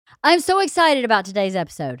I'm so excited about today's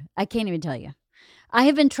episode. I can't even tell you. I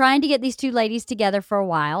have been trying to get these two ladies together for a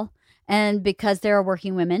while, and because they're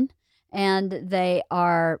working women and they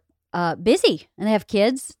are busy and they have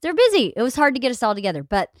kids, they're busy. It was hard to get us all together.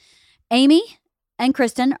 But Amy and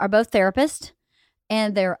Kristen are both therapists,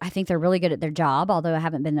 and I think they're really good at their job, although I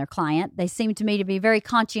haven't been their client. They seem to me to be very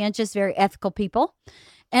conscientious, very ethical people.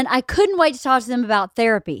 And I couldn't wait to talk to them about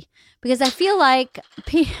therapy because I feel like,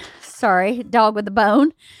 sorry, dog with a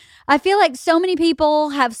bone. I feel like so many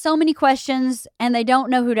people have so many questions and they don't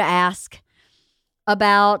know who to ask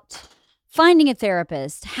about finding a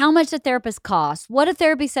therapist, how much a therapist costs, what a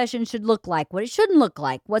therapy session should look like, what it shouldn't look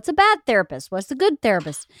like, what's a bad therapist, what's a good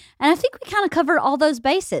therapist. And I think we kind of covered all those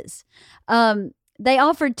bases. They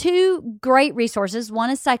offered two great resources. One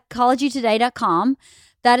is psychologytoday.com.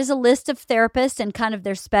 That is a list of therapists and kind of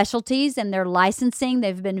their specialties and their licensing.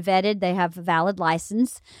 They've been vetted. They have a valid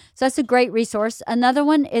license. So that's a great resource. Another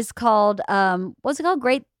one is called, what's it called?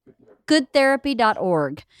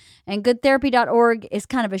 Goodtherapy.org. And goodtherapy.org is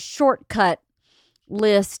kind of a shortcut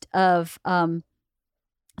list of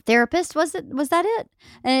therapists. Was that it?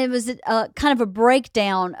 And it was kind of a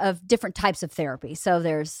breakdown of different types of therapy. So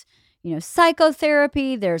there's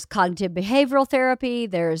psychotherapy, there's cognitive behavioral therapy,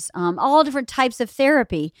 there's all different types of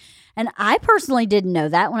therapy. And I personally didn't know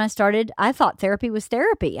that when I started. I thought therapy was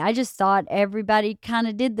therapy. I just thought everybody kind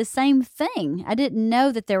of did the same thing. I didn't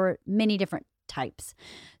know that there were many different types.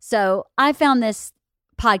 So I found this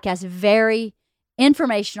podcast very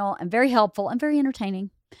informational and very helpful and very entertaining.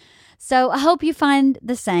 So I hope you find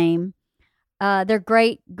the same. They're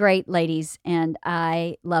great, great ladies, and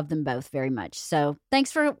I love them both very much. So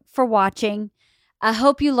thanks for watching. I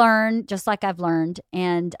hope you learn just like I've learned,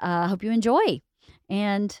 and I hope you enjoy.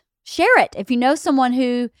 And share it if you know someone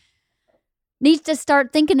who needs to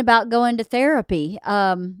start thinking about going to therapy.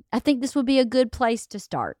 I think this would be a good place to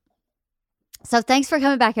start. So thanks for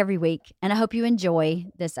coming back every week, and I hope you enjoy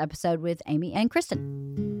this episode with Amy and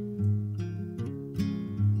Kristen.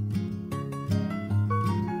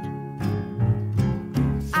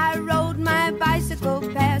 I rode my bicycle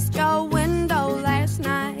past your window last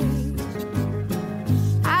night.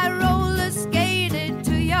 I roller skated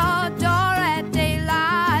to your door at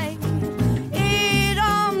daylight. It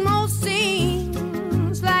almost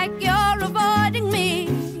seems like you're avoiding me.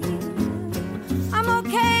 I'm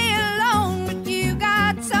okay alone, but you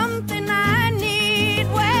got something I need.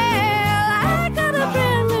 Well, I got a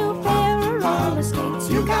brand new pair of roller skates.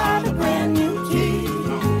 You got a brand new key.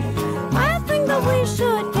 I think that we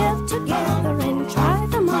should together and try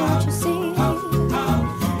them out, you see. La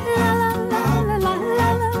la la la la la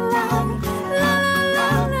la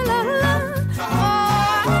la la la. Oh,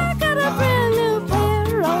 I got a brand new pair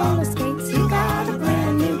of roller skates. You got a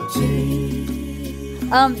brand new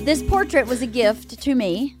key. This portrait was a gift to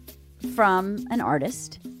me from an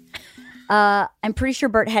artist. I'm pretty sure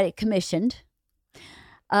Bert had it commissioned.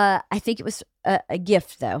 I think it was a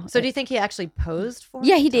gift, though. So do you think he actually posed for it?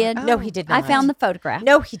 Yeah, he did. No, he did not. I found the photograph.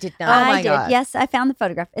 No, he did not. I Oh, my did. God. Yes, I found the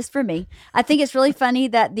photograph. It's for me. I think it's really funny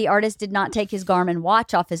that the artist did not take his Garmin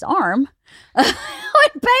watch off his arm when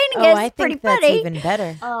painting it. I It's pretty think that's funny. even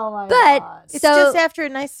better. Oh, my God. It's so, just after a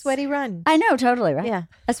nice sweaty run. I know, totally, right? Yeah.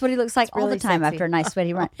 That's what he looks like all really the time sexy. after a nice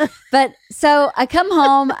sweaty run. But so I come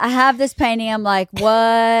home, I have this painting. I'm like,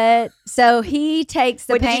 what? So he takes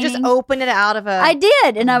the Wait, painting. did you just open it out of a... I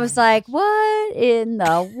did. And I was like, what in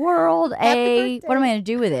the world? What am I birthday. going to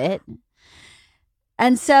do with it?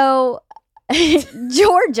 And so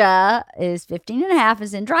Georgia is 15 and a half,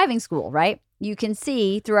 is in driving school, right? You can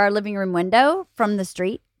see through our living room window from the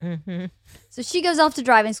street. Mm-hmm. So she goes off to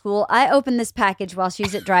driving school. I open this package while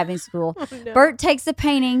she's at driving school. no. Bert takes the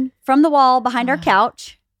painting from the wall behind our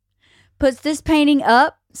couch, puts this painting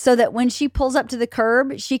up so that when she pulls up to the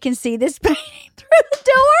curb, she can see this painting through the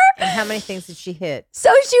door. And how many things did she hit?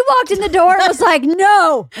 So she walked in the door and was like,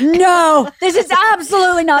 no, this is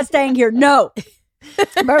absolutely not staying here. No.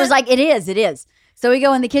 Bert was like, it is. So we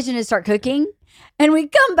go in the kitchen and start cooking. And we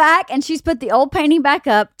come back and she's put the old painting back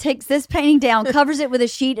up, takes this painting down, covers it with a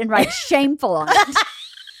sheet and writes shameful on it.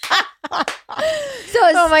 So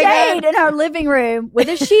it stayed in our living room with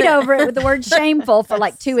a sheet over it with the word shameful for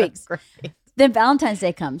like 2 weeks. Great. Then Valentine's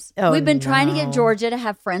Day comes. Oh, We've been trying to no. get Georgia to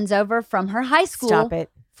have friends over from her high school Stop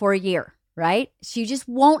it. for a year, right? She just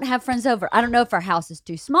won't have friends over. I don't know if our house is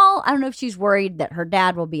too small. I don't know if she's worried that her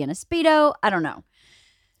dad will be in a Speedo. I don't know.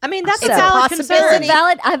 I mean, that's So- a valid It's concern.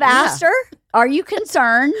 valid. I've asked her, are you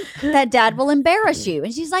concerned that dad will embarrass you?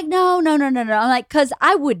 And she's like, no. I'm like, because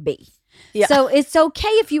I would be. Yeah. So it's okay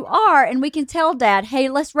if you are, and we can tell Dad, hey,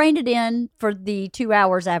 let's rein it in for the 2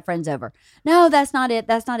 hours I have friends over. No, that's not it.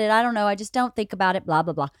 That's not it. I don't know. I just don't think about it, blah,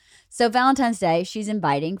 blah, blah. So Valentine's Day, she's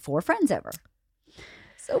inviting 4 friends over.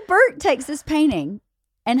 So Bert takes this painting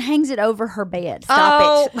and hangs it over her bed.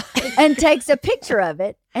 Stop it. And takes a picture of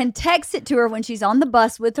it and texts it to her when she's on the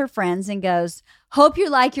bus with her friends and goes, hope you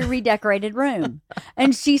like your redecorated room.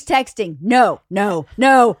 And she's texting, no, no,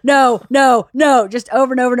 no, no, no, no, just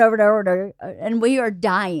over and over and over and over and over. And we are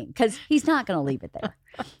dying because he's not going to leave it there.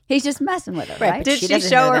 He's just messing with her, right? Did She she doesn't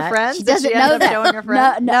show know her that. friends? She Did doesn't she know end up that. showing her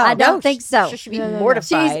friends? No, I don't think so. She should be She's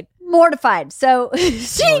mortified. mortified. So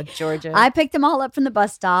Oh, Georgia. I picked them all up from the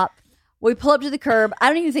bus stop. We pull up to the curb. I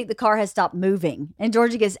don't even think the car has stopped moving. And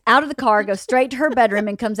Georgia gets out of the car, goes straight to her bedroom,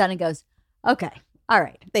 and comes out and goes, okay, all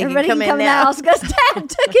right. They can Everybody come can in come in the now." house because Dad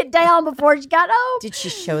took it down before she got home. Did she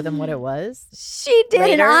show them what it was? She did, and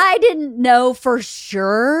Later? I didn't know for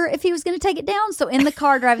sure if he was going to take it down. So in the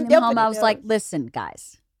car driving them home, Nobody I was knows. like, listen,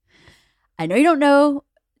 guys, I know you don't know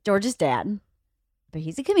George's dad, but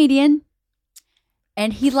he's a comedian,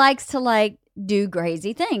 and he likes to do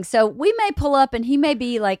crazy things. So we may pull up and he may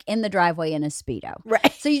be in the driveway in a Speedo.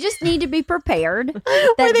 Right. So you just need to be prepared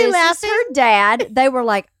that Were they this is laughing? her dad. They were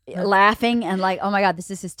laughing and oh my God,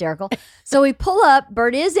 this is hysterical. So we pull up.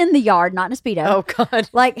 Bert is in the yard, not in a Speedo. Oh,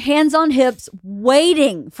 God. Hands on hips,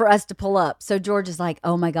 waiting for us to pull up. So George is like,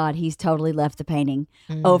 oh my God, he's totally left the painting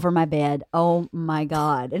over my bed. Oh my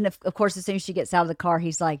God. And of course, as soon as she gets out of the car,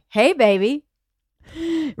 he's like, hey, baby,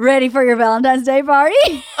 ready for your Valentine's Day party?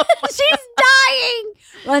 She's dying.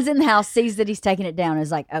 Runs in the house, sees that he's taking it down,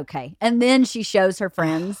 is like, okay. And then she shows her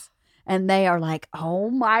friends, and they are like, oh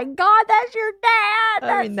my God, that's your dad.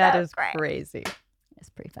 I mean, that so is great. crazy. It's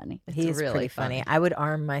pretty funny. He is really pretty funny. I would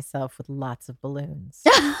arm myself with lots of balloons.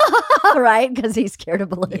 Right? Because he's scared of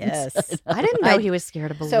balloons. Yes. I didn't know he was scared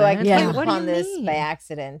of balloons. So I Yeah. came What do you upon this mean? by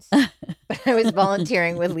accident. But I was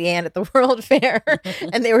volunteering with Leanne at the World Fair,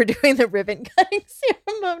 and they were doing the ribbon cutting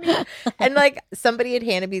ceremony. And somebody had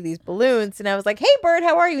handed me these balloons, and I was like, "Hey, Bert,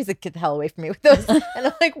 how are you?" He's like, "Get the hell away from me with those." And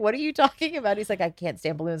I'm like, "What are you talking about?" He's like, "I can't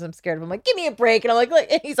stand balloons. I'm scared of them." I'm like, "Give me a break." And I'm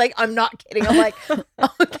like, and he's like, "I'm not kidding." I'm like, "Okay,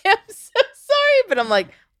 I'm so sorry," but I'm like,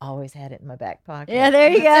 always had it in my back pocket. Yeah, there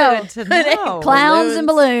you go. Good to know. Clowns and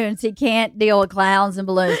balloons. He can't deal with clowns and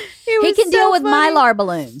balloons. He was can so deal with funny. Mylar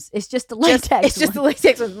balloons. It's just the latex. It's just the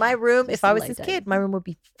latex ones. My room, Just if I the was his latex. kid, my room would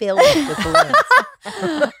be filled with balloons.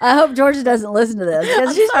 I hope Georgia doesn't listen to this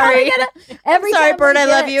because she's sorry. probably gonna every Sorry, time Bert, we I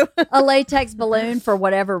love get you. a latex balloon for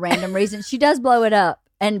whatever random reason. She does blow it up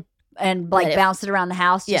and Let it- bounce it around the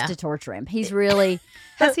house just Yeah. to torture him. He's really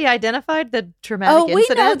Has he identified the traumatic oh, we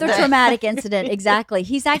incident? know the that- traumatic incident exactly.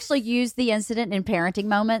 He's actually used the incident in parenting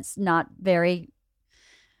moments, not very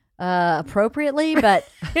appropriately, but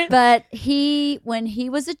when he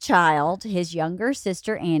was a child, his younger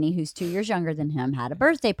sister Annie, who's 2 years younger than him, had a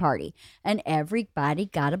birthday party, and everybody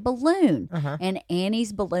got a balloon, Uh-huh. and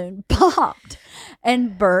Annie's balloon popped,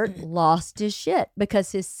 and Bert lost his shit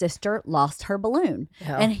because his sister lost her balloon,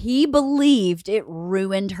 Oh. and he believed it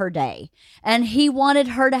ruined her day, and he wanted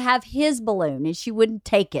her to have his balloon, and she wouldn't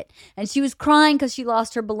take it, and she was crying because she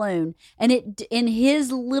lost her balloon, and it in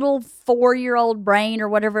his little 4-year-old brain or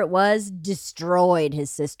whatever it was destroyed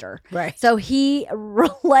his sister. Right. So he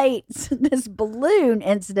relates this balloon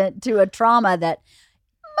incident to a trauma that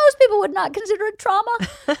most people would not consider a trauma,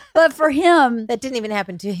 but for him, That didn't even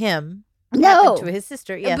happen to him. It no. happened to his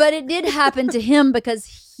sister. Yeah. But it did happen to him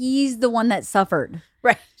because he's the one that suffered.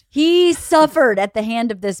 Right. He suffered at the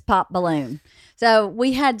hand of this pop balloon. So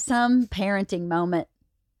we had some parenting moment.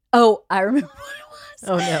 Oh, I remember what it was.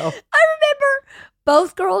 Oh, no. I remember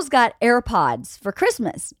both girls got AirPods for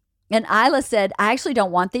Christmas. And Isla said, I actually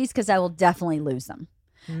don't want these because I will definitely lose them.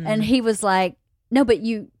 And he was like, no,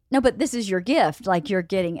 but this is your gift. You're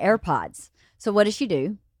getting AirPods. So what does she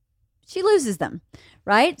do? She loses them,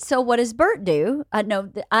 right? So what does Bert do?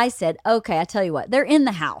 I said, okay, I tell you what, they're in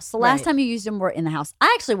the house. The last Right. time you used them were in the house.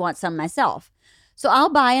 I actually want some myself. So I'll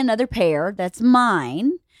buy another pair that's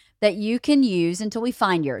mine that you can use until we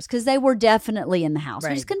find yours because they were definitely in the house. We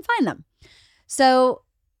Right. just couldn't find them. So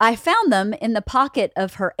I found them in the pocket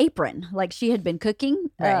of her apron. She had been cooking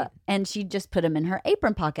Right. and she just put them in her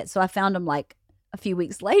apron pocket. So I found them a few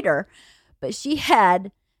weeks later, but she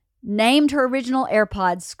had named her original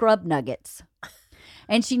AirPods Scrub Nuggets.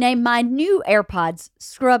 And she named my new AirPods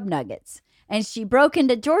Scrub Nuggets. And she broke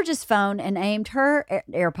into George's phone and named her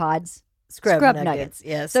AirPods Scrub Scrub nuggets. Nuggets.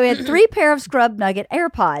 Yes. So we had 3 pair of Scrub Nugget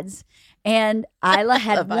AirPods. And Isla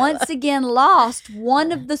had Love Isla. once again lost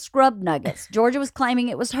one of the Scrub Nuggets. Georgia was claiming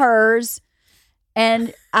it was hers.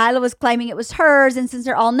 And Isla was claiming it was hers. And since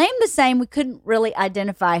they're all named the same, we couldn't really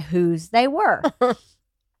identify whose they were.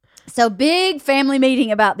 So big family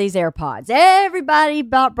meeting about these AirPods. Everybody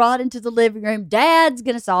brought into the living room. Dad's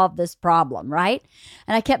going to solve this problem, right?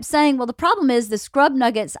 And I kept saying, well, the problem is the scrub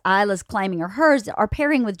nuggets Isla's claiming are hers are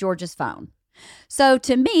pairing with Georgia's phone. So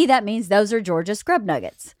to me, that means those are Georgia's scrub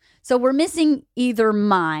nuggets. So we're missing either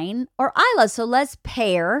mine or Isla's. So let's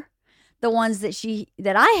pair the ones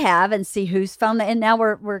that I have and see whose phone. And now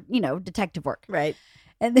we're detective work. Right.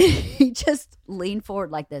 And then he just leaned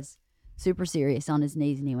forward like this, super serious on his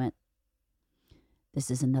knees. And he went, this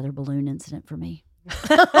is another balloon incident for me.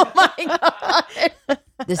 Oh my God.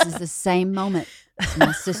 This is the same moment as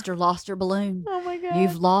my sister lost her balloon. Oh my God.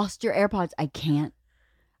 You've lost your AirPods. I can't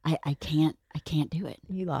do it.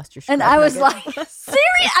 You lost your And scrub I was nugget. like, serious?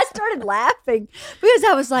 I started laughing because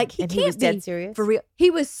I was like, he And can't he was be dead serious? for real.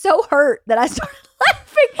 He was so hurt that I started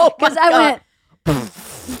laughing Oh my because I God. went,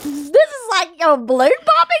 this is like balloon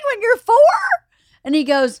popping when you're 4? And he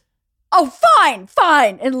goes, oh,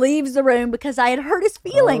 fine, and leaves the room because I had hurt his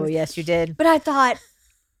feelings. Oh, yes, you did. But I thought,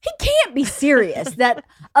 he can't be serious that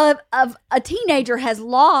a teenager has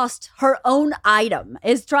lost her own item,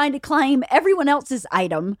 is trying to claim everyone else's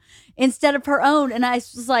item instead of her own. And I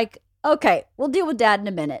was like, okay, we'll deal with Dad in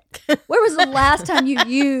a minute. Where was the last time you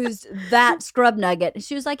used that scrub nugget? And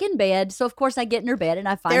she was like, in bed. So, of course, I get in her bed and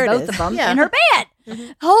I find There it both is. of them Yeah. in her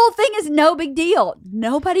bed. Whole thing is no big deal.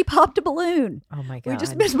 Nobody popped a balloon. Oh my God. We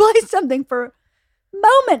just misplaced something for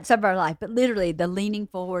moments of our life. But literally, the leaning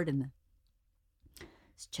forward and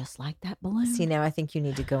it's just like that balloon. See, now I think you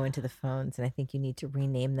need to go into the phones and I think you need to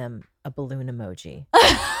rename them a balloon emoji.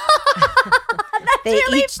 They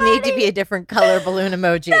really each need to funny. be a different color balloon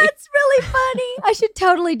emoji. That's really funny. I should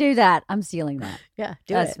totally do that. I'm stealing that. Yeah,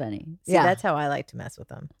 do That's it. funny. See, yeah. that's how I like to mess with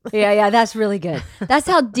them. yeah, that's really good. That's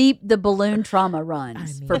how deep the balloon trauma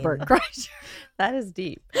runs I for mean- Bert Kreischer. That is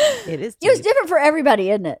deep. It is. It was deep. different for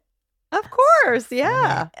everybody, isn't it? Of course.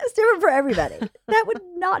 Yeah. It's different for everybody. That would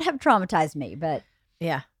not have traumatized me, but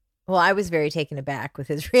Yeah. Well, I was very taken aback with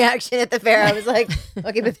his reaction at the fair. I was like,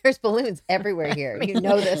 okay, but there's balloons everywhere here. You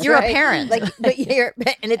know this. You're a right? parent. Like, but you're,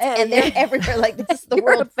 and they're everywhere. Like, this is the you're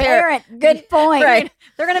World a Fair. parent. Good point. Right.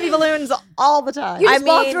 They're going to be balloons all the time. You I just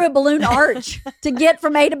walk mean- through a balloon arch to get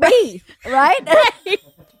from A to B, right?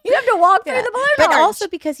 You have to walk through the balloon But arch. also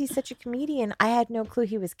because he's such a comedian, I had no clue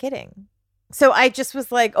he was kidding. So I just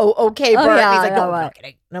was like, oh, okay, Oh, Bert. yeah, And he's like, I no, know I'm what. not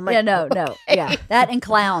kidding. And I'm like, yeah, no. okay. Yeah, that and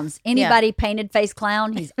clowns. Anybody painted face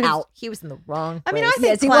clown, he's out. He was in the wrong I mean, place. I think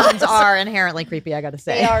Yes, he clowns was. are inherently creepy, I got to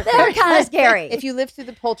say. They are They're kind of scary. If you lived through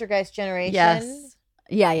the poltergeist generation. Yes.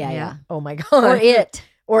 Yeah. Oh my God. Or it.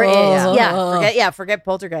 Or Oh. it. Forget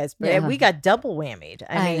poltergeist. But Yeah. we got double whammied.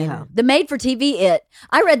 I mean, know. The made for TV it.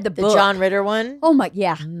 I read the the book. John Ritter one. Oh my,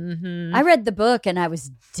 yeah. Mm-hmm. I read the book and I was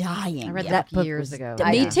dying. I read that that book years was- ago.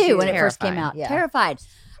 Me I too, did when too. it first came Terrifying. out. Yeah. Terrified.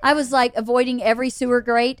 I was like avoiding every sewer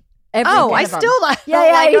grate. Every Oh, one I of them. still like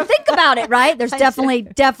Yeah. You them. think about it, right? There's I do.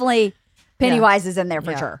 definitely Pennywise is in there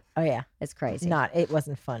for Yeah. sure. Oh yeah. It's crazy. It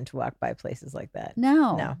wasn't fun to walk by places like that.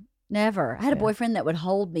 No. No. Never. I had a Yeah. boyfriend that would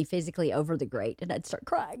hold me physically over the grate and I'd start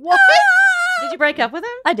crying. What? Did you break up with him?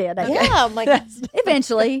 I did. Yeah, I'm like,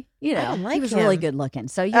 Eventually, I know, don't he like was him. really good looking.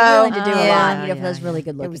 So you're Oh, willing to do a yeah, lot, for those yeah. really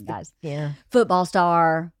good it looking was the, guys. yeah, Football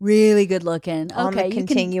star, really good looking. On the Okay, you can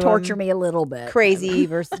continuum, torture me a little bit. crazy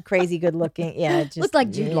versus crazy good looking. Yeah, just Looked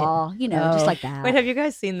like Jude yeah. Law, just Oh. like that. Wait, have you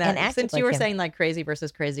guys seen that? And acted Since like you were him. saying like crazy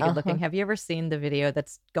versus crazy good looking, have you ever seen the video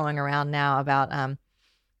that's going around now about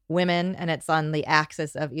women and it's on the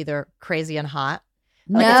axis of either crazy and hot?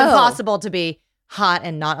 Like it's No. impossible to be hot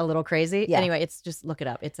and not a little crazy. Yeah. Anyway, it's just look it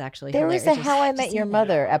up. It's actually There was hilarious. a Just- How I just Met Your see it.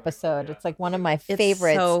 Mother episode. It's like one of my It's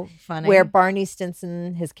favorites. so funny. Where Barney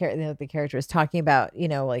Stinson, his character, the character is talking about,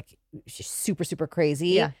 like she's super, super crazy,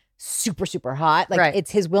 Yeah. super, super hot. Like Right.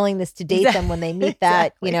 it's his willingness to date them when they meet that,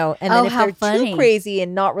 Exactly. and Oh, then if how they're funny. too crazy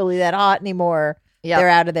and not really that hot anymore, Yep. they're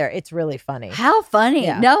out of there. It's really funny. How funny.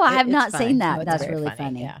 Yeah. No, I It- have it's not funny. seen Oh, that. it's That's very really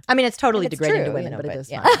funny. Yeah. I mean, it's totally It's degrading true, to women, you know, but it but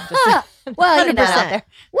is yeah. fun. Just- Well, Putting that out there.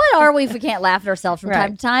 what are we if we can't laugh at ourselves from Right.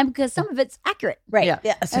 time to time? Because some of it's accurate. Right. Yeah.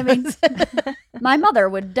 Yes. I mean, my mother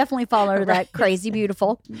would definitely fall under that crazy,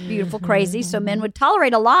 beautiful crazy. So men would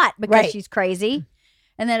tolerate a lot because Right. she's crazy.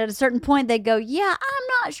 And then at a certain point, they'd go, yeah, I'm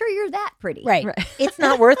not sure you're that pretty. right. Right. It's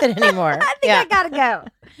not worth it anymore. I think I got to go.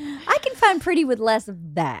 I can find pretty with less of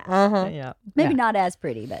that. Uh-huh. Yeah. Maybe not as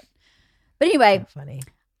pretty, but anyway, Funny.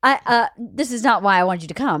 this is not why I wanted you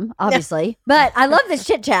to come, obviously. But I love this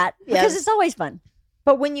chit chat because Yes. it's always fun.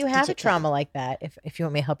 But when you have a trauma like that, if you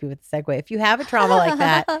want me to help you with the segue, if you have a trauma like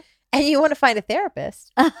that and you want to find a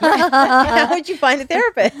therapist, how would you find a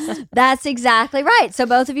therapist? That's exactly right. So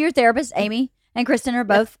both of you are therapists, Amy and Kristen are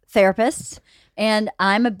both therapists, and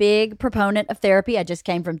I'm a big proponent of therapy. I just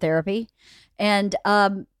came from therapy, and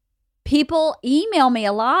people email me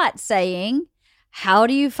a lot saying, how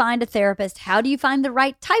do you find a therapist? How do you find the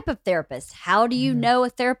right type of therapist? How do you know a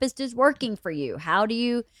therapist is working for you? How do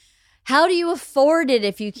you afford it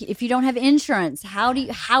if you don't have insurance? How do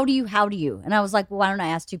you? And I was like, well, why don't I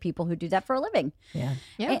ask two people who do that for a living? Yeah.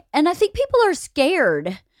 And I think people are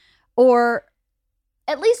scared, or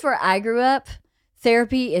at least where I grew up,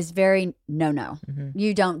 therapy is very no. Mhm.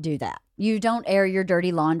 You don't do that. You don't air your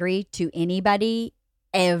dirty laundry to anybody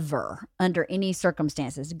ever under any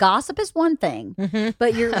circumstances. Gossip is one thing, Mhm.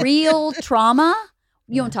 but your real trauma,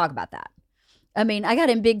 you don't talk about that. I mean, I got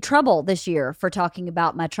in big trouble this year for talking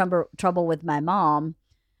about my trouble with my mom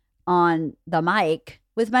on the mic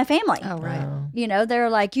with my family. Oh, right. Oh. You know, they're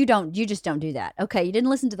like, you just don't do that. Okay, you didn't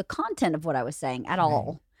listen to the content of what I was saying at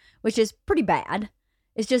all, which is pretty bad.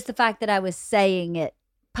 It's just the fact that I was saying it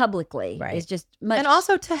publicly Right. is just much. And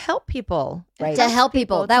also to help people. It Right. to helps help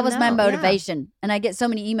people. That to was my know. Yeah. motivation. And I get so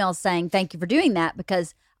many emails saying, thank you for doing that,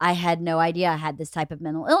 because I had no idea I had this type of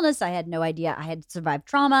mental illness. I had no idea I had survived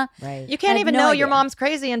trauma. Right. You I can't had even no know your idea. mom's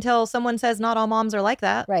crazy until someone says not all moms are like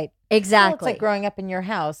that. Right. Exactly. Well, it's like growing up in your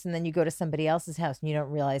house and then you go to somebody else's house and you don't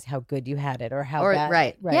realize how good you had it or how Or- bad.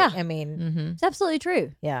 right. Right. Yeah. I mean, Mm-hmm. It's absolutely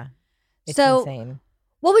true. yeah. It's So- insane.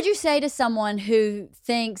 What would you say to someone who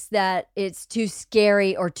thinks that it's too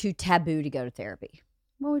scary or too taboo to go to therapy?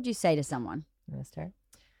 What would you say to someone? You want to start?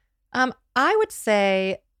 I would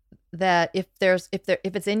say that if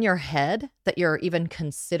it's in your head that you're even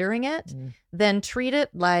considering it, Mm. then treat it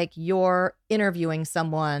like you're interviewing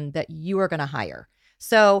someone that you are going to hire.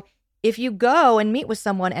 So if you go and meet with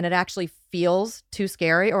someone and it actually feels too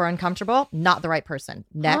scary or uncomfortable, not the right person.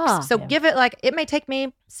 Next. Ah. So Yeah. give it it may take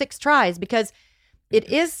me 6 tries because it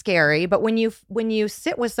is scary, but when you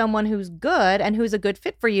sit with someone who's good and who's a good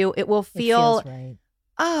fit for you, it will It feel feels right.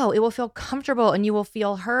 it will feel comfortable and you will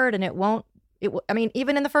feel heard, and I mean,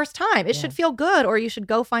 even in the first time, it Yeah. should feel good, or you should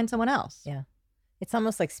go find someone else. Yeah. It's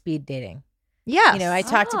almost like speed dating. Yes. You know, I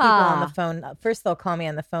talk to people on the Ah. phone. First, they'll call me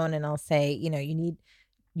on the phone and I'll say, you know, you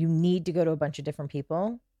need to go to a bunch of different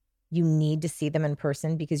people. You need to see them in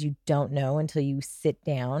person because you don't know until you sit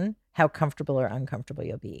down how comfortable or uncomfortable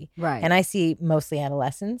you'll be. Right. And I see mostly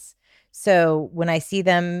adolescents. So when I see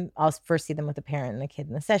them, I'll first see them with a parent and a kid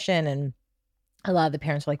in the session. And a lot of the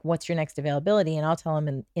parents are like, what's your next availability? And I'll tell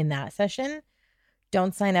them in that session,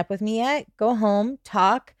 don't sign up with me yet. Go home,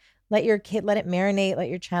 talk, let it marinate, let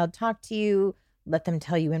your child talk to you. Let them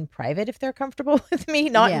tell you in private if they're comfortable with me,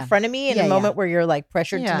 not Yeah. in front of me in Yeah, a yeah. moment where you're like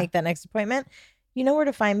pressured Yeah. to make that next appointment. You know where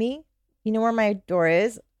to find me. You know where my door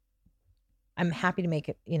is. I'm happy to make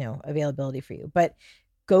it, availability for you. But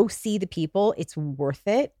go see the people. It's worth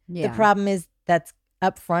it. Yeah. The problem is that's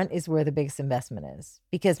up front is where the biggest investment is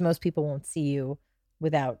because most people won't see you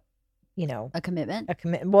without, a commitment. a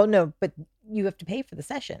commit. Well, no, but you have to pay for the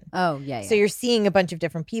session. Oh, yeah. So you're seeing a bunch of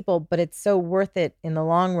different people, but it's so worth it in the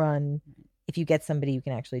long run if you get somebody you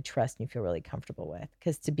can actually trust and you feel really comfortable with.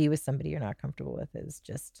 Because to be with somebody you're not comfortable with is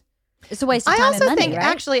just It's a waste of I time also and money, think right?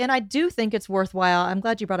 actually, and I do think it's worthwhile. I'm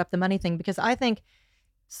glad you brought up the money thing because I think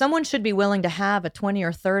someone should be willing to have a 20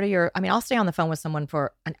 or 30 I'll stay on the phone with someone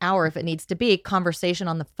for an hour if it needs to be conversation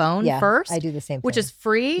on the phone first, I do the same thing. which is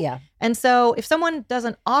free. Yeah. And so if someone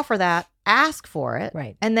doesn't offer that, ask for it.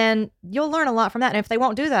 Right. And then you'll learn a lot from that. And if they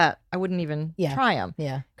won't do that, I wouldn't even Yeah. try them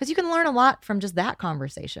Yeah. because you can learn a lot from just that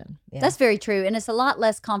conversation. Yeah. That's very true. And it's a lot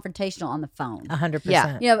less confrontational on the phone.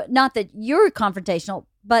 100%. Not that you're confrontational,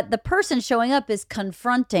 but the person showing up is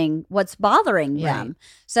confronting what's bothering them.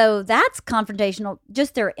 So that's confrontational,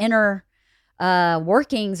 just their inner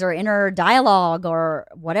workings or inner dialogue or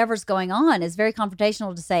whatever's going on is very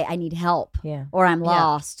confrontational to say, I need help Yeah. or I'm Yeah.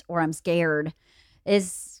 lost or I'm scared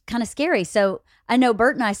is kind of scary. So I know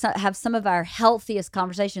Bert and I have some of our healthiest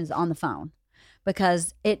conversations on the phone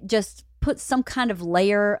because it just puts some kind of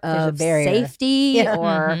layer There's a of barrier. safety Yeah.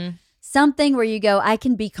 or Mhm. something where you go, I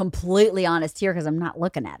can be completely honest here because I'm not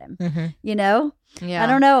looking at him. Mm-hmm. You know? Yeah. I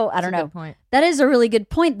don't know. I That's don't a know. good point. That is a really good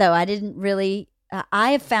point, though. I didn't really.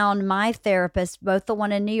 I have found my therapist, both the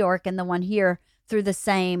one in New York and the one here, through the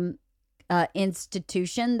same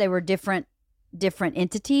institution. They were different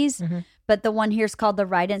entities, Mhm. but the one here is called the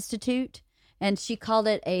Wright Institute, and she called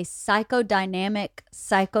it a psychodynamic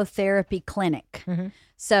psychotherapy clinic. Mhm.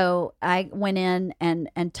 So I went in and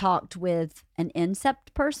talked with an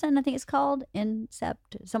INSEPT person, I think it's called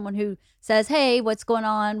INSEPT, someone who says, hey, what's going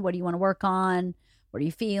on? What do you want to work on? What are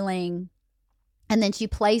you feeling? And then she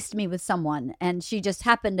placed me with someone, and she just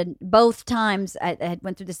happened to both times I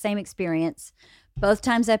went through the same experience. Both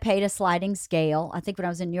times I paid a sliding scale. I think when I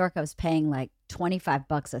was in New York, I was paying like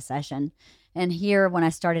 $25 a session. And here, when I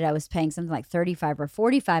started, I was paying something like 35 or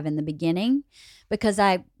 45 in the beginning because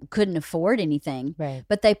I couldn't afford anything. Right.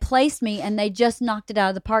 But they placed me and they just knocked it out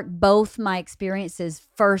of the park. Both my experiences,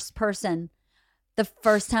 first person. The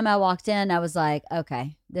first time I walked in, I was like,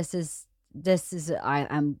 okay, this is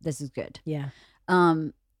good. Yeah.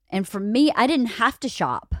 And for me, I didn't have to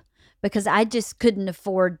shop because I just couldn't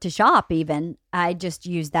afford to shop even. I just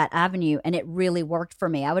used that avenue and it really worked for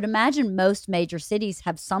me. I would imagine most major cities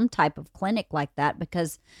have some type of clinic like that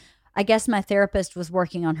because I guess my therapist was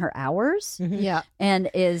working on her hours Yeah. and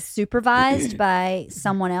is supervised by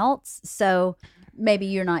someone else. So maybe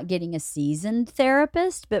you're not getting a seasoned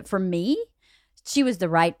therapist, but for me, she was the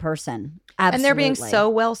right person. Absolutely. And they're being so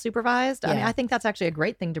well supervised. I mean, Yeah. I think that's actually a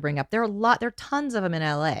great thing to bring up. There are tons of them in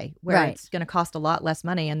LA where Right. it's going to cost a lot less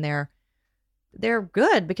money, and they're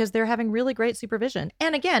good because they're having really great supervision.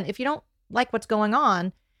 And again, if you don't like what's going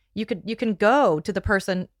on, you can go to the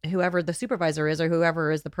person, whoever the supervisor is, or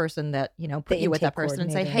whoever is the person that put The you with that intake person,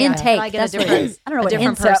 and say, coordinator. "Hey, Intake. can I get That's a what it different, is. I don't know a what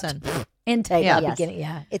different incept- person?" Intake. Yeah. Yes. Beginning,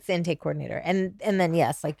 yeah, it's the intake coordinator, and then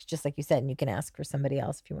yes, just like you said, and you can ask for somebody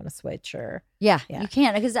else if you want to switch or Yeah, Yeah. you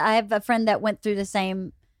can't because I have a friend that went through the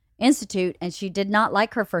same institute and she did not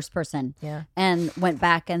like her first person yeah. and went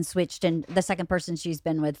back and switched and the second person she's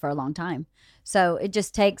been with for a long time. So it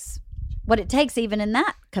just takes what it takes even in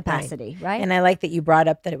that capacity, right? And I like that you brought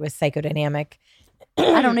up that it was psychodynamic.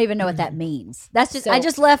 I don't even know what that means. That's just I So,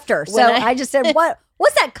 just left her. So when I just said,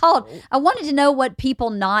 what's that called? I wanted to know what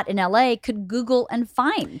people not in LA could Google and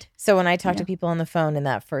find. So when I talk to people on the phone in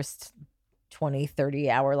that first 20, 30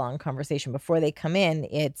 hour long conversation before they come in,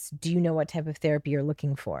 it's, do you know what type of therapy you're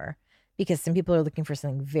looking for? Because some people are looking for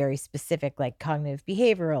something very specific, like cognitive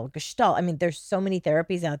behavioral, Gestalt. I mean, there's so many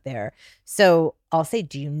therapies out there. So I'll say,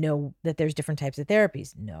 do you know that there's different types of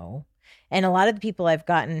therapies? No. And a lot of the people I've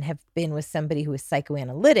gotten have been with somebody who is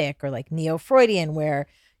psychoanalytic or like neo-Freudian, where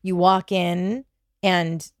you walk in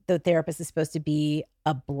and the therapist is supposed to be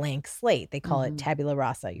a blank slate. They call it tabula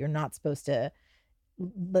rasa. You're not supposed to,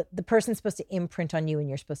 the person's supposed to imprint on you and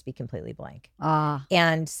you're supposed to be completely blank. Ah,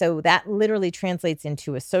 And so that literally translates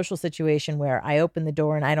into a social situation where I open the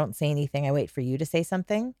door and I don't say anything. I wait for you to say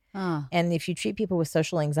something. ah. And if you treat people with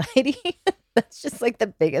social anxiety, that's just like the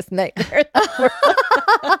biggest nightmare in the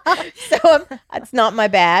world. So it's not my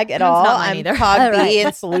bag at all. not mine I'm either. cog B Right.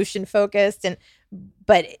 and solution focused.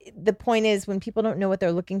 But the point is, when people don't know what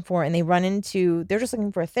they're looking for and they're just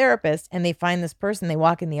looking for a therapist and they find this person, they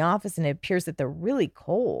walk in the office and it appears that they're really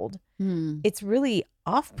cold. Hmm. It's really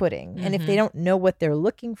off-putting. And if they don't know what they're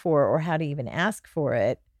looking for or how to even ask for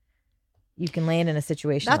it, you can land in a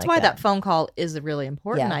situation That's like why that phone call is really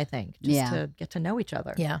important, Yeah. I think, just Yeah. to get to know each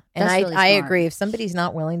other. Yeah. And That's I really I smart. agree. If somebody's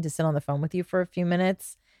not willing to sit on the phone with you for a few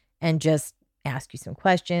minutes and just ask you some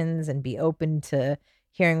questions and be open to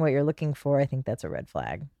hearing what you're looking for, I think that's a red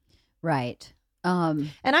flag. Right. And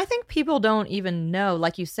I think people don't even know,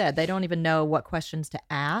 like you said, they don't even know what questions to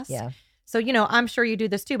ask. Yeah. So, I'm sure you do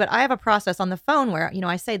this too, but I have a process on the phone where,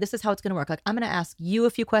 I say, this is how it's going to work. Like, I'm going to ask you a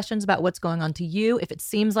few questions about what's going on to you. If it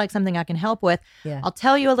seems like something I can help with, Yeah. I'll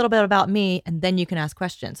tell you a little bit about me and then you can ask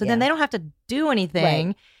questions. So then Yeah. they don't have to do anything.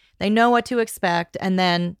 Right. They know what to expect. And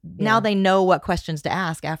then now they know what questions to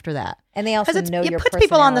ask after that. And they also Because know your it puts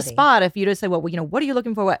people on the personality. spot if you just say, well, what are you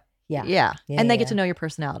looking for? What? Yeah. Yeah. Yeah, And they yeah, get to yeah. know your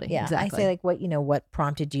personality. Yeah. Exactly. I say like what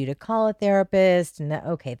prompted you to call a therapist and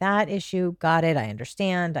okay, that issue, got it. I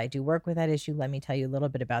understand. I do work with that issue. Let me tell you a little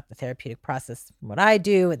bit about the therapeutic process from what I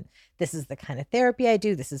do. And this is the kind of therapy I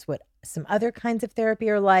do. This is what some other kinds of therapy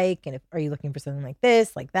are like. And are you looking for something like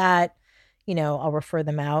this, like that? I'll refer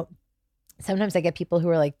them out. Sometimes I get people who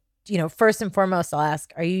are like, first and foremost, I'll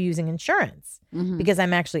ask, are you using insurance? Mhm. Because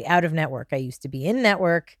I'm actually out of network. I used to be in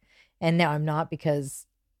network and now I'm not because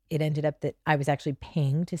it ended up that I was actually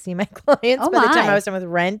paying to see my clients Oh by the time my. I was done with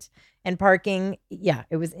rent and parking. Yeah,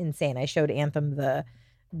 it was insane. I showed Anthem the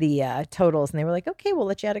totals and they were like, okay, we'll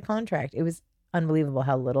let you out of contract. It was unbelievable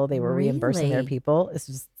how little they were reimbursing their Really? people. This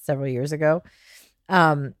was several years ago.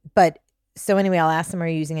 But so anyway, I'll ask them, are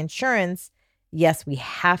you using insurance? Yes, we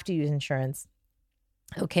have to use insurance.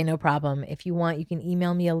 Okay, no problem. If you want, you can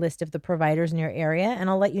email me a list of the providers in your area and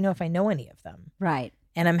I'll let you know if I know any of them. Right.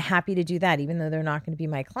 And I'm happy to do that, even though they're not going to be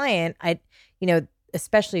my client.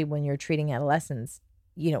 Especially when you're treating adolescents,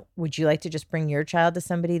 would you like to just bring your child to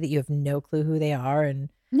somebody that you have no clue who they are? And,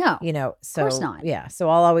 No. so course not. Yeah. So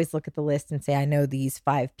I'll always look at the list and say, I know these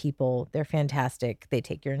 5 people. They're fantastic. They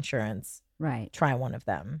take your insurance. Right. Try one of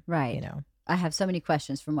them. Right. I have so many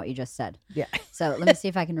questions from what you just said. Yeah. So let me see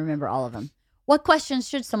if I can remember all of them. What questions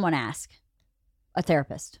should someone ask? a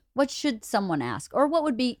therapist? What should someone ask? Or what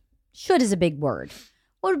would be, should is a big word.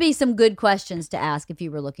 What would be some good questions to ask if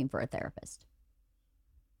you were looking for a therapist?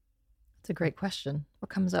 It's a great question. What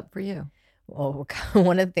comes up for you? Well,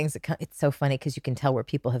 one of the things it's so funny because you can tell where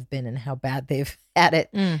people have been and how bad they've had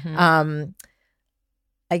it. Mhm.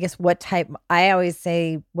 I guess I always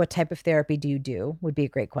say, what type of therapy do you do would be a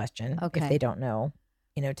great question. Okay. If they don't know,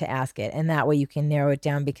 to ask it. And that way you can narrow it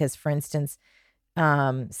down because, for instance,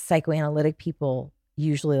 psychoanalytic people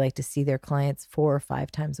usually like to see their clients 4 or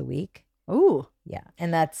 5 times a week. Ooh. Yeah.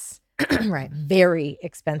 And that's Right. very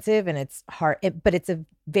expensive and it's hard, but it's a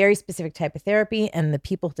very specific type of therapy. And the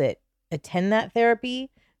people that attend that therapy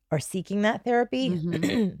are seeking that therapy.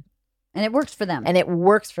 Mhm. And it works for them. And it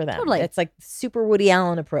works for them. Totally. It's like super Woody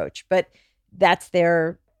Allen approach, but that's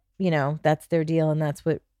their, that's their deal. And that's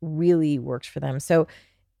what really works for them. So,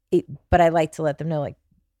 but I like to let them know, like,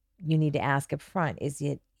 you need to ask up front.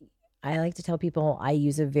 I like to tell people I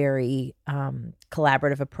use a very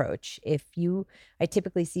collaborative approach. I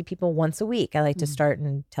typically see people once a week. I like to start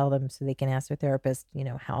and tell them so they can ask their therapist,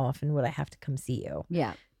 how often would I have to come see you?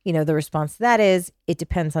 Yeah. The response to that is, it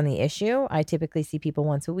depends on the issue. I typically see people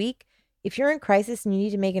once a week. If you're in crisis and you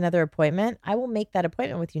need to make another appointment, I will make that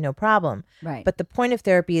appointment with you, no problem. Right. But the point of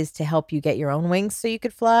therapy is to help you get your own wings so you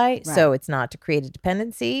could fly. Right. So it's not to create a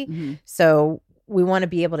dependency. Mhm. So we want to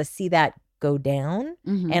be able to see that go down.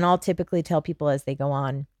 Mhm. And I'll typically tell people as they go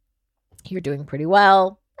on, you're doing pretty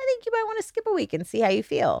well. I think you might want to skip a week and see how you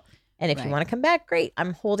feel. And if you Right. want to come back, great.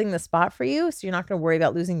 I'm holding the spot for you. So you're not going to worry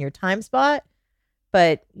about losing your time spot.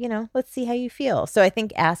 But, let's see how you feel. So I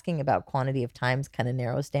think asking about quantity of times kind of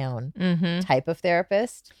narrows down type of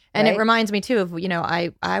therapist. And right? it reminds me too of,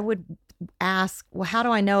 I would ask, well, how do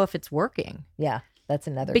I know if it's working? Yeah, that's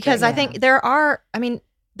another. Because great I think there are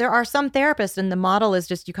some therapists and the model is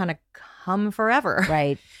just you kind of come forever.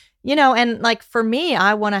 Right. And like for me,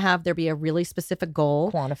 I want to have there be a really specific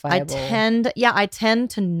goal. Quantifiable. I tend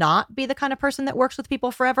to not be the kind of person that works with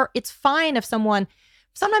people forever. It's fine if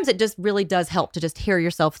sometimes it just really does help to just hear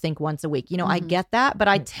yourself think once a week. I get that, but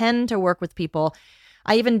I tend to work with people.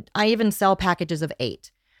 I even sell packages of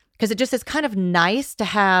 8 because it just is kind of nice to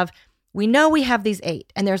have. We know we have these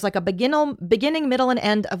 8 and there's like a beginning, middle, and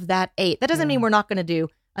end of that 8. That doesn't mean we're not going to do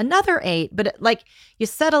another 8, but like you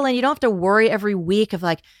settle in, you don't have to worry every week of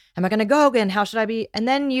like, am I going to go again? How should I be? And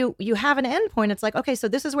then you have an end point. It's like, okay, so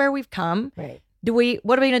this is where we've come. Right.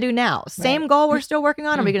 What are we going to do now? Same goal we're still working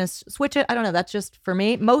on? Are we going to switch it? I don't know. That's just for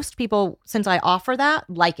me. Most people, since I offer that,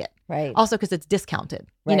 like it. Right. Also because it's discounted,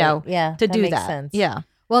 Right. Yeah, to that do makes that. sense. Yeah.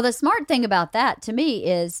 Well, the smart thing about that to me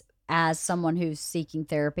is, as someone who's seeking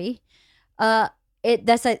therapy,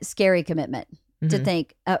 that's a scary commitment to Mhm.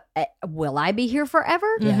 think, will I be here forever?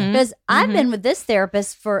 Mhm. Because I've Mhm. been with this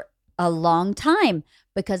therapist for a long time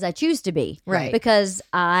because I choose to be. Right. Because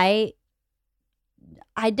I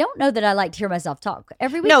don't know that I like to hear myself talk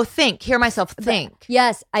every week. No, hear myself think.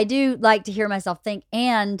 Yes, I do like to hear myself think.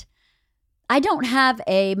 And I don't have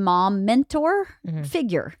a mom mentor Mhm.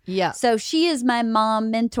 figure. Yeah. So she is my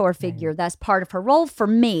mom mentor figure. That's part of her role. For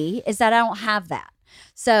me, is that I don't have that.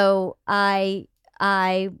 So I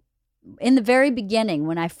in the very beginning,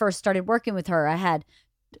 when I first started working with her, I had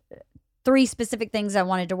 3 specific things I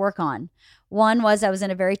wanted to work on. One was I was in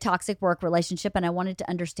a very toxic work relationship and I wanted to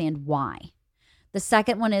understand why. The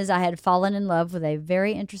second one is I had fallen in love with a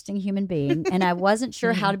very interesting human being and I wasn't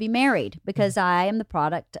sure how to be married because I am the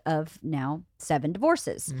product of now 7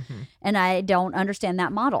 divorces Mhm. and I don't understand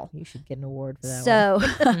that model. You should get an award for that. So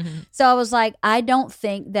so I was like, I don't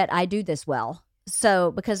think that I do this well.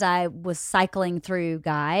 So because I was cycling through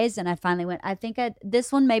guys and I finally went, I think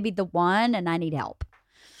this one may be the one and I need help.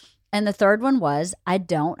 And the third one was I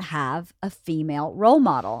don't have a female role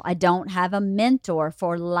model. I don't have a mentor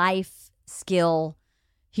for life skill,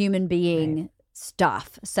 human being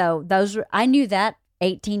stuff. So I knew that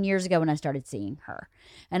 18 years ago when I started seeing her.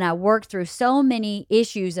 And I worked through so many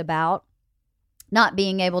issues about not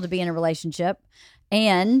being able to be in a relationship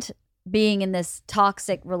and being in this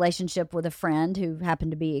toxic relationship with a friend who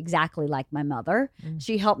happened to be exactly like my mother.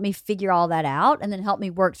 She helped me figure all that out and then helped me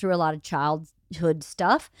work through a lot of childhood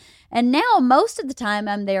stuff. And now most of the time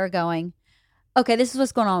I'm there going, okay, this is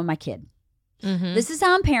what's going on with my kid. Mhm. This is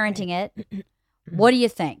how I'm parenting it. What do you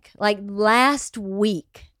think? Like last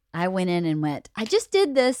week, I went in and went, I just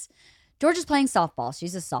did this. Georgia's playing softball.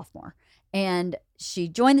 She's a sophomore. And she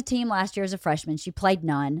joined the team last year as a freshman. She played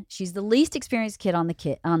none. She's the least experienced kid on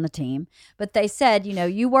the team. But they said,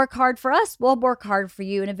 you work hard for us, we'll work hard for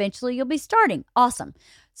you, and eventually you'll be starting. Awesome.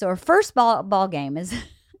 So her first ball game is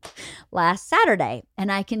last Saturday.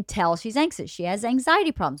 And I can tell she's anxious. She has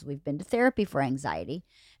anxiety problems. We've been to therapy for anxiety.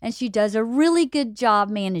 and she does a really good job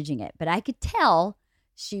managing it. But I could tell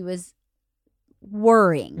she was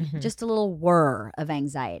worrying, just a little whir of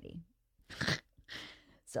anxiety.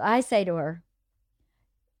 So I say to her,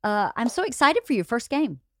 I'm so excited for your first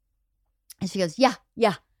game. And she goes, yeah.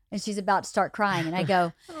 And she's about to start crying. And I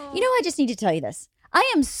go, I just need to tell you this. I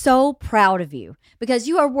am so proud of you because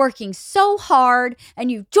you are working so hard and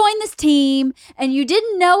you've joined this team and you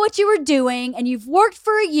didn't know what you were doing and you've worked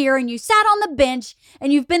for a year and you sat on the bench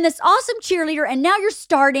and you've been this awesome cheerleader and now you're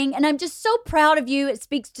starting and I'm just so proud of you. It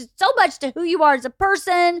speaks to so much to who you are as a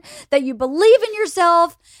person, that you believe in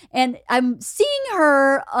yourself. And I'm seeing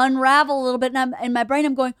her unravel a little bit and in my brain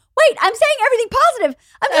I'm going, wait, I'm saying everything positive.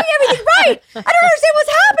 I'm doing everything right. I don't understand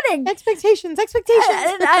what's happening. Expectations.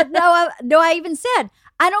 I even said,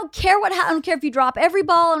 I don't care I don't care if you drop every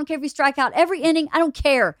ball. I don't care if you strike out every inning. I don't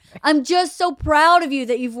care. I'm just so proud of you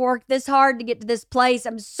that you've worked this hard to get to this place.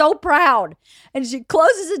 I'm so proud. And she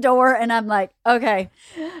closes the door and I'm like, okay,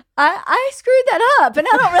 I screwed that up and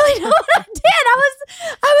I don't really know what I did. I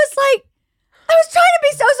was trying to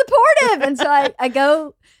be so supportive. And so I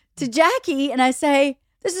go to Jackie and I say,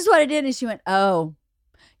 this is what I did. And she went, oh,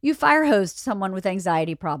 you fire hosed someone with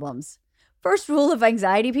anxiety problems. First rule of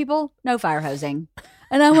anxiety people, no fire hosing.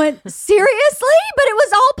 And I went, seriously? But it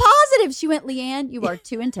was all positive. She went, Leanne, you are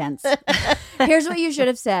too intense. Here's what you should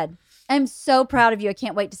have said. I'm so proud of you. I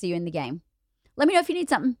can't wait to see you in the game. Let me know if you need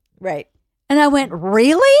something. Right. And I went,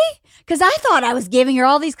 really? Because I thought I was giving her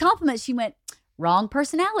all these compliments. She went, wrong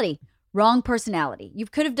personality. You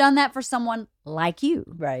could have done that for someone like you.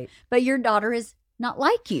 Right. But your daughter is not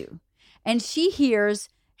like you. And she hears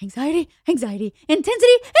anxiety, intensity.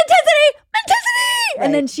 Right.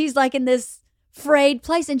 And then she's like in this frayed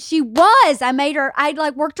place. And she was.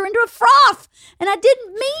 I worked her into a froth. And I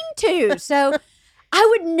didn't mean to. So I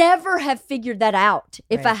would never have figured that out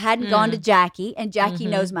if I hadn't gone to Jackie. And Jackie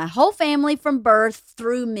knows my whole family from birth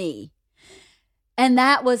through me. And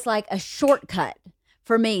that was like a shortcut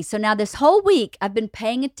for me. So now this whole week I've been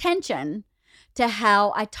paying attention to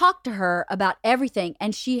how I talk to her about everything.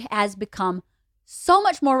 And she has become so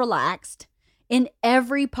much more relaxed in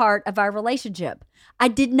every part of our relationship. I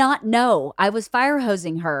did not know I was fire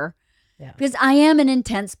hosing her because I am an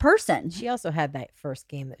intense person. She also had that first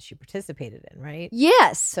game that she participated in, right?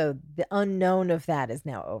 Yes. So the unknown of that is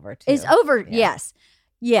now over too. It's over. Yeah.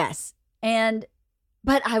 Yes.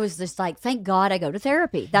 But I was just like, thank God I go to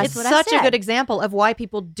therapy. That's what I said. It's such a good example of why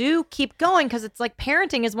people do keep going, because it's like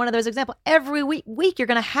parenting is one of those examples. Every week you're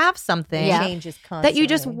going to have something Changes constantly. that you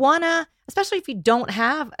just want to, especially if you don't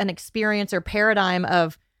have an experience or paradigm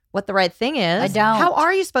of what the right thing is. I don't. How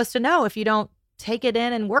are you supposed to know if you don't take it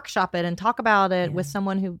in and workshop it and talk about it with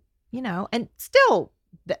someone who, and still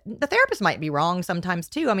the therapist might be wrong sometimes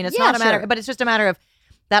too. I mean, it's not a matter, but it's just a matter of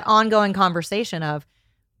that ongoing conversation of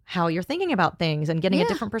how you're thinking about things and getting a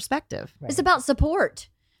different perspective. It's about support.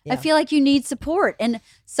 Yeah. I feel like you need support. And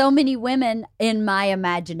so many women in my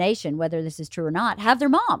imagination, whether this is true or not, have their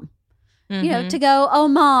mom, to go, oh,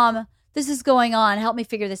 mom, this is going on. Help me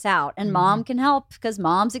figure this out. And mom can help because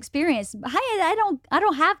mom's experience. Hey, I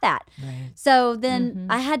don't have that. Right. So then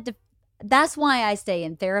I had to, that's why I stay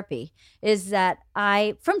in therapy, is that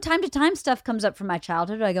from time to time, stuff comes up from my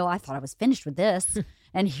childhood. I go, I thought I was finished with this.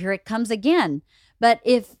 And here it comes again. But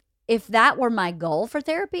if that were my goal for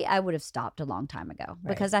therapy, I would have stopped a long time ago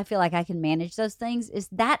because I feel like I can manage those things. Is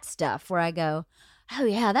that stuff where I go, oh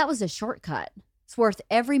yeah, that was a shortcut. It's worth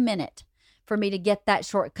every minute for me to get that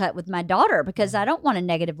shortcut with my daughter because I don't want to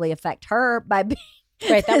negatively affect her by being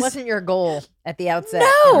right. That wasn't your goal at the outset.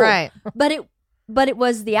 No, Right. But it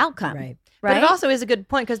was the outcome. Right. But it also is a good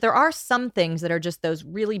point because there are some things that are just those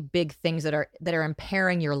really big things that are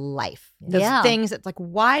impairing your life. Those things that's like,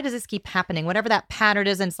 why does this keep happening? Whatever that pattern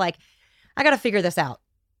is, and it's like, I got to figure this out.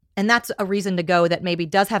 And that's a reason to go that maybe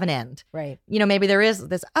does have an end. Right. Maybe there is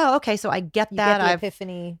this, oh, okay, so I get that. You get the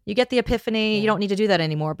epiphany. You get the epiphany. You don't need to do that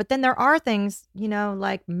anymore. But then there are things,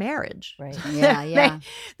 like marriage. Right. Yeah.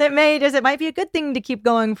 That it might be a good thing to keep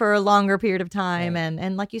going for a longer period of time. Right.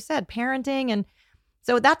 And like you said, parenting. And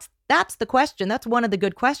so that's the question. That's one of the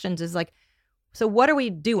good questions is like, so what are we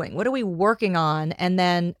doing? What are we working on? And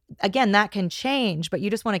then again, that can change, but you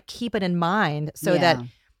just want to keep it in mind so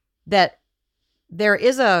that there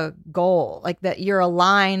is a goal, like that you're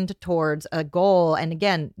aligned towards a goal. And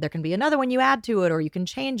again, there can be another one you add to it or you can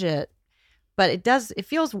change it. But it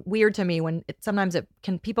feels weird to me when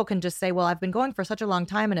people can just say, well, I've been going for such a long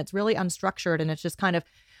time and it's really unstructured and it's just kind of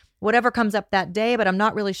whatever comes up that day, but I'm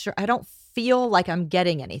not really sure. I don't feel like I'm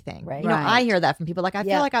getting anything. Right. I hear that from people. Like, I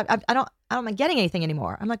feel like I'm getting anything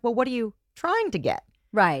anymore. I'm like, well, what are you trying to get?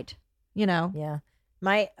 Right. Yeah.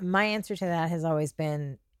 My answer to that has always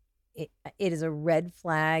been, it is a red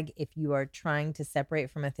flag if you are trying to separate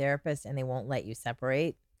from a therapist and they won't let you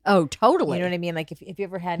separate. Oh, totally. You know what I mean? Like if you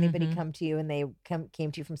ever had anybody Mhm. come to you and they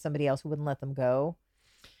came to you from somebody else who wouldn't let them go.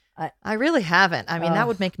 I really haven't. I mean, that Ugh.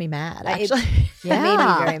 would make me mad, It- actually. It made me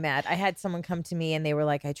Yeah. very mad. I had someone come to me and they were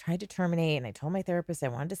like, I tried to terminate and I told my therapist I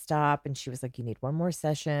wanted to stop. And she was like, you need one more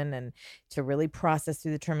session and to really process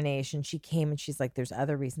through the termination. She came and she's like, there's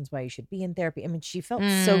other reasons why you should be in therapy. I mean, she felt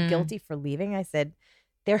so Mm. guilty for leaving. I said,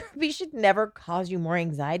 therapy should never cause you more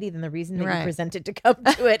anxiety than the reason that Right. you presented to come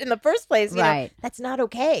to it in the first place. You know, Right. that's not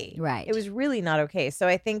okay. Right. It was really not okay. So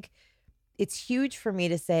I think it's huge for me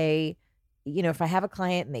to say, you know, if I have a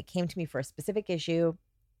client and they came to me for a specific issue,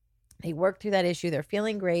 they worked through that issue, they're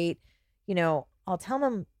feeling great, you know, I'll tell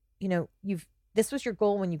them, you know, this was your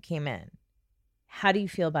goal when you came in. How do you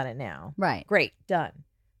feel about it now? Right. Great, done.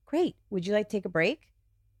 Great. Would you like to take a break?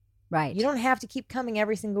 Right. You don't have to keep coming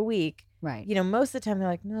every single week. Right. You know, most of the time they're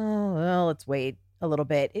like, no, well, let's wait a little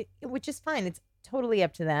bit, which is fine. It's totally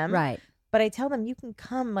up to them. Right. But I tell them you can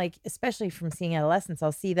come, like, especially from seeing adolescents,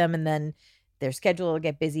 I'll see them and then their schedule will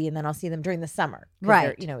get busy and then I'll see them during the summer. 'Cause they're,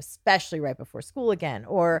 Right. You know, especially right before school again.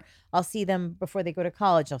 Or I'll see them before they go to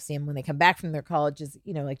college. I'll see them when they come back from their colleges,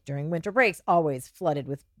 you know, like during winter breaks, always flooded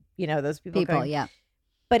with, you know, those people. People. going. Yeah.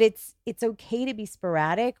 But it's okay to be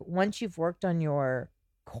sporadic once you've worked on your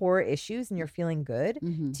core issues and you're feeling good,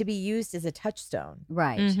 Mhm. to be used as a touchstone.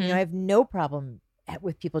 Right. Mhm. You know, I have no problem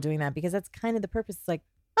with people doing that because that's kind of the purpose. It's like,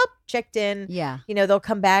 oh, checked in. Yeah. You know, they'll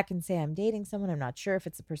come back and say, I'm dating someone. I'm not sure if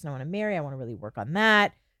it's the person I want to marry. I want to really work on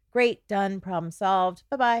that. Great. Done. Problem solved.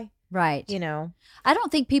 Bye-bye. Right. You know, I don't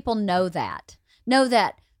think people know that.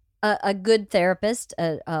 A good therapist,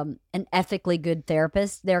 an ethically good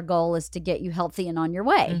therapist, their goal is to get you healthy and on your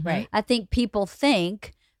way. Mhm. right. I think people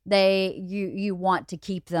think you want to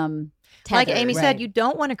keep them Like tethered. Amy right. said, you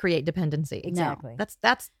don't want to create dependency. Exactly.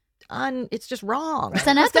 It's just wrong. It's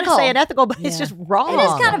I was gonna unethical. say unethical, but it's Yeah. just wrong. It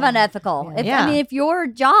is kind of unethical. Yeah. If, Yeah. I mean, if your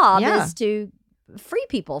job Yeah. is to free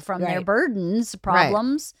people from their Right. burdens,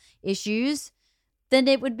 problems, issues, then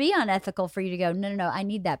it would be unethical for you to go, no, I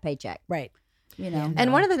need that paycheck. Right. You know, Yeah.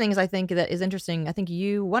 And one of the things I think that is interesting, I think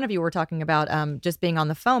one of you were talking about just being on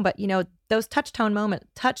the phone, but you know, those touchstone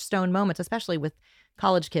moments, especially with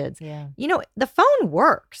college kids, Yeah. you know, the phone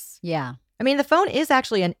works. yeah, I mean, the phone is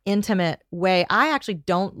actually an intimate way. I actually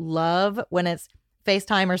don't love when it's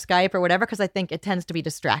FaceTime or Skype or whatever, because I think it tends to be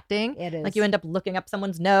distracting. It is. Like you end up looking up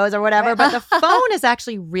someone's nose or whatever. Right. But the phone is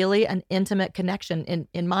actually really an intimate connection,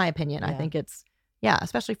 in my opinion. I Yeah. think it's,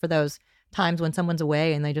 especially for those times when someone's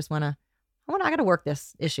away and they just I got to work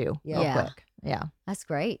this issue real Yeah. quick. Yeah. that's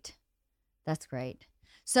great. That's great.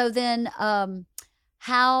 So then, dang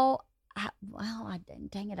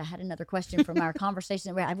it, I had another question from our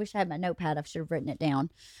conversation. I wish I had my notepad. I should have written it down.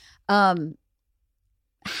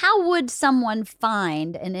 How would someone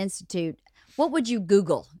find an institute? What would you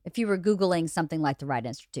Google if you were Googling something like the Right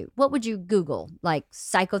Institute? What would you Google? Like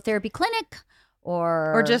psychotherapy clinic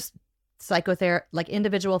or just psychotherapy, like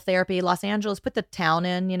individual therapy, Los Angeles, put the town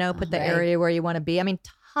in, put the Right. area where you want to be. I mean,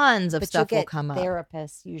 tons of But stuff you will get come up.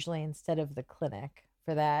 therapists usually instead of the clinic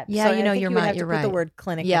for that. Yeah, So you I know, think you're you would right, have to you're put the right. word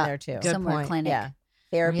clinic Yeah, in there too. good somewhere point. clinic? Yeah.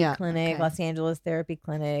 Therapy Yeah. clinic, Okay. Los Angeles therapy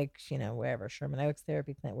clinic, wherever, Sherman Oaks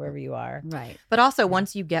therapy clinic, wherever you are. Right. But also,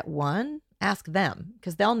 once you get one, ask them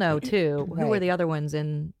because they'll know too who are Right. the other ones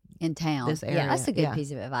in. In town. This Yeah, area, that's a good yeah.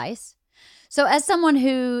 piece of advice. So, as someone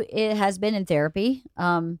who has been in therapy,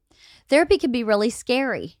 therapy can be really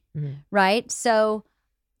scary, Mhm. right? So,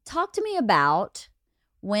 talk to me about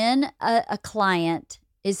when a client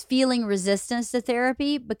is feeling resistance to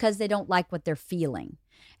therapy because they don't like what they're feeling,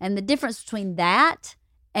 and the difference between that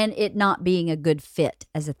and it not being a good fit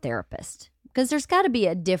as a therapist. Because there's got to be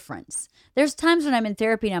a difference. There's times when I'm in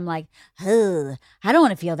therapy and I'm like, ugh, I don't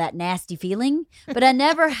want to feel that nasty feeling, but I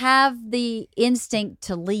never have the instinct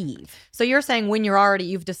to leave. So you're saying when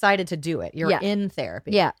you've decided to do it, you're Yeah. in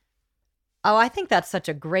therapy. Yeah. Oh, I think that's such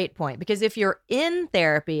a great point because if you're in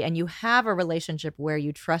therapy and you have a relationship where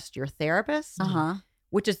you trust your therapist, Uh-huh.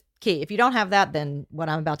 which is key. If you don't have that, then what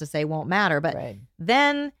I'm about to say won't matter. But Right.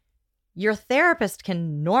 then your therapist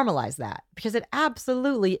can normalize that because it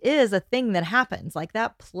absolutely is a thing that happens. Like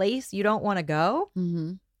that place you don't want to go,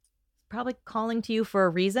 Mm-hmm. probably calling to you for a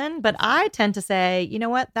reason. But I tend to say, you know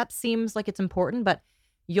what? That seems like it's important, but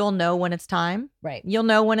you'll know when it's time. Right. You'll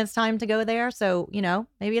know when it's time to go there. So,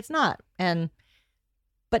 maybe it's not.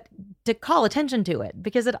 But to call attention to it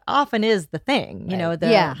because it often is the thing, Right.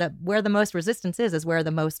 Yeah. where the most resistance is where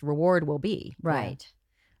the most reward will be. Right.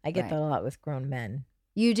 I get Right. that a lot with grown men.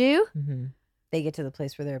 You do? Mm-hmm. They get to the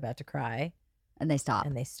place where they're about to cry And they stop.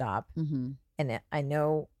 and they stop. Mm-hmm. And I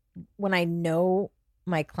know when I know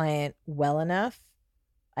my client well enough,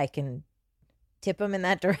 I can tip them in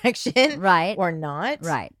that direction Right. or not.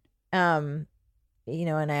 Right. You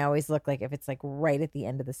know, and I always look like if it's like right at the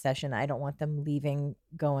end of the session, I don't want them leaving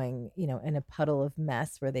going, you know, in a puddle of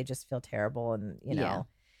mess where they just feel terrible and, you know.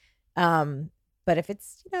 But if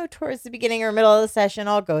it's, you know, towards the beginning or middle of the session,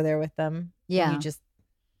 I'll go there with them. Yeah. And you just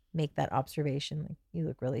make that observation, like, you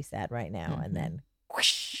look really sad right now. And then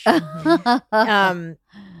whoosh. You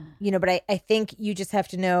know, but I think you just have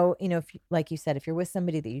to know, you know, if like you said, if you're with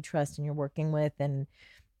somebody that you trust and you're working with, and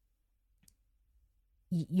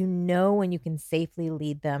you know when you can safely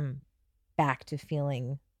lead them back to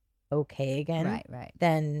feeling okay again, Right.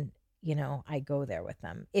 then, you know, I go there with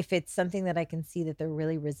them. If it's something that I can see that they're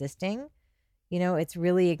really resisting, you know, it's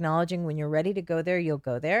really acknowledging when you're ready to go there, you'll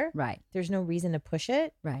go there. Right. There's no reason to push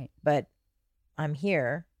it, Right. but I'm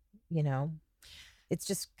here, you know. It's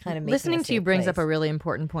just kind of making listening a to you safe brings up place. a really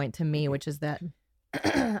important point to me, which is that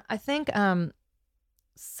I think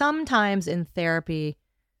sometimes in therapy,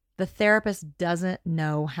 the therapist doesn't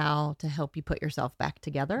know how to help you put yourself back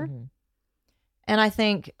together. Mhm. And I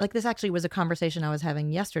think, like, this actually was a conversation I was having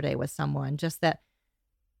yesterday with someone, just that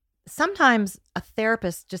sometimes a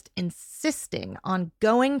therapist just insisting on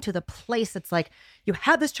going to the place that's like, you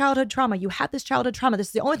had this childhood trauma, this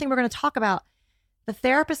is the only thing we're going to talk about. The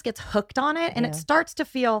therapist gets hooked on it, and it Yeah. starts to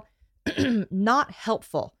feel not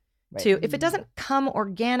helpful. Right. To if it doesn't come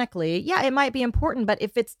organically, yeah, it might be important, but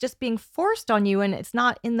if it's just being forced on you and it's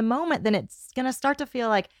not in the moment, then it's going to start to feel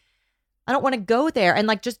like I don't want to go there, and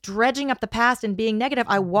like just dredging up the past and being negative.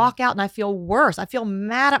 I walk out and I feel worse. I feel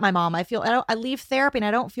mad at my mom. I leave therapy and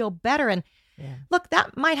I don't feel better. And Yeah. look,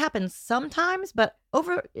 that might happen sometimes, but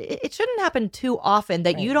it shouldn't happen too often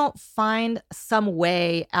that you Right. don't find some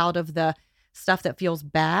way out of the stuff that feels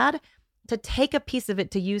bad to take a piece of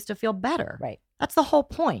it to use to feel better. Right. That's the whole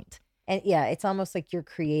point. And yeah, it's almost like you're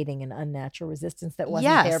creating an unnatural resistance that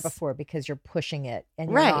wasn't there Yes. before because you're pushing it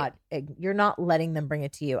and Right. you're not letting them bring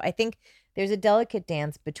it to you. I think there's a delicate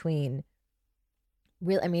dance between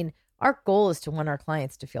our goal is to want our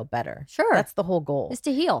clients to feel better. Sure. That's the whole goal. It's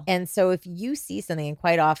to heal. And so if you see something, and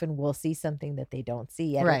quite often we'll see something that they don't see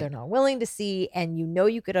yet, or Right. they're not willing to see, and you know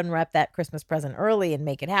you could unwrap that Christmas present early and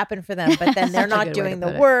make it happen for them, but then they're Such a not good way doing to the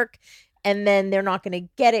put it. work, and then they're not going to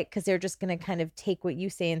get it because they're just going to kind of take what you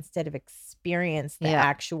say instead of experience the Yeah.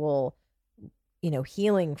 actual, you know,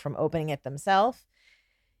 healing from opening it themselves.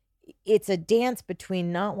 It's a dance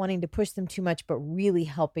between not wanting to push them too much, but really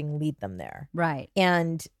helping lead them there. Right.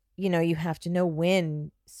 And, you know, you have to know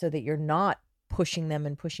when so that you're not pushing them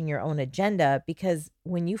and pushing your own agenda, because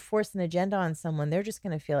when you force an agenda on someone, they're just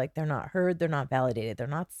going to feel like they're not heard, they're not validated, they're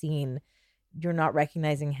not seen. You're not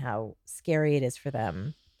recognizing how scary it is for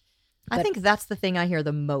them. I But- think that's the thing I hear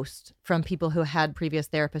the most from people who had previous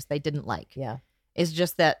therapists they didn't like. Yeah. Is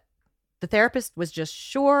just that the therapist was just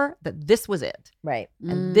sure that this was it. Right.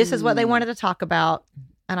 And this is what they Mm. wanted to talk about.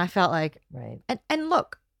 And I felt like, Right. and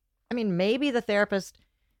look, I mean, maybe the therapist,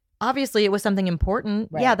 obviously it was something important.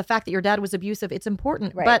 Right. Yeah, the fact that your dad was abusive, it's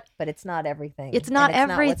important. Right. But it's not everything. It's not And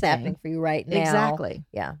what's everything. happening for you right now. exactly.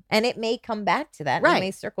 Yeah. And it may come back to that. and Right. It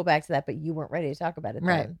may circle back to that, but you weren't ready to talk about it.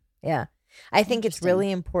 Right. Then. Yeah. I think it's Interesting.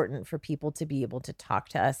 really important for people to be able to talk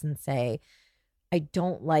to us and say, I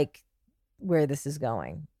don't like where this is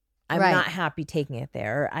going. I'm Right. not happy taking it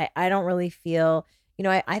there. I don't really feel, you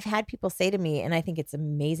know, I've had people say to me, and I think it's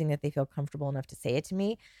amazing that they feel comfortable enough to say it to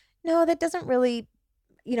me. No, that doesn't really,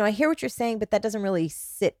 you know, I hear what you're saying, but that doesn't really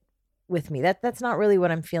sit with me. That's not really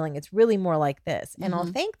what I'm feeling. It's really more like this. And I'll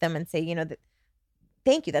Mhm. thank them and say, you know,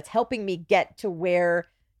 thank you. That's helping me get to where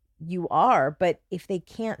you are. But if they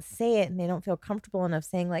can't say it and they don't feel comfortable enough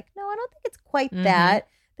saying like, no, I don't think it's quite Mhm. that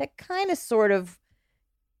kind of sort of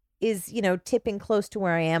is, you know, tipping close to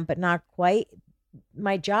where I am, but not quite.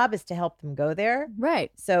 My job is to help them go there.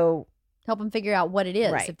 Right. So Help them figure out what it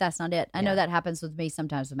is Right. if that's not it. I Yeah. know that happens with me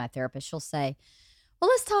sometimes with my therapist. She'll say, well,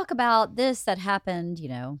 let's talk about this that happened, you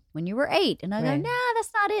know, when you were 8. And I go, Right. nah,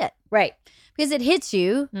 that's not it. right. Because it hits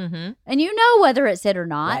you Mm-hmm. and you know whether it's it or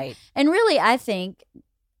not. Right. And really, I think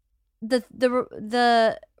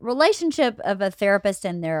the relationship of a therapist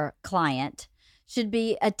and their client should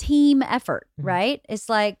be a team effort, Mhm. right? It's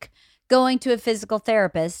like going to a physical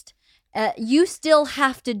therapist. You still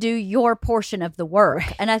have to do your portion of the work.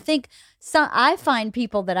 And I think I find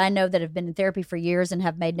people that I know that have been in therapy for years and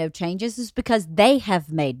have made no changes is because they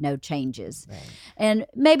have made no changes. Right. And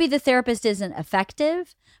maybe the therapist isn't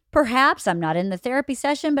effective. Perhaps I'm not in the therapy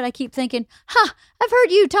session, but I keep thinking, I've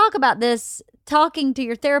heard you talking to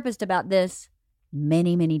your therapist about this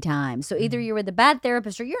many, many times. So either Mhm. you're with a bad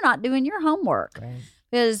therapist or you're not doing your homework. Right.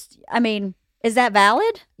 Because, I mean, Is that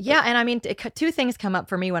valid? Yeah. And I mean, two things come up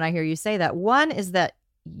for me when I hear you say that. One is that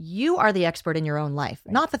you are the expert in your own life,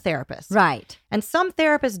 not the therapist. Right. And some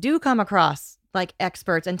therapists do come across like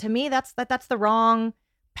experts. And to me, that's the wrong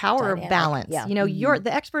power Dynamic. balance. Yeah. You know,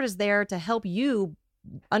 the expert is there to help you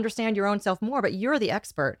understand your own self more, but you're the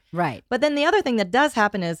expert. Right. But then the other thing that does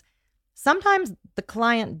happen is sometimes the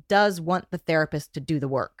client does want the therapist to do the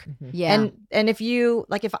work. Yeah. And if you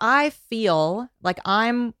like, if I feel like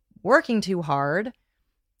I'm working too hard,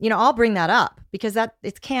 you know, I'll bring that up because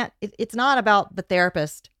it's not about the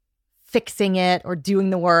therapist fixing it or doing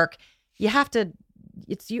the work. You have to,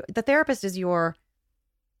 the therapist is your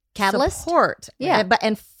Catalyst? support. Yeah.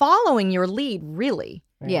 And following your lead, really.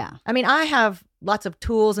 Yeah. I mean, I have lots of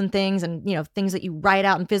tools and things and, you know, things that you write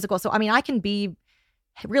out in physical. So, I mean, I can be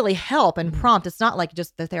really help and prompt. It's not like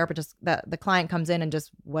just the therapist, the client comes in and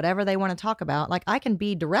just whatever they want to talk about. Like I can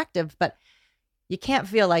be directive, but you can't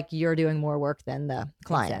feel like you're doing more work than the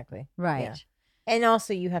client. Exactly. Right. Yeah. And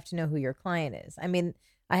also you have to know who your client is. I mean,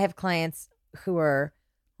 I have clients who are,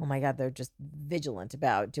 oh my God, they're just vigilant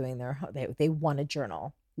about doing they want a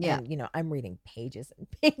journal. Yeah. And, you know, I'm reading pages and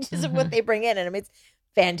pages of what they bring in. And I mean, it's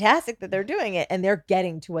fantastic that they're doing it and they're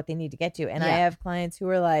getting to what they need to get to. And I Yeah. have clients who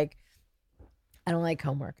are like, I don't like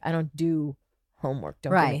homework. I don't do homework.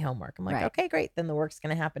 Don't give me Right. homework. I'm like, Right. okay, great. Then the work's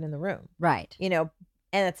going to happen in the room, Right. you know,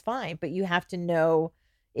 and that's fine. But you have to know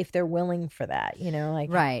if they're willing for that, you know,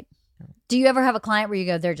 like, Right. Do you ever have a client where you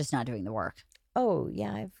go, they're just not doing the work? oh,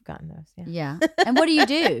 yeah, I've gotten those. Yeah. Yeah. And what do you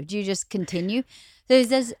do? Do you just continue? There's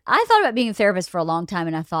this, I thought about being a therapist for a long time,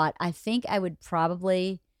 and I thought, I think I would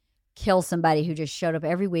probably kill somebody who just showed up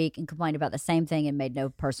every week and complained about the same thing and made no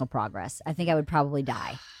personal progress. I think I would probably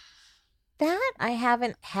die. That I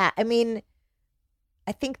haven't had. I mean,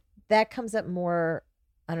 I think that comes up more.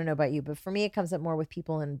 I don't know about you, but for me, it comes up more with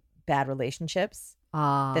people in bad relationships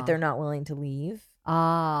that they're not willing to leave.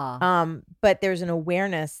 But there's an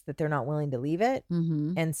awareness that they're not willing to leave it.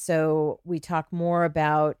 Mm-hmm. And so we talk more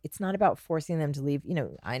about, it's not about forcing them to leave. You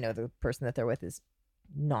know, I know the person that they're with is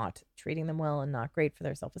not treating them well and not great for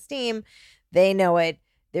their self-esteem. They know it.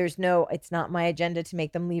 It's not my agenda to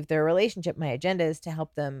make them leave their relationship. My agenda is to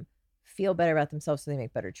help them feel better about themselves so they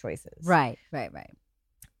make better choices. Right.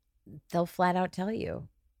 They'll flat out tell you,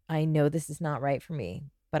 I know this is not right for me,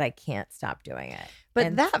 but I can't stop doing it. But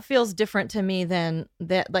And- that feels different to me than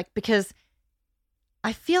that, like, because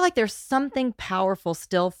I feel like there's something powerful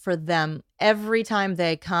still for them every time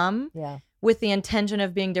they come Yeah. with the intention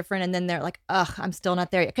of being different. And then they're like, ugh, I'm still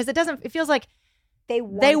not there yet. Because it feels like They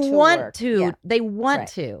want they to want work. to, Yeah. they want Right.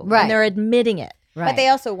 to, Right. and they're admitting it. Right. But they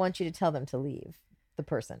also want you to tell them to leave the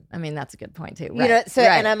person. I mean, that's a good point too. You know, so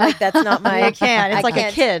and I'm like, that's not my. You can't. It's I like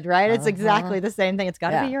can't. a kid, right? It's Uh-huh. exactly the same thing. It's got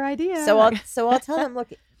to Yeah. be your idea. So I'll tell them, look,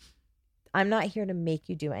 I'm not here to make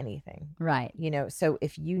you do anything. Right. You know, so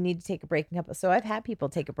if you need to take a break, so I've had people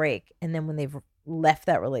take a break, and then when they've left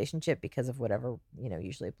that relationship because of whatever, you know,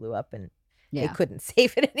 usually it blew up and they Yeah. couldn't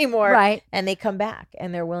save it anymore, Right. and they come back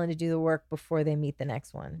and they're willing to do the work before they meet the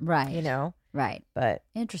next one, Right. you know. Right. But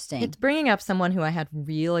Interesting. It's bringing up someone who I had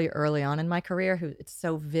really early on in my career who it's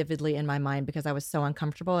so vividly in my mind because I was so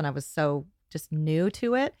uncomfortable and I was so just new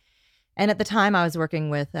to it. And at the time I was working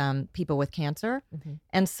with people with cancer. Mhm.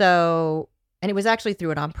 And so, and it was actually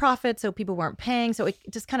through a nonprofit. So people weren't paying. So it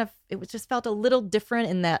just just felt a little different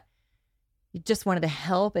in that you just wanted to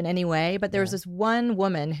help in any way. But there was Yeah. this one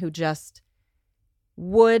woman who just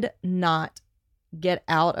would not get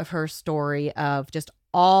out of her story of just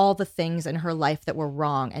all the things in her life that were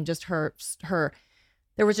wrong and just her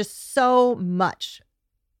there was just so much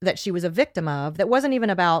that she was a victim of that wasn't even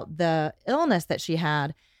about the illness that she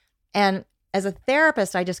had. And as a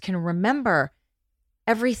therapist, I just can remember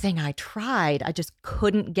everything I tried. I just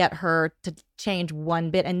couldn't get her to change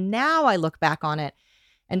one bit. And now I look back on it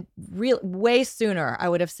and way sooner I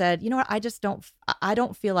would have said, you know what, I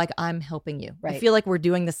don't feel like I'm helping you. I Right. feel like we're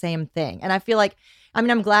doing the same thing. And I feel like, I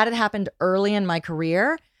mean, I'm glad it happened early in my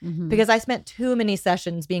career Mhm. because I spent too many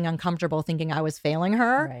sessions being uncomfortable thinking I was failing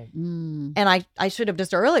her. right. Mm. And I should have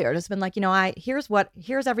just earlier just been like, you know, here's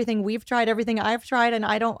everything we've tried, everything I've tried. And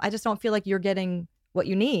I just don't feel like you're getting what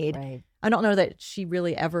you need. Right. I don't know that she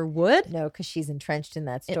really ever would. No, because she's entrenched in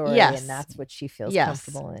that It- story, yes. and that's what she feels Yes.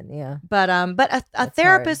 comfortable in. Yeah. But a That's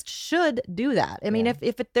therapist should do that. I mean, Yeah.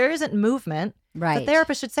 if there isn't movement, Right. the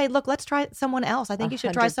therapist should say, look, let's try someone else. I think you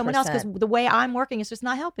should try someone else because 100%. the way I'm working is just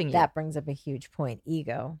not helping you. That brings up a huge point.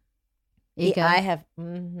 Ego. Ego. I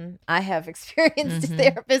have experienced Mhm.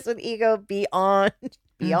 therapists with ego beyond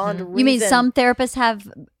reason. You mean some therapists have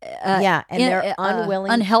yeah, and they're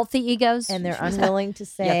unwilling unhealthy egos? and they're unwilling to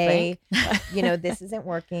say, think? you know, this isn't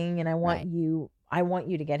working and I want Right.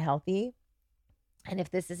 you to get healthy. And if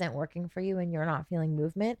this isn't working for you and you're not feeling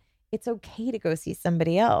movement, it's okay to go see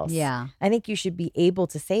somebody else. Yeah. I think you should be able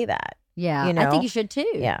to say that. Yeah. You I think know? you should too.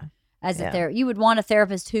 Yeah. As a Yeah. you would want a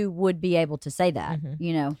therapist who would be able to say that, Mhm.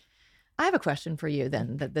 you know. I have a question for you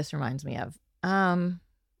then that this reminds me of.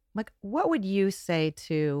 Like, what would you say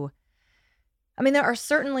to, I mean, there are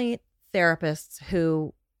certainly therapists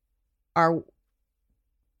who are,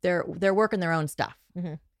 they're working their own stuff.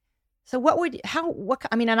 Mhm. So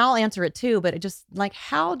I mean, and I'll answer it too, but it just like,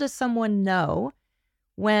 how does someone know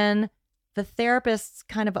when the therapist's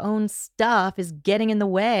kind of own stuff is getting in the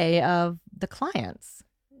way of the clients?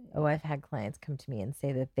 Oh, I've had clients come to me and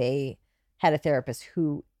say that they had a therapist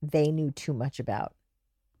who they knew too much about.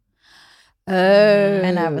 Oh.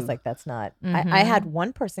 And I was like, that's not. I Mhm. had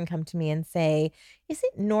one person come to me and say, is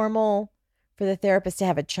it normal for the therapist to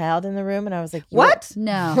have a child in the room? And I was like, What?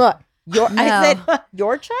 No. Look, No. I said,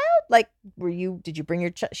 your child? Like, did you bring your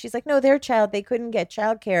child? She's like, no, their child. They couldn't get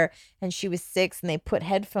childcare. And she was 6 and they put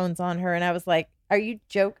headphones on her. And I was like, are you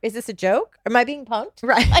joke? Is this a joke? Am I being punked?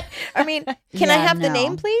 Right. Like, I mean, can I Yeah, have the no.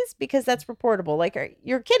 name, please? Because that's reportable. Like,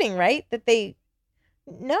 you're kidding, right?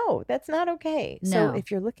 No, that's not okay. So No. if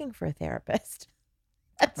you're looking for a therapist,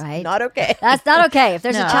 that's Right. not okay. That's not okay. If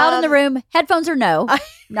there's No. a child in the room, headphones or no,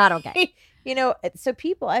 not okay. You know, so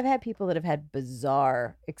I've had people that have had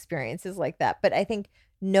bizarre experiences like that. But I think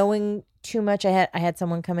knowing too much, I had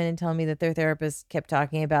someone come in and tell me that their therapist kept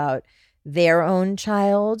talking about their own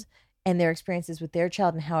child and their experiences with their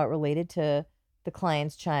child and how it related to the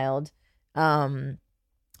client's child.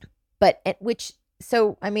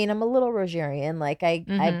 So, I mean, I'm a little Rogerian. Like, I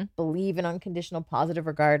Mhm. believe in unconditional positive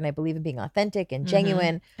regard, and I believe in being authentic and Mhm.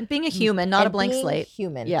 genuine. And being a human, not a and blank being slate.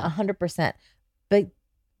 Human, Yeah. 100%. But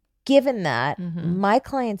given that, Mhm. my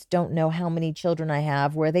clients don't know how many children I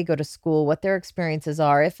have, where they go to school, what their experiences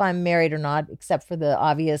are, if I'm married or not, except for the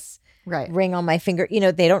obvious Right. ring on my finger. You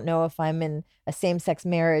know, they don't know if I'm in a same-sex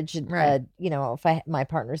marriage. Right. You know, if my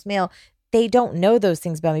partner's male. They don't know those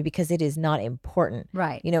things about me because it is not important.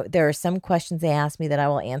 Right. You know, there are some questions they ask me that I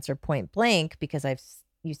will answer point blank because I've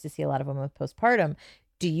used to see a lot of women with postpartum.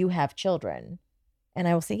 Do you have children? And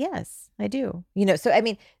I will say, yes, I do. You know, so I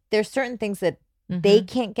mean, there's certain things that they Mhm.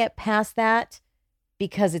 can't get past that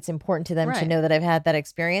because it's important to them to Right. know that I've had that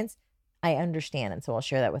experience. I understand. And so I'll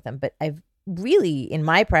share that with them. But I've really, in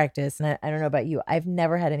my practice, and I don't know about you, I've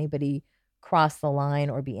never had anybody cross the line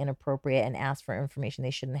or be inappropriate and ask for information they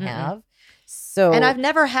shouldn't Mm-mm. have. So, And I've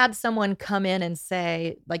never had someone come in and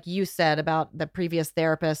say, like you said about the previous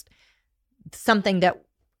therapist, something that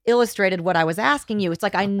illustrated what I was asking you. It's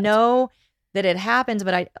like, I know that it happens,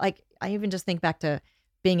 but I even just think back to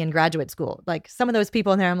being in graduate school. Like some of those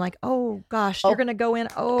people in there, I'm like, oh gosh, you're Oh. going to go in.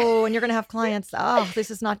 Oh, and you're going to have clients. Oh,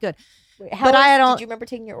 this is not good. how but I don't- did you remember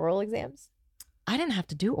taking your oral exams? I didn't have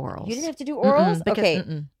to do orals. You didn't have to do Mm-mm, orals? because- Okay.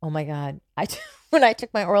 mm-mm. Oh my God. When I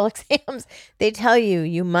took my oral exams, they tell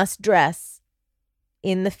you must dress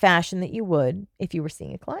in the fashion that you would if you were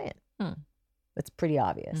seeing a client. Hmm. That's pretty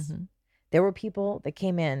obvious. Mhm. There were people that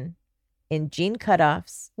came in jean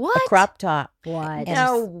cutoffs, What? a crop top. What? And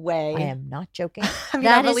No way. I am not joking. I mean,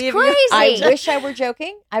 That I is believe crazy. you. I wish I were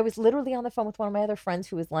joking. I was literally on the phone with one of my other friends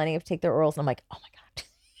who was lining up to take their orals. And I'm like, oh my God,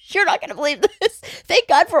 you're not going to believe this. Thank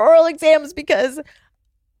God for oral exams because,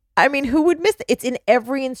 I mean, who would miss it? It's in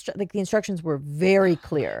every the instructions were very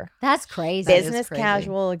clear. That's crazy. That is Business crazy.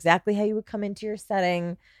 casual, exactly how you would come into your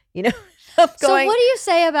setting. You know, I'm So going, what do you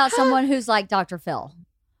say about someone who's like Dr. Phil?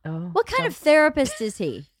 oh, What kind don't- of therapist is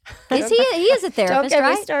he? He is a Don't therapist, get me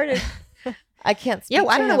right? started. I can't speak Yeah, well,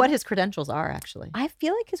 I to don't know him. what his credentials are actually. I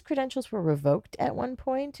feel like his credentials were revoked at one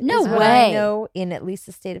point. No is what way. I know in at least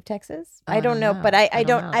the state of Texas. I I don't know, don't but know. I I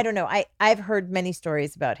don't don't know. know. I've heard many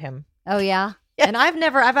stories about him. Oh yeah. And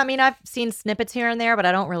I've seen snippets here and there, but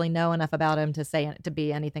I don't really know enough about him to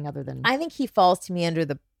be anything other than. I think he falls to me under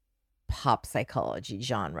the pop psychology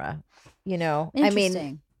genre. You know, I mean,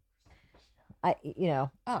 Interesting. oh,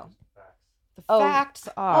 the Oh. facts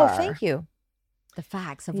oh, are. thank you. The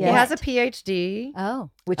facts of Yeah. He what? has a PhD, Oh.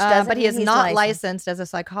 Which doesn't but he mean is he's not licensed as a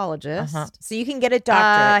psychologist. Uh-huh. So you can get a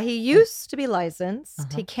doctorate. He used to be licensed. Uh-huh.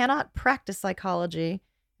 He cannot practice psychology,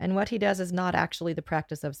 and what he does is not actually the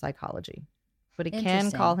practice of psychology. But he can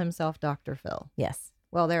Interesting. call himself Dr. Phil. Yes.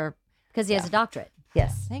 Well, there. Because he has Yeah. a doctorate.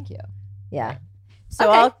 Yes. Thank you. Yeah.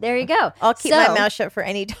 So Okay, there you go. I'll keep my So- mouth shut for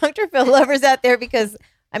any Dr. Phil lovers out there because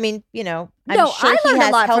I mean, you know, I'm No, sure I he learned a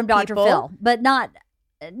has lot from helped Dr. people. Phil, but not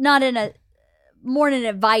in a more in an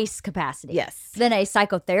advice capacity. Yes. Than a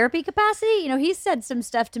psychotherapy capacity. You know, he said some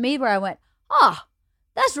stuff to me where I went, oh,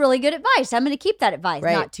 that's really good advice. I'm going to keep that advice.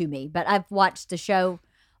 Right. Not to me, but I've watched the show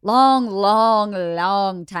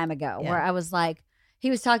long time ago Yeah. where I was like, he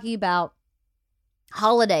was talking about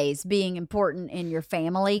holidays being important in your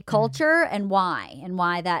family culture and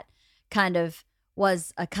why that kind of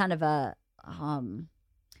was a kind of a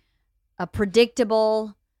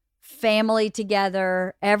predictable family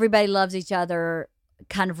together, everybody loves each other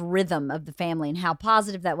kind of rhythm of the family, and how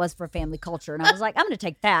positive that was for family culture. And I was like, I'm going to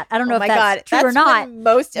take that. I don't know if that's true or not. When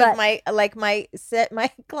most but- of my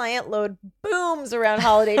my client load booms around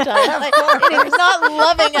holiday time. Like, it is not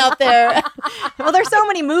loving out there. Well, there's so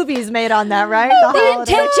many movies made on that, right?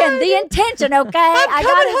 The intention, okay? I'm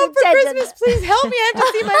coming home for intention. Christmas. Please help me. I have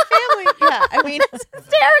to see my family. Yeah, I mean, It's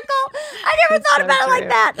hysterical. I never thought so about it like true.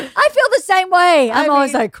 that. I feel the same way. I I'm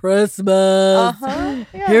always mean- like, Christmas.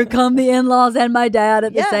 yeah. Here come the in-laws and my dad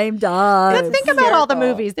at the Yeah. same time. Let's think about all the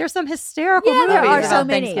Hysterical. movies. There's some hysterical Yeah, movies there are about so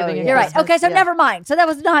many. Thanksgiving and You're right. Christmas. Okay, so Yeah. never mind. So that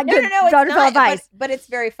was not No, good. it's Dr. Phil not. advice. But it's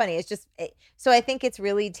very funny. It's just so I think it's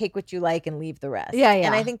really take what you like and leave the rest. Yeah, yeah.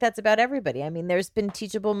 And I think that's about everybody. I mean, there's been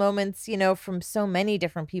teachable moments, from so many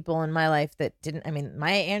different people in my life that didn't. I mean,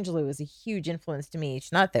 Maya Angelou was a huge influence to me.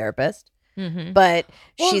 She's not a therapist, Mhm. but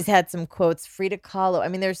Well- she's had some quotes. Frida Kahlo. I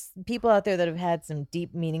mean, there's people out there that have had some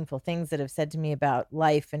deep, meaningful things that have said to me about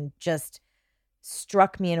life and just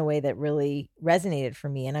struck me in a way that really resonated for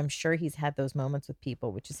me. And I'm sure he's had those moments with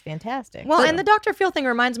people, which is fantastic. Well, So- and the Dr. Phil thing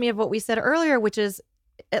reminds me of what we said earlier, which is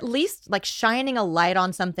at least like shining a light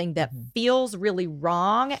on something that feels really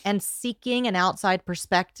wrong and seeking an outside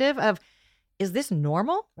perspective of, is this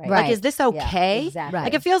normal? Right. Like, Right. is this Yeah, okay? exactly. Right.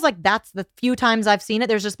 Like, it feels like that's the few times I've seen it.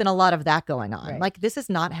 There's just been a lot of that going on. Right. Like, this is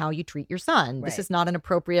not how you treat your son. This Right. is not an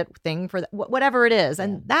appropriate thing for whatever it is.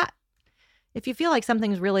 And that, if you feel like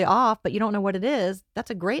something's really off, but you don't know what it is,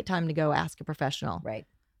 that's a great time to go ask a professional. Right.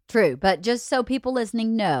 True, but just so people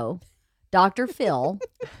listening know, Dr. Phil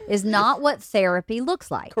is not what therapy looks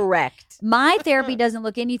like. Correct. My therapy doesn't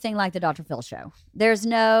look anything like the Dr. Phil show. There's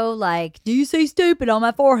no like, do you say stupid on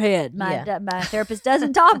my forehead? My therapist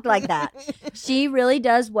doesn't talk like that. She really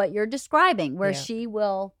does what you're describing, where Yeah. she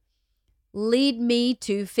will lead me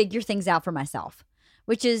to figure things out for myself,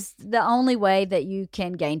 which is the only way that you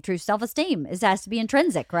can gain true self-esteem. It has to be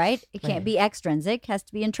intrinsic, right? It can't Right. be extrinsic. It has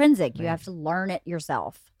to be intrinsic. You Right. have to learn it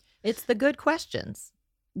yourself. It's the good questions.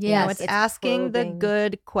 Yes. You know, it's it's asking the probing.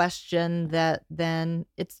 good question that then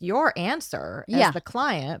it's your answer as Yeah. the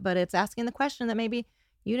client, but it's asking the question that maybe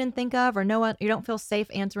you didn't think of or you don't feel safe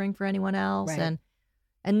answering for anyone else. Right.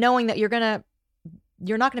 And knowing that you're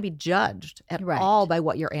not gonna be judged at Right. all by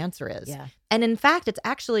what your answer is. Yeah. And in fact, it's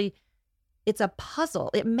a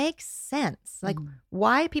puzzle. It makes sense. Like Mm.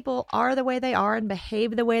 why people are the way they are and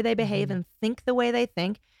behave the way they behave and think the way they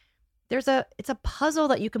think. It's a puzzle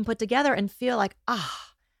that you can put together and feel like, I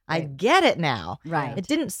Right. get it now. Right. It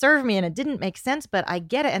didn't serve me and it didn't make sense, but I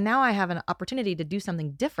get it. And now I have an opportunity to do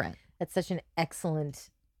something different. That's such an excellent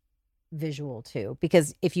visual too,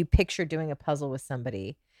 because if you picture doing a puzzle with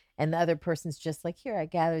somebody and the other person's just like, here, I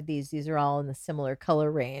gathered these are all in the similar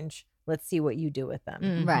color range. Let's see what you do with them.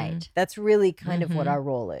 Mhm. Right. That's really kind of what Mhm. our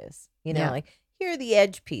role is. Yeah. Like, here are the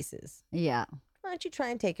edge pieces. Yeah. Why don't you try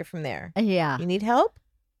and take it from there? Yeah. You need help?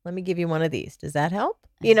 Let me give you one of these. Does that help?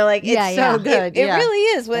 Like, Yeah, it's yeah. So good. It yeah. really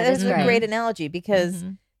is. Well, That it's is a great. great analogy because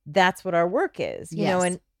Mhm. that's what our work is,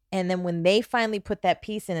 Yes. and then when they finally put that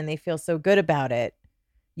piece in and they feel so good about it,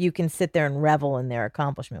 you can sit there and revel in their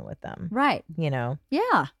accomplishment with them, Right. and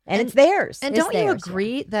Yeah. it's theirs. And It's don't you theirs, yeah.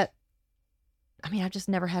 agree that, I mean, I've just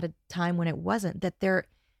never had a time when it wasn't, that there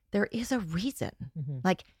is a reason. Mhm.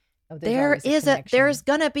 Like Oh, there's there's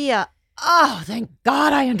going to be thank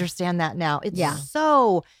God I understand that now. It's Yeah.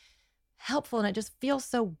 so helpful and it just feels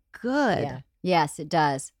so good. Yeah. Yes, it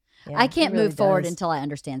does. Yeah, I it can't really move forward does. until I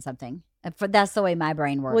understand something. That's the way my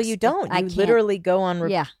brain works. Well, you don't. I You can't- literally go on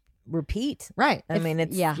Yeah. repeat. Right. I mean,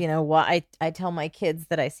 it's why I tell my kids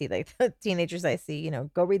that I see, like the teenagers I see,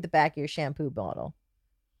 go read the back of your shampoo bottle.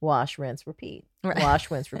 Wash, rinse, repeat. Right. Wash,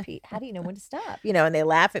 rinse, repeat. How do you know when to stop? And they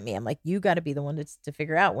laugh at me. I'm like, you got to be the one to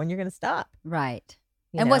figure out when you're going to stop. Right.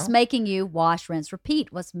 you And what's know? making you wash, rinse,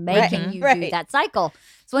 repeat? What's making you do Right. that cycle?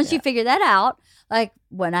 So once you figure that out, like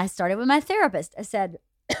when I started with my therapist, I said,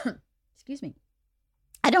 excuse me,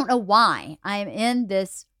 I don't know why I'm in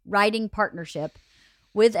this writing partnership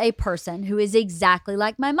with a person who is exactly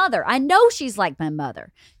like my mother. I know she's like my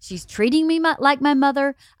mother. She's treating me like my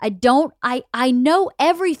mother. I know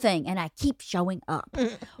everything and I keep showing up.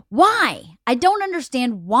 Why? I don't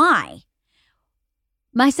understand why.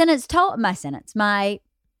 My therapist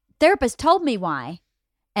told me why,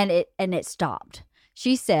 and it stopped.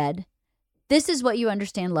 She said, "This is what you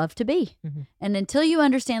understand love to be. Mhm. And until you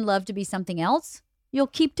understand love to be something else, you'll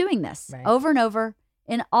keep doing this Right. over and over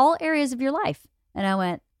in all areas of your life." And I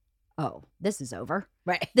went, oh, this is over.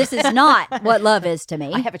 Right. This is not what love is to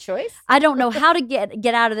me. I have a choice. I don't know how to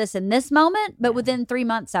get out of this in this moment, but within 3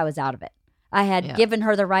 months I was out of it. I had given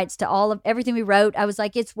her the rights to everything we wrote. I was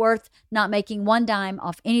like, it's worth not making one dime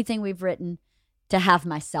off anything we've written to have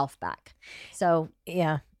myself back. So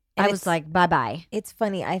Yeah. I was like, bye-bye. It's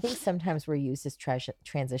funny. I think sometimes we're used as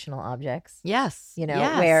transitional objects. Yes. You know,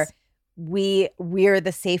 Yes. where we're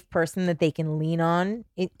the safe person that they can lean on.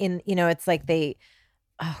 In you know, it's like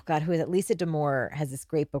oh God, who is it? Lisa D'Amour has this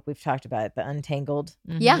great book we've talked about, The Untangled,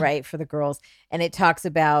 Yeah. right, for the girls. And it talks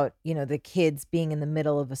about, you know, the kids being in the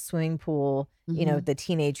middle of a swimming pool, you know, the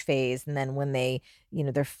teenage phase. And then when they, you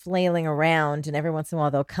know, they're flailing around and every once in a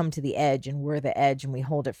while they'll come to the edge and we're the edge and we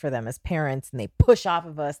hold it for them as parents and they push off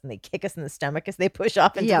of us and they kick us in the stomach as they push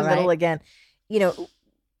off into the middle again. You know,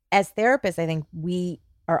 as therapists, I think we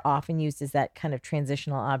are often used as that kind of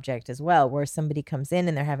transitional object as well, where somebody comes in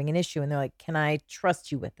and they're having an issue and they're like, can I trust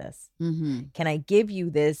you with this? Mm-hmm. Can I give you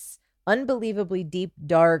this unbelievably deep,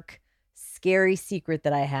 dark, scary secret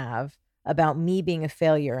that I have about me being a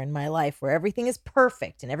failure in my life where everything is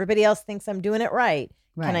perfect and everybody else thinks I'm doing it right?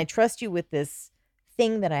 Can I trust you with this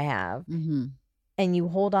thing that I have? Mm-hmm. And you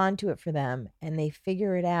hold on to it for them and they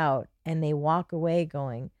figure it out and they walk away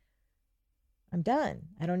going, I'm done.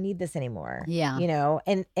 I don't need this anymore. Yeah. You know,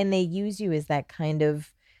 and they use you as that kind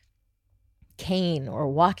of cane or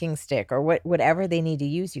walking stick or whatever they need to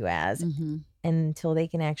use you as until they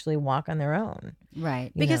can actually walk on their own.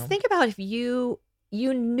 Right. You Because know? think about if you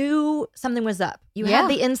knew something was up. You had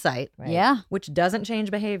the insight, Right. Yeah. which doesn't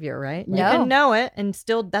change behavior, right? No. You can know it and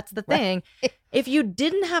still that's the thing. If you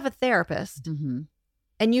didn't have a therapist Mm-hmm.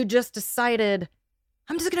 and you just decided,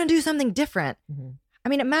 I'm just going to do something different. Mhm. I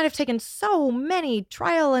mean, it might have taken so many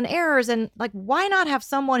trial and errors. And like, why not have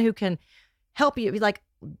someone who can help you be like,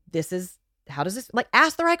 how does this, like,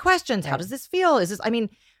 ask the right questions? How Right. does this feel? Is this, I mean,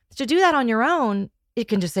 to do that on your own, it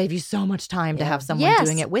can just save you so much time to Yeah. have someone Yes.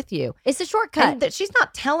 doing it with you. It's a shortcut. And that she's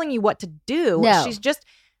not telling you what to do. No. She's just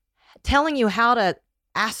telling you how to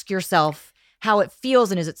ask yourself how it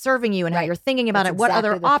feels and is it serving you and how Right. you're thinking about That's it, what exactly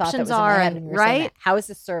other the thought that options was in my are, head and when you were saying right? that. How is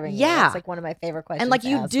this serving you? Yeah. It's like one of my favorite questions. And like to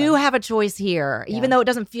you ask do them. have a choice here, Yeah. even though it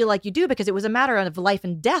doesn't feel like you do because it was a matter of life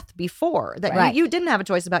and death before. That Right. you didn't have a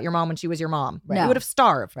choice about your mom when she was your mom. No. You would have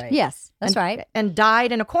starved. Right. Yes, that's and, right. And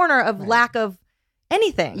died in a corner of Right. lack of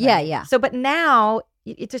anything. Yeah, yeah. So, but now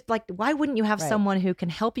it's just like, why wouldn't you have Right. someone who can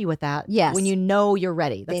help you with that? Yes. When you know you're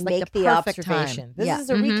ready. That's They like make the the perfect observation. time. This Yeah. is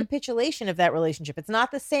a Mhm. recapitulation of that relationship. It's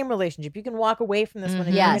not the same relationship. You can walk away from this one and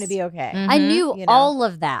Mhm. you're Yes. going to be okay. Mhm. I knew You know? all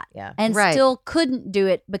of that Yeah. and Right. still couldn't do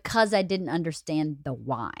it because I didn't understand the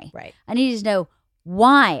why. Right. I needed to know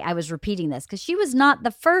why I was repeating this because she was not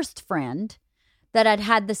the first friend that I'd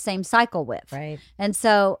had the same cycle with. Right. And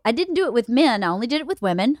so I didn't do it with men. I only did it with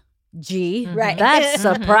women. Gee, Mhm. Right. that's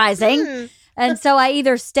surprising. Mm. And so I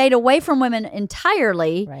either stayed away from women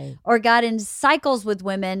entirely Right. or got in cycles with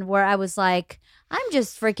women where I was like, I'm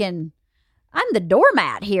the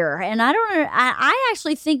doormat here. And I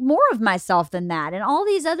actually think more of myself than that. And all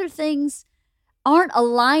these other things aren't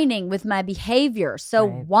aligning with my behavior. So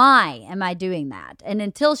Right. why am I doing that? And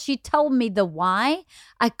until she told me the why,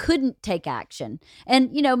 I couldn't take action.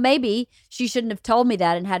 And, maybe she shouldn't have told me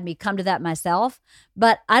that and had me come to that myself,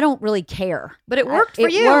 but I don't really care. But it worked for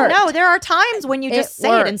It you. worked. No, there are times when you It just say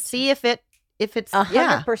it and worked. see if it's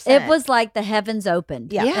 100%. It was like the heavens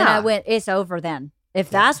opened. Yeah. And I went, it's over then. If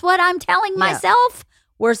that's what I'm telling myself,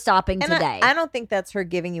 we're stopping And today. I don't think that's her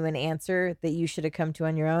giving you an answer that you should have come to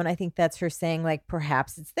on your own. I think that's her saying, like,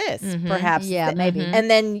 perhaps it's this. Mhm. Perhaps it's Yeah, that. maybe. Mhm. And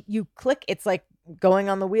then you click. It's like going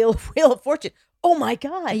on the wheel of fortune. Oh my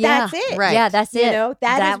God, Yeah. that's it. Right. Yeah, that's it. You know,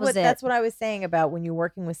 That was it. that's what I was saying about when you're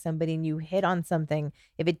working with somebody and you hit on something.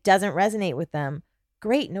 If it doesn't resonate with them,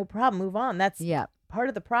 great, no problem, move on. That's Yeah. part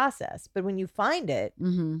of the process. But when you find it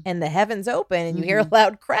Mm-hmm. and the heavens open and you hear Mm-hmm. a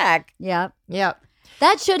loud crack, Yeah. Yep.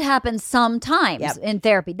 That should happen sometimes Yep. in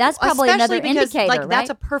therapy. That's probably Especially another because, indicator, like, right? that's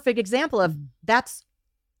a perfect example of that's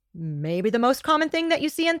maybe the most common thing that you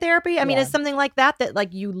see in therapy. I mean, Yeah. it's something like that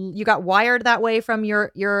like you got wired that way from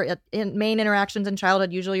your main interactions in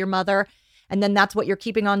childhood, usually your mother, and then that's what you're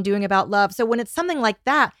keeping on doing about love. So when it's something like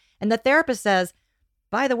that, and the therapist says,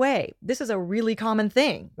 by the way, this is a really common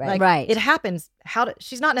thing. Right. Like, Right. it happens.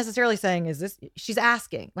 She's not necessarily saying, is this, she's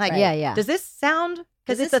asking, like, Yeah, yeah. does this sound,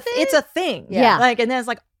 because Does it's this it's a thing. Yeah. Like, and then it's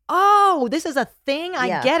like, oh, this is a thing. I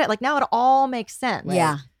Yeah. get it. Like, now it all makes sense.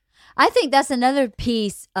 Yeah. I think that's another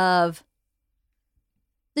piece of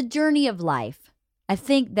the journey of life. I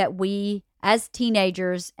think that we, as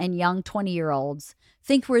teenagers and young 20-year-olds,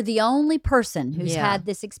 think we're the only person who's Yeah. had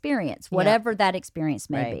this experience, whatever that experience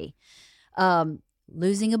may Right. be.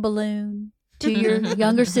 Losing a balloon, to your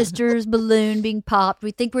younger sister's balloon being popped.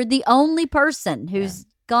 We think we're the only person who's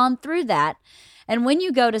gone through that. And when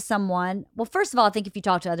you go to someone, well, first of all, I think if you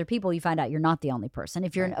talk to other people, you find out you're not the only person.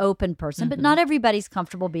 If you're an open person, but not everybody's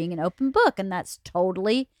comfortable being an open book. And that's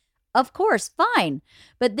totally, of course, fine.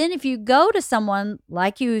 But then if you go to someone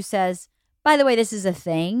like you who says, by the way, this is a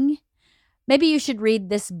thing, maybe you should read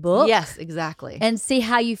this book. Yes, exactly. And see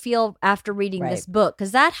how you feel after reading this book.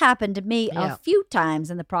 Because that happened to me a few times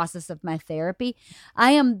in the process of my therapy.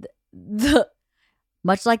 I am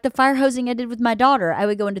much like the fire hosing I did with my daughter. I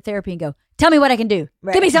would go into therapy and go, tell me what I can do.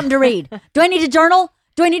 Right. Give me something to read. Do I need to journal?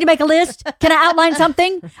 Do I need to make a list? Can I outline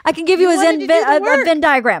something? I can give you, a Venn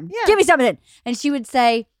diagram. Yeah. Give me something. And she would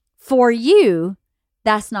say, for you,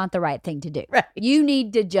 that's not the right thing to do. Right. You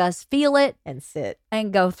need to just feel it And sit.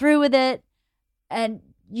 and go through with it. And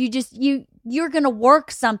you're going to work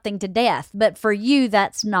something to death. But for you,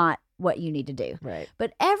 that's not what you need to do. Right.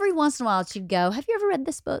 But every once in a while, she'd go, have you ever read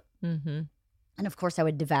this book? Mm-hmm. And of course, I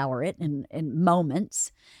would devour it in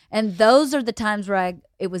moments. And those are the times where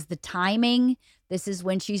it was the timing. This is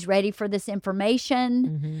when she's ready for this information.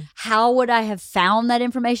 Mm-hmm. How would I have found that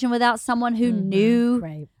information without someone who knew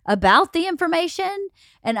Right. about the information?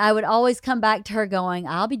 And I would always come back to her going,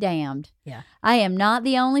 I'll be damned. Yeah. I am not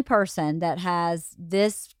the only person that has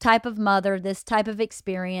this type of mother, this type of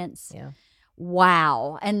experience. Yeah.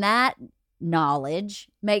 Wow. And that knowledge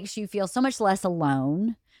makes you feel so much less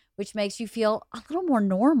alone, which makes you feel a little more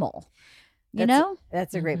normal. You know?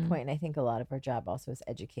 That's a great Mhm. point. And I think a lot of our job also is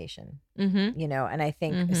education, Mm-hmm. and I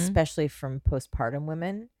think Mhm. especially from postpartum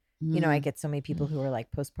women, I Mm. get so many people who are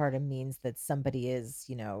like, postpartum means that somebody is,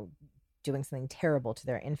 doing something terrible to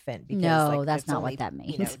their infant. Because No, like, that's it's not only, what that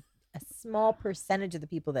means. a small percentage of the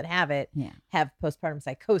people that have it Yeah. have postpartum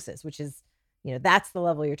psychosis, which is, that's the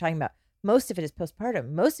level you're talking about. Most of it is postpartum.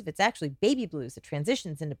 Most of it's actually baby blues that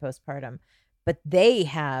transitions into postpartum, but they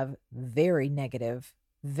have very negative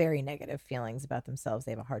feelings about themselves.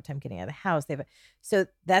 They have a hard time getting out of the house. So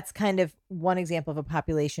that's kind of one example of a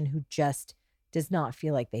population who just does not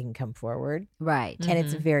feel like they can come forward. Right. And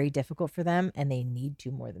it's Mhm. very difficult for them, and they need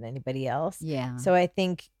to more than anybody else. Yeah. So I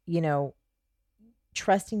think,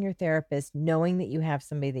 trusting your therapist, knowing that you have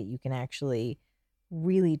somebody that you can actually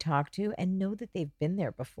really talk to and know that they've been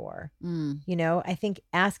there before. Mm. I think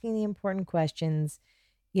asking the important questions,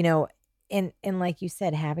 and like you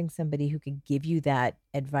said, having somebody who could give you that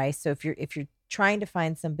advice. So if you're trying to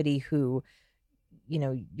find somebody who,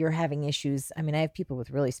 you're having issues. I mean, I have people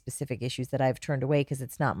with really specific issues that I've turned away because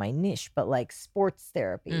it's not my niche, but like sports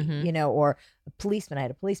therapy, Mhm. Or a policeman. I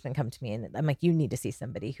had a policeman come to me and I'm like, you need to see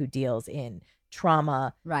somebody who deals in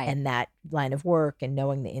trauma Right. and that line of work and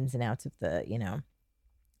knowing the ins and outs of the,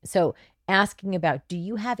 So asking about, do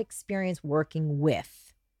you have experience working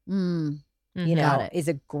with, Mm. Mhm. is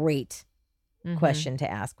a great Mhm. question to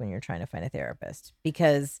ask when you're trying to find a therapist,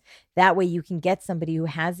 because that way you can get somebody who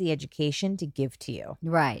has the education to give to you,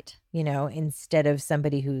 Right. instead of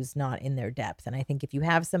somebody who's not in their depth. And I think if you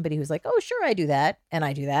have somebody who's like, oh, sure, I do that, and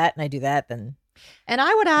I do that, and I do that, then And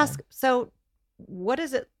I would ask, so what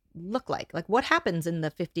does it look like? Like, what happens in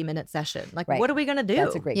the 50-minute session? Like, Right. what are we going to do?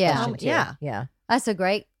 that's a great Yeah. question too. Yeah. Yeah. That's a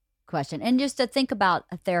great question. And just to think about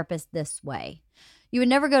a therapist this way, you would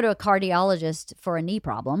never go to a cardiologist for a knee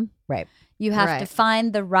problem. Right. You have to Right.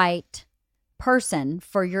 find the right person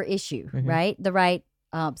for your issue, Mhm. right? The right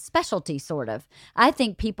specialty, sort of. I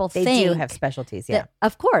think people They think do have specialties. Yeah. that,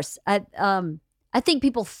 of course. I think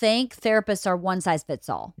people think therapists are one size fits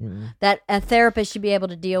all. Mm. That a therapist should be able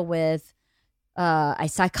to deal with a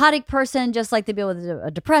psychotic person just like they deal with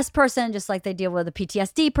a depressed person, just like they deal with a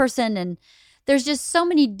PTSD person. And there's just so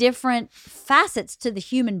many different facets to the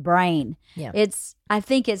human brain. Yeah. I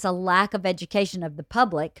think it's a lack of education of the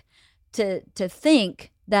public to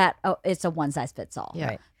think that it's a one size fits all. Yeah.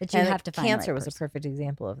 Right. That you And have to find the cancer right was a person. perfect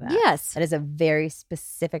example of that. Yes. That is a very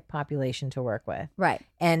specific population to work with. Right.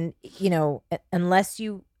 And, unless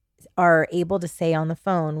you are able to say on the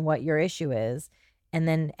phone what your issue is and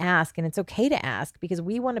then ask, and it's okay to ask because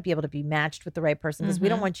we want to be able to be matched with the right person because we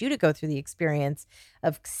don't Mhm. want you to go through the experience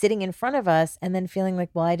of sitting in front of us and then feeling like,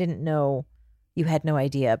 well, I didn't know, you had no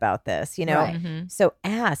idea about this, Right. Mhm. So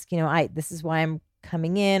ask, this is why I'm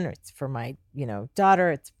coming in, or it's for my,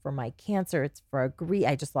 daughter, it's for my cancer, it's for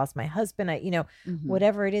I just lost my husband, Mhm.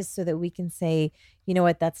 whatever it is, so that we can say, you know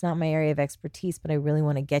what, that's not my area of expertise, but I really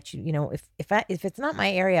want to get you, if it's not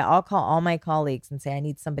my area, I'll call all my colleagues and say, I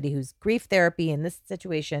need somebody who's grief therapy in this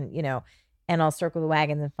situation, and I'll circle the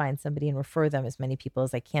wagons and find somebody and refer them as many people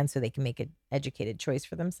as I can so they can make an educated choice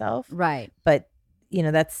for themselves. Right. But,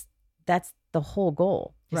 that's the whole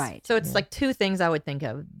goal. Right. So it's Yeah. like two things I would think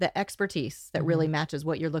of: the expertise that really matches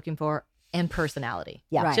what you're looking for, and personality.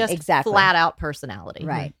 Yeah, Right. Just exactly. flat out personality.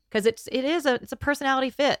 Right. Because it's a personality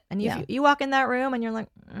fit. And you walk in that room and you're like,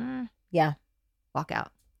 Yeah. walk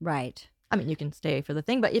out. Right. I mean, you can stay for the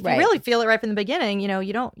thing, but if Right. you really feel it right from the beginning, maybe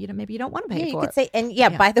you don't want to pay Yeah, you for could it. say, and Yeah.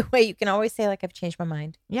 by the way, you can always say like, I've changed my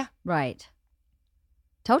mind. Right.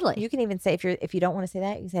 Totally. You can even say if you don't want to say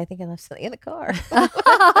that, you can say, I think I left something in the car.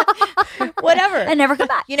 Whatever. And never come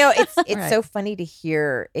back. You know, it's Right. so funny to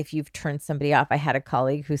hear if you've turned somebody off. I had a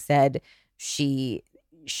colleague who said she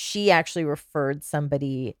actually referred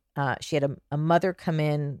somebody. She had a mother come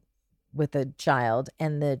in with a child,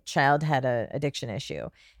 and the child had a addiction issue,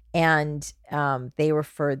 and they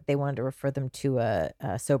wanted to refer them to a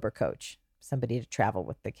sober coach, somebody to travel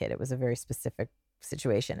with the kid. It was a very specific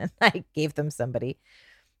situation, and I gave them somebody,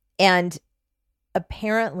 and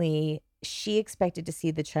apparently she expected to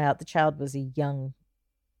see the child. The child was a young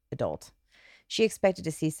adult. She expected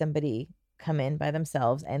to see somebody come in by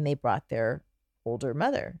themselves, and they brought their older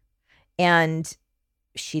mother, and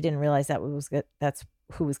she didn't realize that's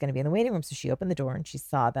who was going to be in the waiting room. So she opened the door and she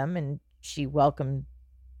saw them, and she welcomed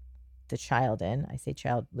the child in. I say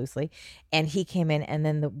child loosely, and he came in, and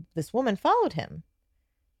then this woman followed him,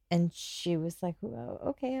 and she was like, oh,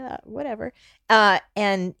 okay, whatever.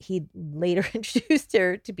 And he later introduced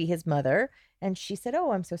her to be his mother, and she said,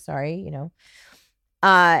 oh, I'm so sorry, you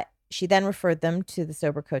know. She then referred them to the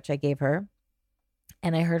sober coach I gave her.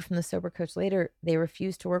 And I heard from the sober coach later, they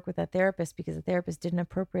refused to work with that therapist because the therapist didn't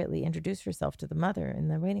appropriately introduce herself to the mother in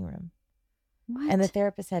the waiting room. What? And the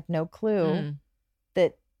therapist had no clue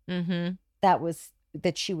that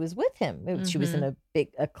that she was with him. She was in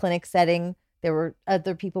a clinic setting. There were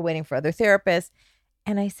other people waiting for other therapists.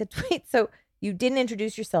 And I said, wait, so you didn't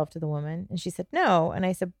introduce yourself to the woman? And she said, no. And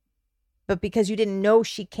I said, but because you didn't know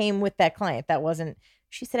she came with that client, that wasn't.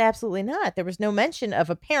 She said, absolutely not. There was no mention of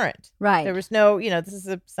a parent. Right. There was no, this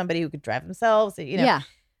is somebody who could drive themselves, Yeah.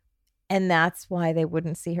 And that's why they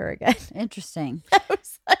wouldn't see her again. Interesting. I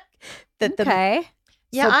was like, that the Okay.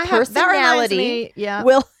 Yeah, so I have that reminds personality me. Yeah,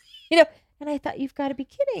 will, and I thought, you've got to be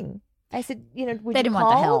kidding. I said, would They you didn't want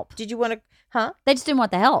the call? help. Did you want to, huh? They just didn't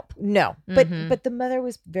want the help. No, but the mother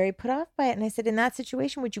was very put off by it, and I said, in that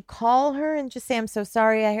situation, would you call her and just say, I'm so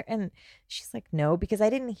sorry? And she's like, no, because I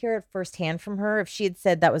didn't hear it firsthand from her. If she had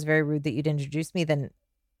said that was very rude that you'd introduced me, then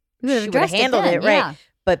You she have would have addressed handled then, it right. yeah.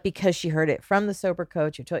 But because she heard it from the sober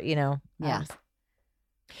coach who told, Yeah.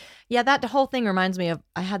 yeah. That whole thing reminds me of.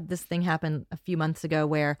 I had this thing happen a few months ago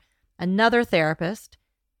where another therapist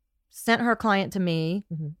sent her client to me,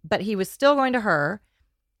 but he was still going to her,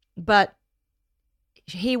 but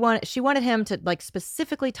she wanted him to like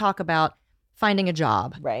specifically talk about finding a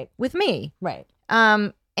job right, with me. right,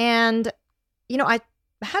 And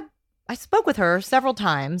I spoke with her several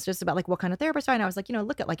times just about like what kind of therapist are you? And I was like,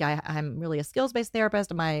 look at like I'm really a skills-based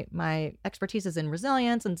therapist. My expertise is in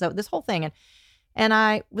resilience, and so this whole thing. And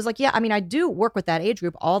I was like, yeah, I mean, I do work with that age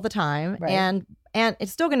group all the time, Right. and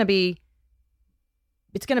it's still going to be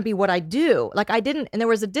what I do. Like I didn't, and there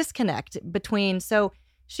was a disconnect between. So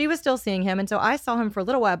she was still seeing him, and so I saw him for a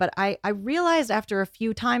little while. But I realized after a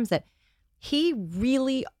few times that he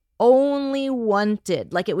really only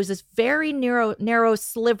wanted, like it was this very narrow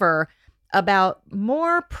sliver about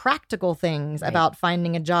more practical things about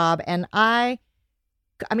finding a job. And I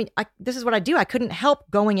mean, this is what I do. I couldn't help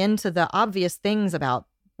going into the obvious things about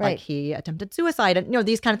like he attempted suicide and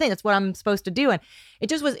these kind of things. That's what I'm supposed to do. And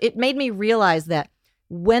it made me realize that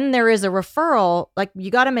when there is a referral, like you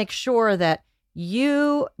got to make sure that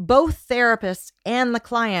both therapists and the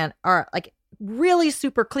client are like really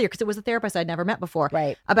super clear, because it was a therapist I'd never met before,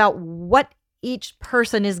 right. about what each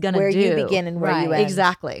person is going to do. Where you begin and where you end.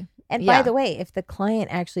 Exactly. And Yeah. by the way, if the client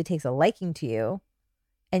actually takes a liking to you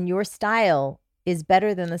and your style is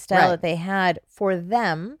better than the style Right. that they had for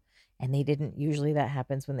them, and they didn't, usually that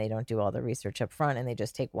happens when they don't do all the research up front and they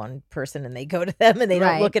just take one person and they go to them and they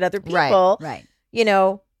Right. don't look at other Right. people, Right.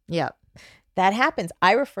 Yeah. that happens.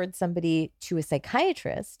 I referred somebody to a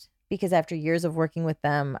psychiatrist because after years of working with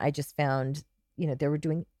them, I just found, they were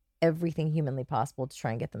doing everything humanly possible to try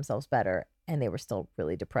and get themselves better, and they were still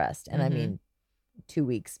really depressed. And I Mhm. mean, 2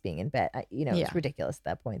 weeks being in bed, Yeah. it's ridiculous at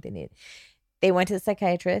that point. They went to the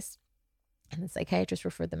psychiatrist, and the psychiatrist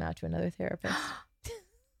referred them out to another therapist.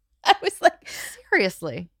 I was like,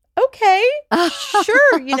 Seriously. okay,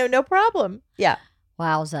 sure, no problem. Yeah.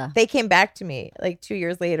 Wowza. They came back to me like 2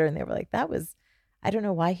 years later, and they were like, I don't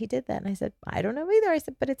know why he did that. And I said, I don't know either. I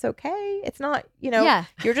said, but it's okay. It's not, Yeah.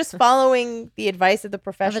 you're just following the advice of the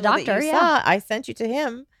professional doctor, that you yeah. saw. I sent you to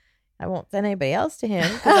him. I won't send anybody else to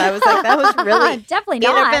him, because I was like, that was really definitely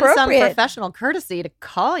There'd have not. been some Inappropriate. professional courtey to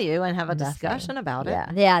call you and have a Nothing. discussion about it.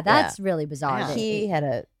 Yeah. Yeah, that's really bizarre. Yeah. that He had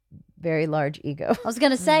a very large ego. I was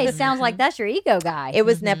gonna say, it sounds like that's your ego guy. It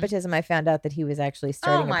was Mhm. nepotism. I found out that he was actually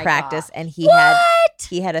starting my a practice, gosh. and he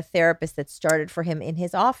had a therapist that started for him in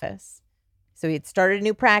his office. So he had started a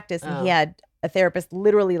new practice, and he Oh. had a therapist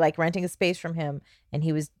literally like renting a space from him. And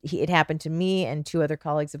it happened to me and 2 other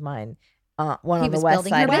colleagues of mine. One He on the was west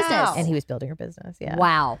building side, her of- business. and he was building her business. Yeah,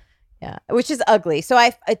 Wow. yeah, which is ugly. So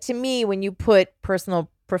to me, when you put personal,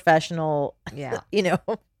 professional, Yeah. you know,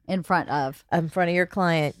 In front of. in front of your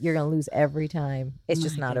client, you're gonna lose every time. It's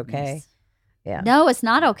just My not okay. goodness. Yeah. No, it's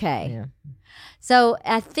not okay. Yeah. So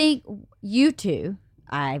I think you two,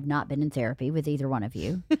 I've not been in therapy with either one of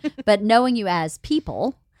you, but knowing you as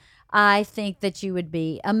people, I think that you would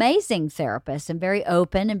be amazing therapists and very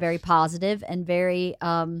open and very positive and very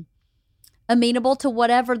amenable to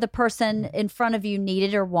whatever the person in front of you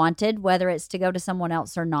needed or wanted, whether it's to go to someone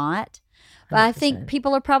else or not. But I think 100%.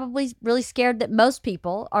 people are probably really scared that most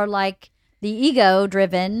people are like the ego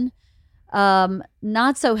driven,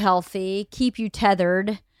 not so healthy, keep you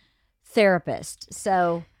tethered therapist.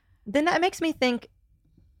 So Then that makes me think,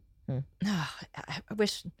 Hmm. I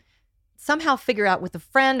wish somehow figure out with a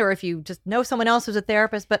friend or if you just know someone else who's a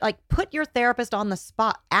therapist, but like put your therapist on the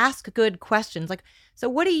spot, ask good questions. Like, so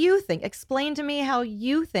what do you think? Explain to me how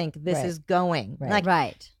you think this Right. is going. Right. Like,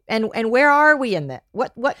 right. and where are we in that?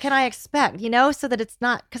 What can I expect? You know, so that it's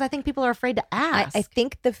not, because I think people are afraid to ask. I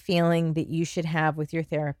think the feeling that you should have with your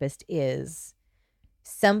therapist is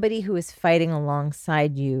somebody who is fighting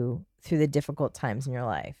alongside you through the difficult times in your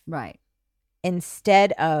life, Right.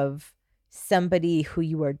 instead of somebody who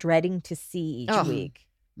you are dreading to see each Ugh. week.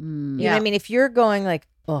 Mm. You know what Yeah. I mean? If you're going like,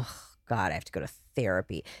 oh God, I have to go to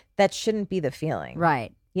therapy, that shouldn't be the feeling.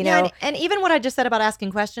 Right. You Yeah, know, and even what I just said about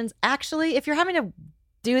asking questions, actually, if you're having to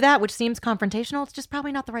do that, which seems confrontational, it's just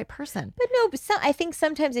probably not the right person. but no, I think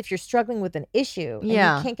sometimes if you're struggling with an issue and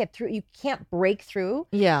Yeah. you can't get through, you can't break through,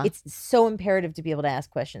 Yeah. it's so imperative to be able to ask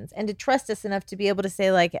questions and to trust us enough to be able to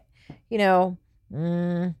say like, you know,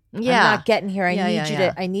 I'm not getting here. I Yeah, need yeah, you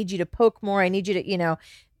yeah. to, I need you to poke more. I need you to, you know,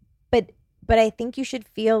 but I think you should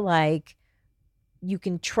feel like you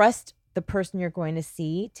can trust the person you're going to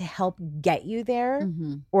see to help get you there,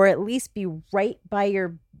 Mm-hmm. or at least be right by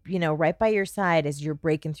your, you know, right by your side as you're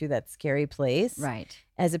breaking through that scary place. Right.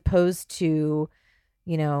 As opposed to,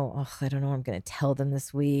 you know, oh, I don't know what I'm going to tell them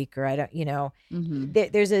this week, or I don't, you know, Mm-hmm.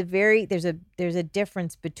 there's a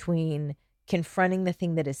difference between confronting the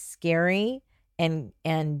thing that is scary and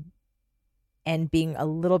being a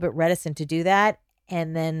little bit reticent to do that,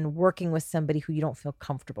 and then working with somebody who you don't feel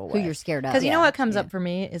comfortable Who with. you're scared of. Because you know Yeah, what comes yeah. up for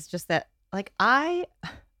me is just that, like, I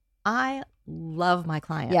love my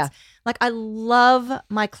clients. Yeah. Like, I love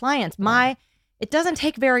my clients. It doesn't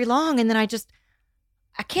take very long, and then I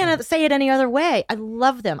can't say it any other way. I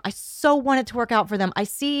love them. I so want it to work out for them. I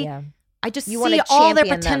just You see wanna all their champion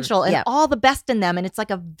them. potential and Yeah. all the best in them, and it's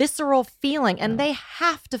like a visceral feeling, and Yeah. they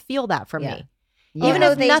have to feel that from Yeah. me. Yeah. Even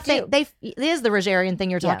No, if they nothing, do. it is the Rogerian thing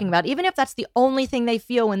you're Yeah. talking about. Even if that's the only thing they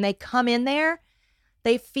feel when they come in there,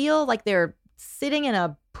 they feel like they're sitting in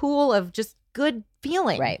a pool of just good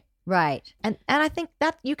feeling. Right. Right. And I think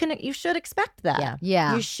that you should expect that. Yeah.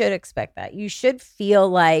 Yeah. You should expect that. You should feel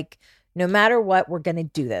like no matter what, we're going to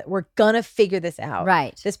do that. We're going to figure this out.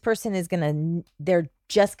 Right. This person is they're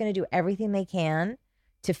just going to do everything they can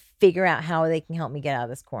to figure out how they can help me get out of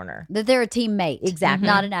this corner. That they're a teammate. Exactly.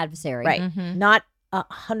 Not an adversary. Right. Mhm. Not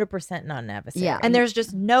 100% not an adversary. Yeah. And there's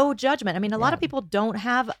just no judgment. I mean, a lot of Yeah. people don't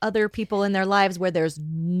have other people in their lives where there's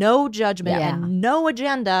no judgment Yeah. and no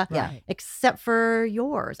agenda Yeah. except for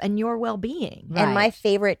yours and your well-being. And my Right.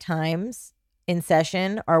 favorite times in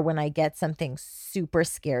session are when I get something super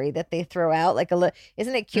scary that they throw out. Like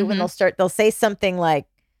isn't it cute when Mhm. they'll say something like,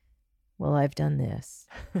 well, I've done this.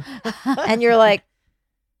 And you're like,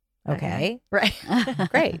 okay, Right.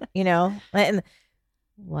 great. You know, and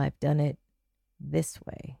well, I've done it this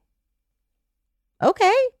way.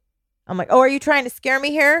 Okay. I'm like, oh, are you trying to scare me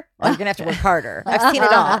here? Oh, you're gonna have to work harder. I've seen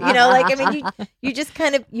it all. You know, like I mean, you just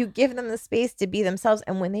kind of you give them the space to be themselves,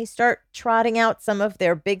 and when they start trotting out some of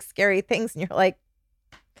their big scary things, and you're like,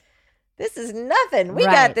 this is nothing. We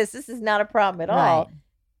Right. got this. This is not a problem at all. Right.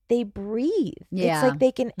 They breathe. Yeah. It's like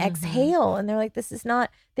they can Mhm. exhale, and they're like, this is not.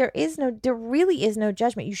 There really is no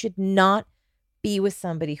judgment. You should not be with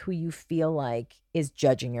somebody who you feel like is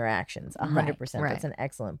judging your actions 100%. Right. That's an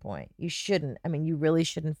excellent point. You shouldn't. I mean, you really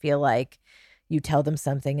shouldn't feel like you tell them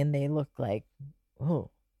something and they look like, oh,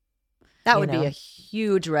 That You would know? be a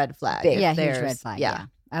huge red flag. Big. if Yeah, huge there's- red flag. Yeah.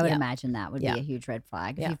 I would Yeah. imagine that would Yeah. be a huge red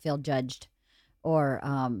flag if Yeah. you feel judged or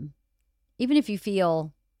even if you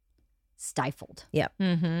feel stifled.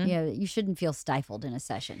 Mm-hmm. You know, you shouldn't feel stifled in a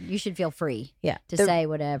session. You should feel free Yeah. to say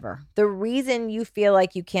whatever. The reason you feel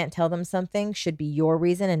like you can't tell them something should be your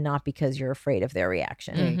reason and not because you're afraid of their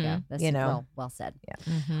reaction. There you go. Mhm. That's You know? well said.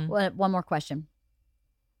 Mm-hmm. One more question.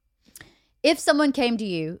 If someone came to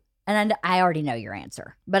you, and I already know your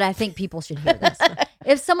answer, but I think people should hear this.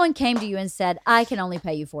 If someone came to you and said, I can only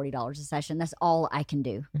pay you $40 a session, that's all I can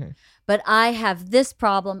do. Mhm. But I have this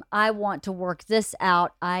problem. I want to work this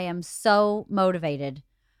out. I am so motivated.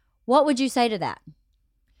 What would you say to that?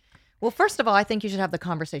 Well, first of all, I think you should have the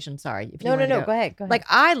conversation. Sorry. If you No. wanna Go ahead. Like,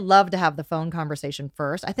 I love to have the phone conversation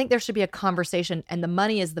first. I think there should be a conversation, and the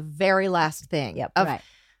money is the very last thing. Yep. Right.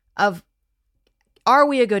 Of are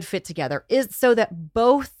we a good fit together? Is so that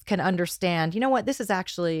both can understand, you know what, this is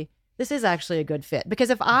actually a good fit.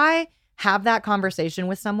 Because if I have that conversation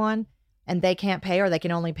with someone and they can't pay, or they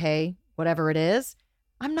can only pay whatever it is,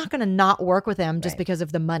 I'm not going to not work with them just Right. because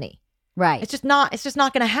of the money. Right. It's just not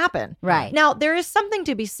going to happen. Right. Now, there is something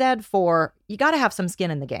to be said for, you got to have some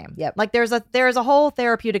skin in the game. Yep. Like there's a whole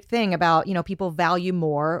therapeutic thing about, people value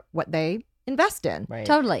more what they invest in. Right.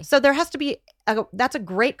 Totally. So there has to be that's a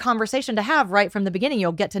great conversation to have right from the beginning.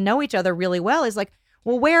 You'll get to know each other really well. Is like,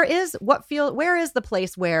 well, where is the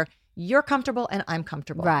place where you're comfortable and I'm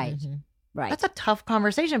comfortable? Right. Mhm. Right. That's a tough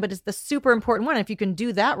conversation, but it's the super important one. If you can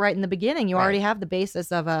do that right in the beginning, you Right. already have the basis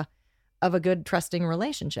of a good trusting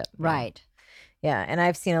relationship. right. Yeah. And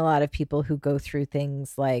I've seen a lot of people who go through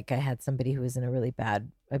things like I had somebody who was in a really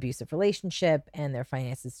bad abusive relationship and their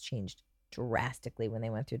finances changed drastically when they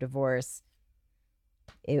went through divorce.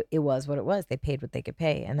 It was what it was. They paid what they could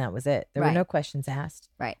pay, and that was it. There Right. were no questions asked.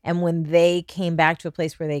 Right. And when they came back to a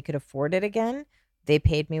place where they could afford it again, they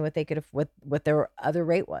paid me what they could what their other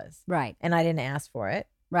rate was, Right. and I didn't ask for it.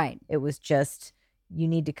 Right. It was just you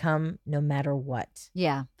need to come no matter what.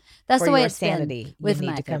 Yeah. That's For the way your it's sanity, been with you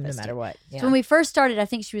my need to come no therapist, matter too. what. So when we first started, I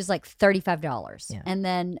think she was like $35. Yeah. And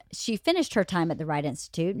then she finished her time at the Right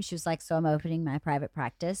Institute and she was like, so I'm opening my private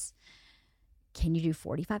practice. Can you do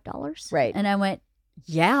 $45? Right. And I went,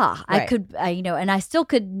 yeah, I Right. could, and I still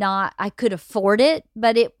could not, I could afford it,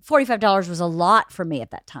 but $45 was a lot for me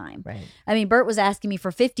at that time. Right. I mean, Bert was asking me for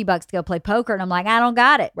 $50 to go play poker, and I'm like, I don't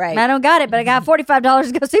got it. Right. I don't got it, but I got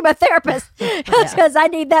 $45 to go see my therapist because I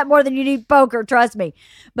need that more than you need poker. Trust me.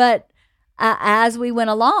 But as we went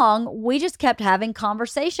along, we just kept having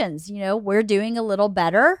conversations. We're doing a little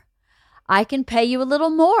better. I can pay you a little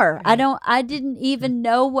more. Right. I didn't even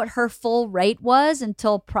know what her full rate was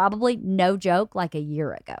until probably, no joke, like a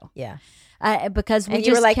year ago. Yeah. Because we And just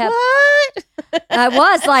you were like, kept. what? I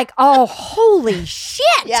was like, oh, holy shit!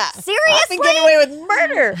 Yeah. Seriously. I've been getting away with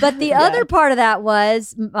murder. But the other part of that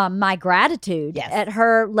was my gratitude Yes. at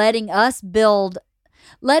her letting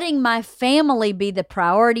my family be the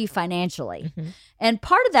priority financially. Mhm. And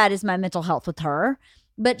part of that is my mental health with her.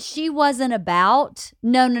 But she wasn't about,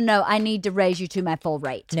 no, I need to raise you to my full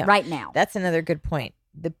rate No. right now. That's another good point.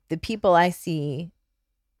 The people I see,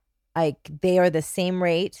 like they are the same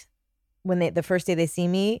rate when the first day they see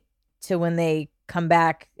me to when they come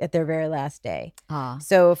back at their very last day. Ah,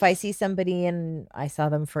 So if I see somebody and I saw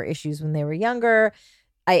them for issues when they were younger,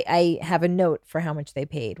 I have a note for how much they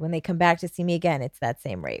paid. When they come back to see me again, it's that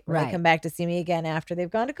same rate. When Right. they come back to see me again after they've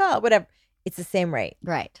gone to college, whatever, it's the same rate.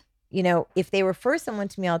 right. If they refer someone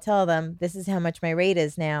to me, I'll tell them this is how much my rate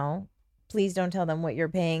is now. Please don't tell them what you're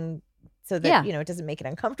paying so that, Yeah. it doesn't make it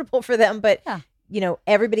uncomfortable for them. But, Yeah.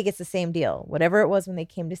 Everybody gets the same deal. Whatever it was when they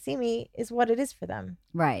came to see me is what it is for them,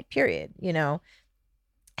 Right. period.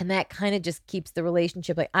 And that kind of just keeps the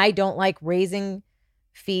relationship. Like, I don't like raising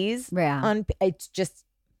fees Yeah. it's just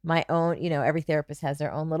my own, every therapist has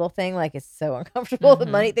their own little thing. Like, it's so uncomfortable, the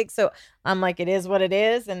Mhm. money thing. So I'm like, it is what it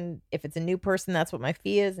is. And if it's a new person, that's what my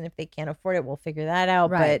fee is. And if they can't afford it, we'll figure that out.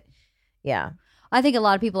 Right. But yeah. I think a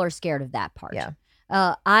lot of people are scared of that part. Yeah.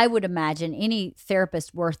 I would imagine any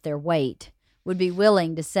therapist worth their weight would be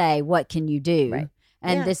willing to say, what can you do? Right.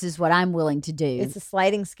 And Yeah. this is what I'm willing to do. It's a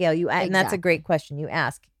sliding scale. And that's a Exactly. great question. You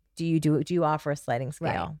ask, do you offer a sliding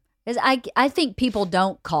scale? Is I think people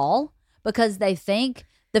don't call because they think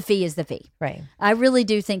the fee is the fee. Right. I really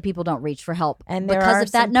do think people don't reach for help And there because are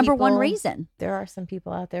of that some number one people- reason. There are some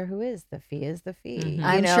people out there who is the fee is the fee. Mhm.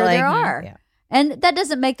 I'm sure there are. Yeah. And that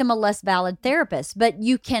doesn't make them a less valid therapist, but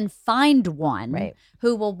you can find one Right.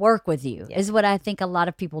 who will work with you, Yeah. is what I think a lot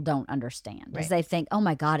of people don't understand. Right. Is they think, oh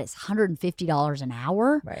my God, it's $150 an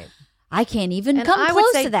hour. Right. I can't even And come I close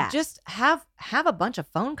would say to that. just have a bunch of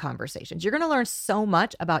phone conversations. You're going to learn so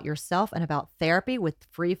much about yourself and about therapy with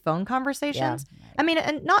free phone conversations. I mean,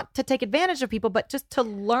 and not to take advantage of people, but just to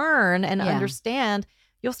learn and Yeah. understand.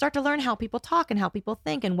 You'll start to learn how people talk and how people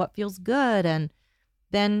think and what feels good. And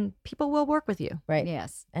then people will work with you. Right.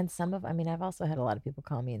 Yes. And I've also had a lot of people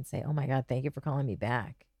call me and say, "Oh my God, thank you for calling me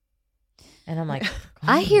back." And I'm like,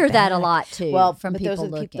 I hear that a lot too. Well, from but people those are,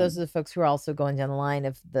 looking. those are the folks who are also going down the line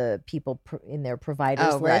of the people in their providers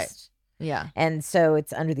Oh, right. list. Yeah. And so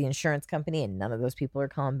it's under the insurance company, and none of those people are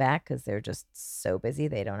calling back because they're just so busy.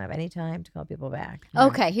 They don't have any time to call people back.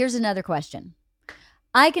 Okay, here's another question.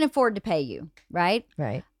 I can afford to pay you, right?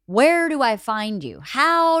 Right. Where do I find you?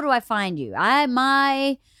 How do I find you? I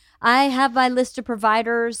have my list of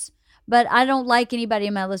providers, but I don't like anybody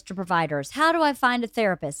in my list of providers. How do I find a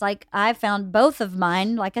therapist? Like I found both of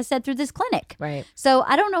mine, like I said, through this clinic. Right. So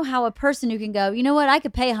I don't know how a person who can go, you know what, I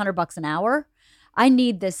could pay $100 an hour. I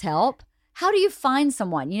need this help. How do you find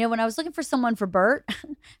someone? You know, when I was looking for someone for Bert,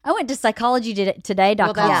 I went to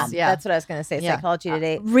psychologytoday.com. Well, Yeah, that's what I was going to say. Yeah. Psychology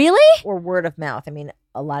Today Really? or word of mouth. I mean,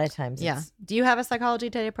 a lot of times. Yeah. It's, Do you have a Psychology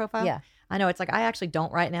Today profile? Yeah. I know. It's like, I actually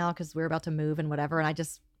don't right now because we're about to move and whatever. And I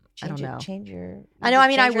don't know. Change your. I know. I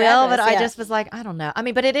mean, I change your will, but address, I just was like, I don't know. I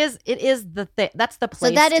mean, but it is the thing. That's the So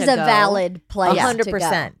place. that is to a go. valid place.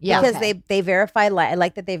 100%. Yeah. Because Okay. they verify. I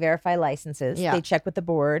like that they verify licenses. Yeah. They check with the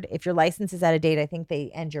board. If your license is out of date, I think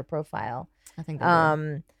they end your profile. I think. They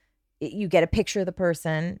do. You get a picture of the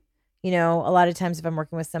person. You know, a lot of times if I'm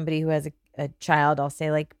working with somebody who has a child, I'll say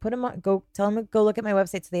like, put them on, tell them to go look at my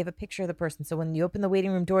website so they have a picture of the person. So when you open the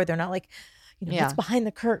waiting room door, they're not like, you know, Yeah. what's behind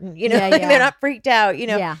the curtain? You know, Yeah, like, yeah. they're not freaked out. You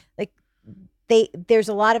know, Yeah. there's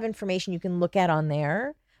a lot of information you can look at on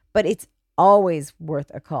there, but it's always worth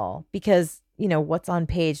a call because, you know, what's on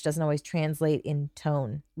page doesn't always translate in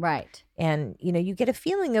tone. Right. And, you know, you get a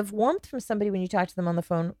feeling of warmth from somebody when you talk to them on the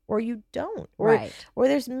phone, or you don't. Or, Right. or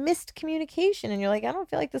there's missed communication and you're like, I don't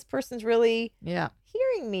feel like this person's really Yeah.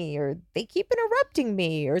 hearing me, or they keep interrupting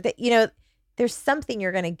me, or that, you know, there's something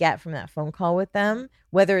you're going to get from that phone call with them,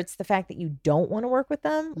 whether it's the fact that you don't want to work with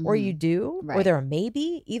them or you do, or Right. they're a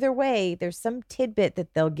maybe. Either way, there's some tidbit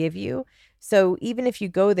that they'll give you. So even if you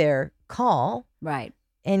go there, call Right.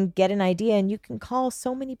 and get an idea, and you can call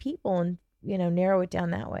so many people and, you know, narrow it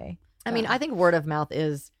down that way. I mean, I think word of mouth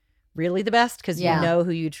is really the best because Yeah. you know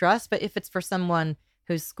who you trust. But if it's for someone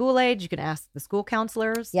who's school age, you can ask the school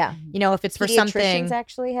counselors. Yeah. You know, if it's for something Pediatricians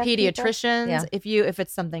actually have people. pediatricians, Yeah. if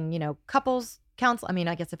it's something, you know, couples counsel. I mean,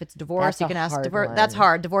 I guess if it's divorce, That's you a can ask hard divorce. one. That's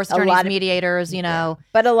hard. Divorce A lot attorneys, of- mediators, you know.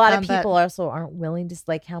 But a lot of but- people also aren't willing to,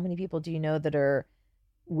 like, how many people do you know that are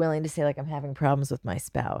willing to say, like, I'm having problems with my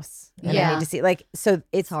spouse and I Yeah. need to see, like, so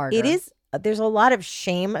harder. it is, there's a lot of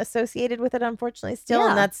shame associated with it, unfortunately, still. Yeah.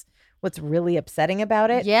 And that's what's really upsetting about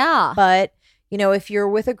it. Yeah. But, you know, if you're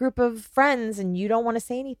with a group of friends and you don't want to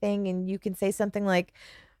say anything, and you can say something like,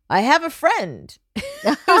 I have a friend who's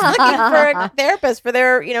looking for a therapist for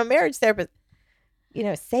their, you know, marriage therapist, you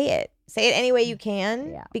know, say it any way you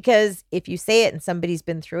can. Yeah. Because if you say it and somebody's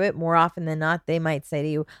been through it, more often than not, they might say to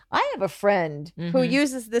you, I have a friend who Mhm.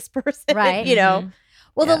 uses this person. Right. You know,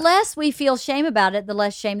 Well, Yeah. the less we feel shame about it, the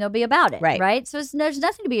less shame there'll be about it. Right. Right. So there's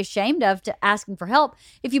nothing to be ashamed of to asking for help.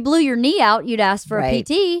 If you blew your knee out, you'd ask for Right. a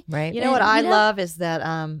PT. right? You know what I You know- love is that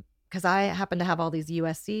because I happen to have all these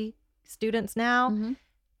USC students now, Mhm.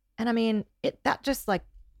 and I mean that just like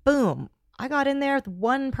boom. I got in there with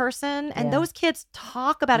one person, and Yeah. those kids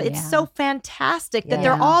talk about it. It's Yeah. so fantastic that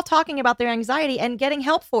they're Yeah. all talking about their anxiety and getting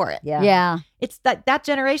help for it. Yeah. Yeah. It's that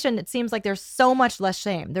generation. It seems like there's so much less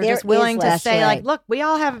shame. They're There just willing is to less say, shame. like, look, we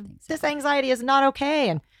all have I think so. this anxiety is not okay,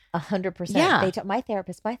 and 100%. Yeah. My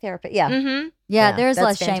therapist. Yeah. mm-hmm. Yeah. There's that's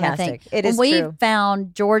less shame, I think. fantastic. It When is we true.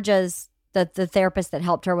 found Georgia's, the therapist that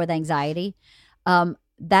helped her with anxiety,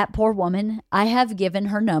 that poor woman, I have given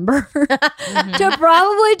her number to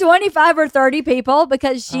probably 25 or 30 people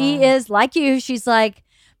because she Oh. is like you. She's like,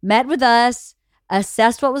 met with us,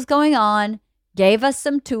 assessed what was going on, gave us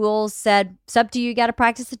some tools, said, it's up to you, got to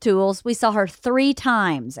practice the tools. We saw her 3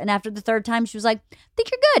 times. And after the 3rd time, she was like, I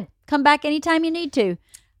think you're good. Come back anytime you need to.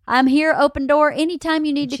 I'm here, open door, anytime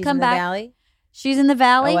you need to She's come in the back. Valley. She's in the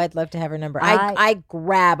valley. Oh, I'd love to have her number. I- I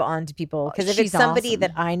grab onto people because if She's it's somebody awesome.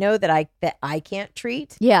 that I know that I can't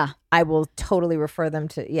treat, yeah. I will totally refer them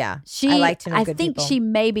to. Yeah, She, I like to know I good think people. she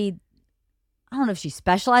maybe, I don't know if she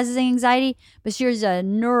specializes in anxiety, but she's a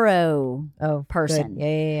neuro good. person.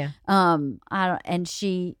 Yeah. I don't, and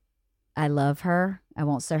she, I love her. I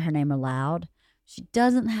won't say her name aloud. She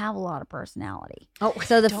doesn't have a lot of personality. Oh,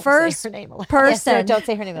 So the don't say first her name aloud. Yes, person, don't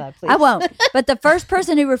say her name aloud, please. I won't. But the first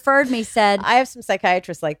person who referred me said, I have some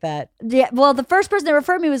psychiatrists like that. yeah, well, the first person that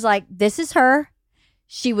referred me was like, this is her.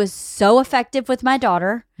 She was so effective with my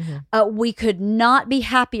daughter. Mhm. We could not be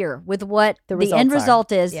happier with what The the end results are.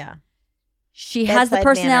 result is. Yeah, She has the Bedside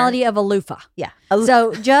personality of a loofah. Yeah.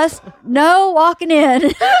 So just no walking in.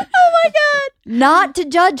 Oh my God. Not to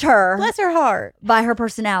judge her Bless her heart. by her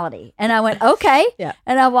personality. And I went, okay. Yeah.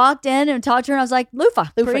 And I walked in and talked to her and I was like, loofah.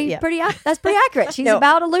 Loofah, Pretty, yeah. that's pretty accurate. She's No.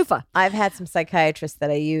 about a loofah. I've had some psychiatrists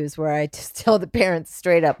that I use where I just tell the parents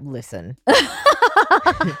straight up, listen,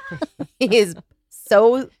 he is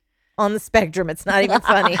so on the spectrum. It's not even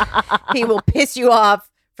funny. He will piss you off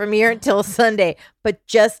from here until Sunday. But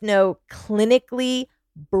just know clinically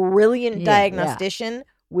brilliant Yeah, diagnostician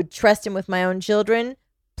would trust him with my own children.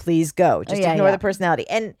 Please go. Just Yeah, ignore yeah. the personality.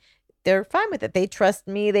 And they're fine with it. They trust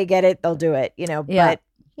me. They get it. They'll do it, you know. Yeah. But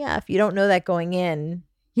yeah, if you don't know that going in,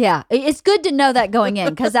 Yeah, it's good to know that going in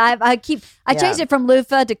because I changed it from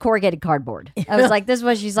loofah to corrugated cardboard. I was like, this is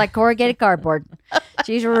what she's like, corrugated cardboard.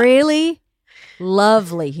 She's really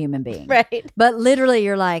lovely human being, right? but literally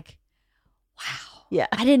you're like, wow, Yeah.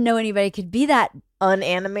 I didn't know anybody could be that.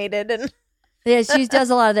 Unanimated and Yeah, she does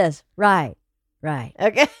a lot of this. Right.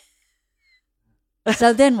 okay.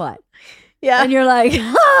 So then what? Yeah. And you're like,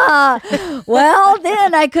 well,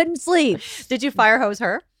 then I couldn't sleep. Did you fire hose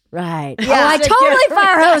her? Right. Yeah. Oh, I totally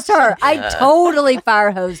fire hosed her. I totally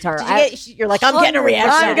fire hosed her. Did you get, you're like, I'm getting a 100%.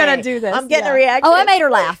 reaction. I'm gonna do this. I'm getting Yeah. a reaction. Oh, I made her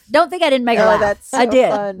laugh. Don't think I didn't make her Oh, laugh. that's I so did.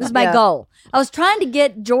 fun. It was my Yeah. goal. I was trying to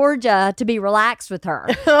get Georgia to be relaxed with her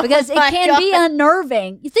Oh because it my can be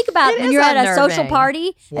unnerving. You think about It when is you're at a social unnerving. party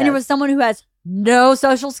and Yes. you're with someone who has no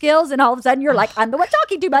social skills, and all of a sudden you're like, I'm the one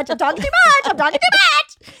talking too much. I'm talking too much. I'm talking too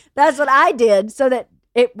much. That's what I did so that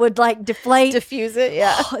it would like deflate. Diffuse it.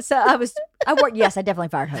 Yeah. So I worked. Yes, I definitely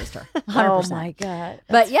fired hosed her. 100%. Oh my God.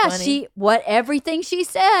 But That's yeah, funny. everything she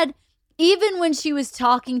said, even when she was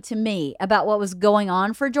talking to me about what was going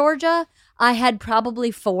on for Georgia, I had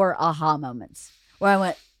probably 4 aha moments where I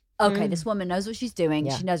went, okay, this woman knows what she's doing.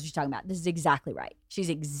 Yeah. She knows what she's talking about. This is exactly right.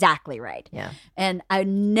 She's exactly right. Yeah. And I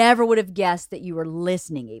never would have guessed that you were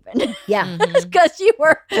listening even Yeah. because you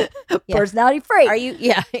were personality free. Are you?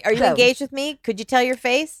 Yeah. Are you So- engaged with me? Could you tell your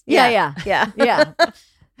face? Yeah. Yeah. Yeah.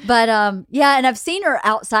 But yeah, and I've seen her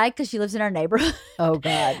outside because she lives in our neighborhood. Oh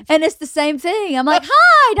God. And it's the same thing. I'm like,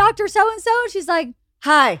 hi, Dr. So-and-so. She's like,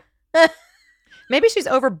 hi. Maybe she's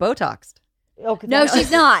over Botoxed. Oh, 'cause No, I-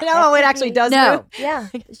 she's not. No, it actually does. No. move. Yeah.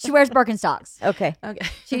 She wears Birkenstocks. Okay. Okay.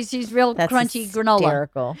 She's real That's crunchy granola.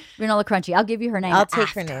 hysterical. Granola crunchy. I'll give you her name. I'll take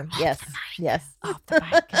her after. name. Yes. Yes. Off the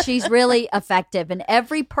mic. She's really effective. And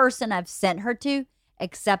every person I've sent her to,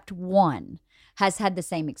 except one, has had the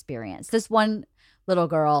same experience. This one little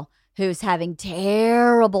girl who's having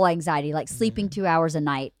terrible anxiety, like sleeping 2 hours a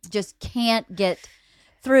night, just can't get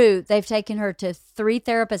through. They've taken her to 3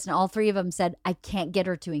 therapists, and all 3 of them said, I can't get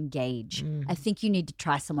her to engage. I think you need to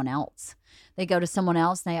try someone else. They go to someone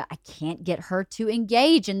else, and I can't get her to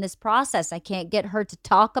engage in this process. I can't get her to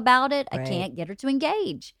talk about it. I Right. can't get her to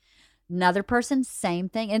engage. Another person, same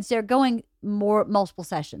thing. And so they're going multiple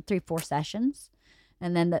sessions, 3-4 sessions.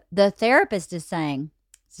 And then the therapist is saying,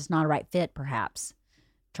 this is not a right fit, perhaps.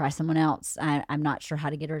 Try someone else. I'm not sure how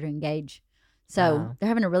to get her to engage. So Wow. they're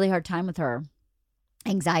having a really hard time with her.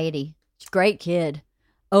 Anxiety. She's a great kid.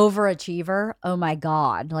 Overachiever. Oh my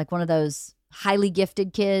God. Like one of those highly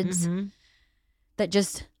gifted kids Mhm. that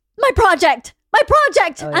just, my project.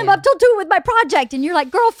 Oh, I'm yeah. up till 2 with my project. And you're like,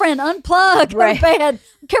 girlfriend, unplug. Right. Go to bed. I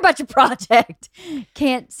don't care about your project.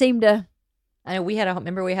 Can't seem to. I know we had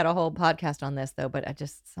a whole podcast on this though, but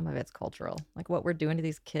some of it's cultural. Like what we're doing to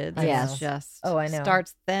these kids Yes. is just Oh, I know.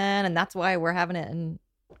 starts then, and that's why we're having it in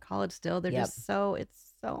college still. They're Yep. it's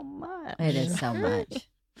so much. It is so much.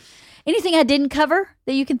 Anything I didn't cover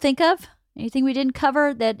that you can think of? Anything we didn't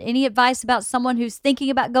cover? That any advice about someone who's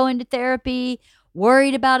thinking about going to therapy,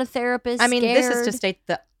 worried about a therapist? I mean, this is to scared? state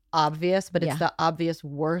the obvious, but Yeah. it's the obvious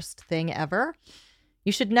worst thing ever.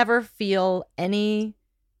 You should never feel any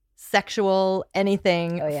sexual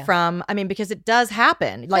anything Oh, yeah. from, I mean, because it does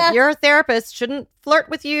happen. Like your therapist shouldn't flirt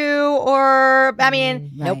with you or, I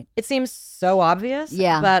mean, Right. Nope. it seems so obvious.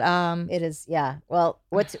 Yeah. But It is. Yeah. Well,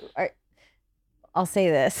 I'll say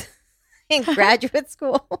this. In graduate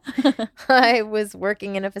school, I was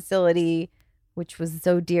working in a facility which was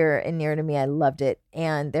so dear and near to me. I loved it.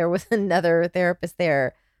 And there was another therapist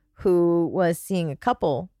there who was seeing a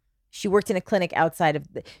couple. She worked in a clinic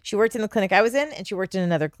she worked in the clinic I was in, and she worked in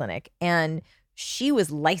another clinic. And she was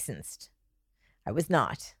licensed. I was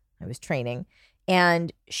not. I was training.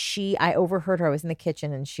 And I overheard her. I was in the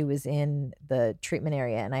kitchen and she was in the treatment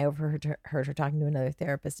area. And I overheard her talking to another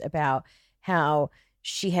therapist about how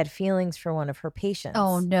she had feelings for one of her patients.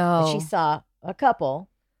 Oh And no. she saw a couple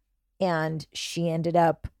and she ended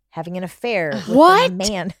up having an affair with What? a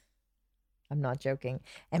man. I'm not joking.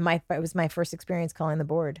 And it was my first experience calling the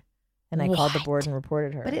board. And I called the What? board and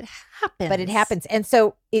reported her. But it happens. But it happens. And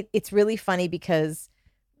so it's really funny because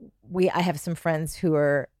I have some friends who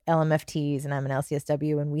are LMFTs and I'm an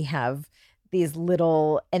LCSW, and we have these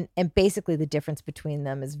little and basically the difference between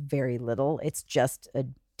them is very little. It's just a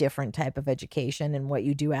different type of education, and what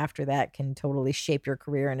you do after that can totally shape your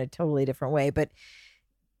career in a totally different way. But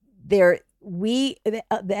the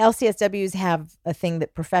LCSWs have a thing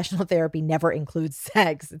that professional therapy never includes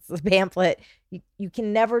sex. It's a pamphlet. You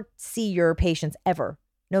can never see your patients ever,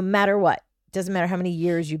 no matter what. Doesn't matter how many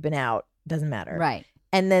years you've been out. Doesn't matter. Right.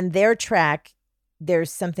 And then their track,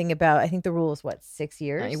 there's something about, I think the rule is what, 6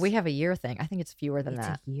 years? We have a year thing. I think it's fewer than It's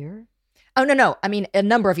that. a year? Oh, no. I mean, a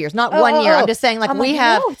number of years, not 1 year. I'm just saying, like, I'm we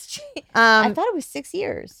have. no, it's I thought it was 6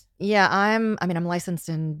 years. Yeah, I'm licensed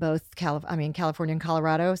in both California and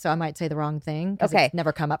Colorado, so I might say the wrong thing. 'Cause Okay. it's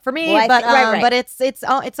never come up for me. Well, but right. but it's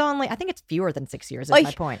only, I think it's fewer than 6 years. Is Oy.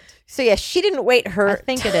 my point. So yeah, she didn't wait her. I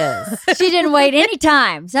think it is. She didn't wait any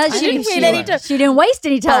time. So didn't wait any time. She didn't waste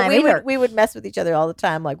any Well, time either. we would mess with each other all the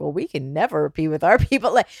time. Like, well, we can never be with our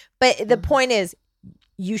people. Like, but the point is,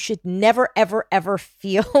 you should never, ever, ever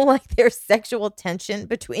feel like there's sexual tension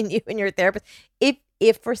between you and your therapist.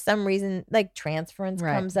 If for some reason, like transference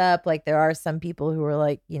Right. comes up, like there are some people who are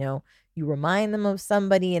like, you remind them of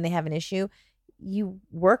somebody and they have an issue, you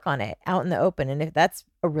work on it out in the open. And if that's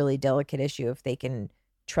a really delicate issue, if they can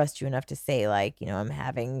trust you enough to say like, I'm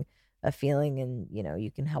having a feeling and, you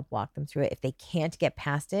can help walk them through it. If they can't get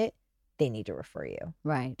past it, they need to refer you.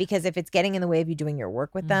 Right. Because if it's getting in the way of you doing your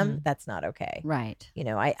work with them, that's not okay. Right.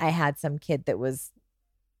 I had some kid that was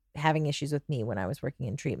having issues with me when I was working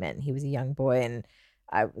in treatment, and he was a young boy, and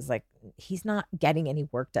I was like, he's not getting any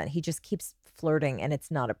work done. He just keeps flirting and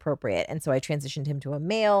it's not appropriate. And so I transitioned him to a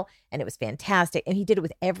male, and it was fantastic. And he did it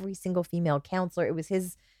with every single female counselor. It was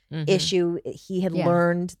his issue. He had Yeah.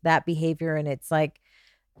 learned that behavior, and it's like,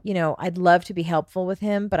 I'd love to be helpful with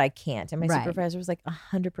him, but I can't. And my Right. supervisor was like,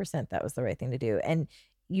 100% that was the right thing to do. And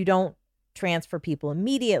you don't transfer people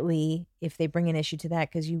immediately if they bring an issue to that,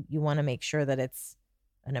 because you want to make sure that it's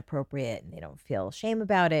an appropriate and they don't feel shame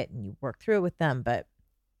about it, and you work through it with them. But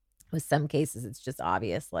with some cases, it's just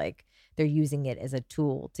obvious, like they're using it as a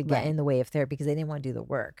tool to get Right. in the way of therapy because they didn't want to do the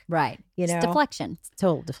work. Right. You It's know? deflection. It's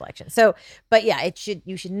total deflection. So, but yeah,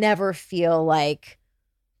 you should never feel like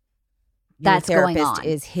your That's going therapist on.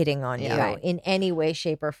 is hitting on Yeah. you Right. in any way,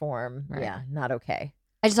 shape, or form. Right. Yeah, not okay.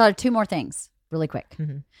 I just thought of two more things really quick.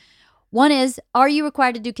 Mhm. One is, are you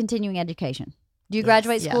required to do continuing education? Do you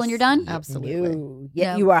graduate school and you're done? Absolutely. No.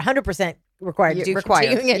 Yeah, No. you are 100% required to You're do required.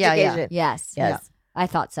 continuing Yeah, yeah. education. Yes. Yes. I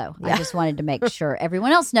thought so. I Yeah. just wanted to make sure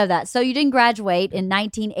everyone else know that. So you didn't graduate in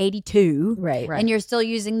 1982, Right. Right. and you're still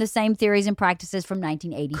using the same theories and practices from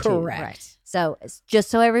 1982. Correct. Right. So it's just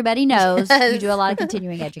so everybody knows, Yes. you do a lot of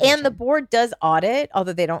continuing education. And the board does audit,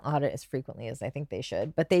 although they don't audit as frequently as I think they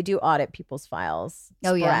should, but they do audit people's files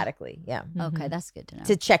Oh, yeah? sporadically. Yeah. Okay, that's good to know.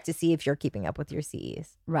 To check to see if you're keeping up with your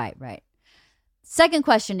CEs. Right, right. Second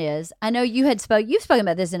question is, I know you've spoken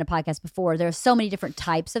about this in a podcast before. There are so many different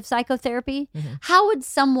types of psychotherapy. Mhm. How would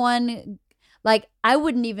someone, like, I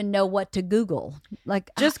wouldn't even know what to Google. Like,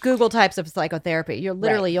 Just Google types of psychotherapy.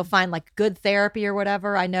 You'll find like good therapy or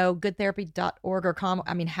whatever. I know goodtherapy.org or com.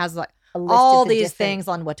 I mean, has like A list of all the these different- things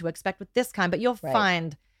on what to expect with this kind, but you'll Right.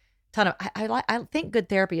 find ton of. I think good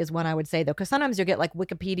therapy is one I would say though, because sometimes you'll get like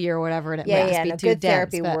Wikipedia or whatever, and it Yeah, might yeah. be No, too good dense.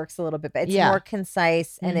 therapy but- works a little bit, but it's Yeah. more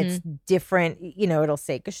concise and it's different. It'll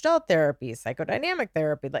say Gestalt therapy, psychodynamic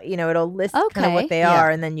therapy. Like, it'll list kind of Okay. what they Yeah. are,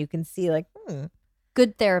 and then you can see like,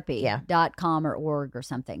 goodtherapy.com or org or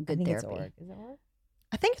something. I Good think therapy. it's org. Is it org?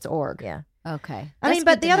 I think it's org. Yeah. Okay. I That's mean,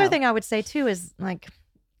 but good the to other know. thing I would say too is like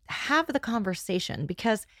have the conversation,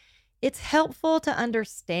 because it's helpful to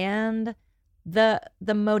understand the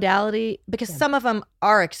modality, because Yeah. some of them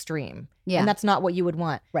are extreme, Yeah. and that's not what you would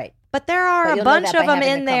want. Right. But there are But a you'll know bunch that of by them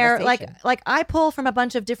having in the there. conversation. Like I pull from a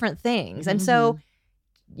bunch of different things, and so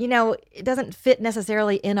it doesn't fit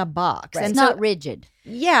necessarily in a box. Right. And it's so not rigid.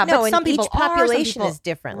 yeah, No, but and some people each are, some population people- is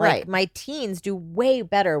different. Right. Like my teens do way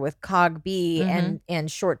better with COG-B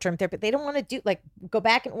and short-term therapy. They don't want to do like go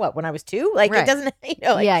back and when I was 2? Like Right. it doesn't, like,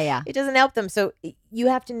 yeah. it doesn't help them. So you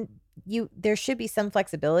have to, there should be some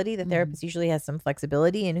flexibility. The therapist usually has some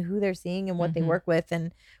flexibility in who they're seeing and what they work with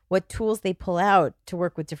and what tools they pull out to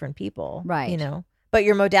work with different people. Right. But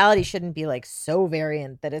your modality shouldn't be like so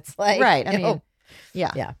variant that it's like, right. I mean,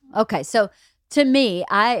 yeah. Yeah. Okay. So to me,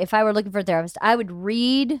 if I were looking for a therapist, I would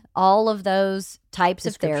read all of those types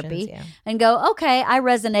of Descriptions, therapy yeah. and go, okay, I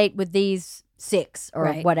resonate with these 6 or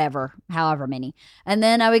Right. whatever, however many. And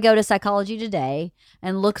then I would go to Psychology Today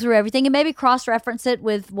and look through everything and maybe cross-reference it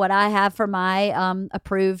with what I have for my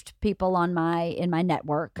approved people in my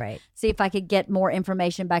network. Right. See if I could get more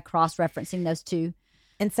information by cross-referencing those two.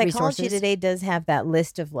 And Psychology Resources. Today does have that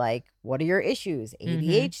list of like, what are your issues?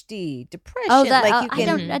 ADHD, depression. Oh, that like you I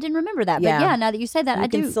can, didn't remember that. Yeah. But yeah, now that you say that, you I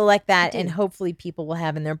can do. select that, I and do. hopefully people will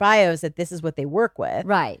have in their bios that this is what they work with.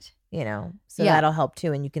 Right. You know, so Yeah. that'll help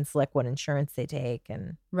too. And you can select what insurance they take.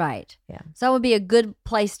 And Right. Yeah. So that would be a good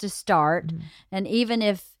place to start. Mhm. And even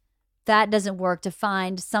if that doesn't work, to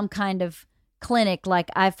find some kind of clinic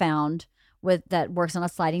like I found with that works on a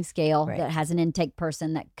sliding scale, Right. that has an intake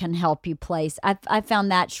person that can help you place. I found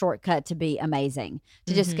that shortcut to be amazing.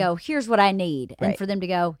 To just Mhm. go, here's what I need. And Right. for them to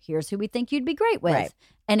go, here's who we think you'd be great with. Right.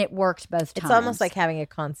 And it worked both times. it's almost like having a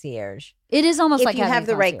concierge. it is almost If like you having have a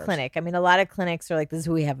the right concierge. clinic. I mean, a lot of clinics are like, this is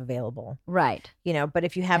who we have available. Right. You know, but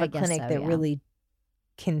if you have I a guess clinic so, that yeah. really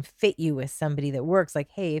can fit you with somebody that works, like,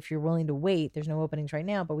 hey, if you're willing to wait, there's no openings right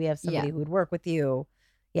now, but we have somebody Yeah. who would work with you.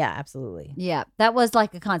 Yeah, absolutely. Yeah, that was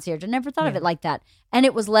like a concierge. I never thought of Yeah. it like that. And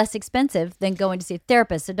it was less expensive than going to see a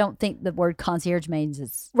therapist. So don't think the word concierge means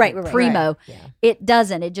it's primo. Yeah. It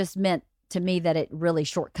doesn't. It just meant to me that it really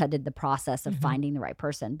shortcutted the process of Mhm. finding the right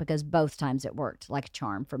person, because both times it worked like a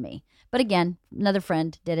charm for me. But again, another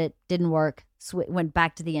friend did it, didn't work, went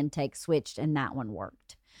back to the intake, switched, and that one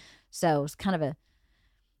worked. So it's kind of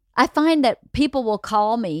I find that people will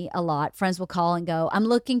call me a lot. Friends will call and go, I'm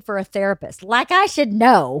looking for a therapist. Like I should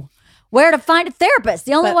know where to find a therapist.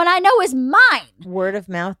 The only But- one I know is mine, Word of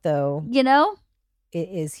mouth, though, you know? it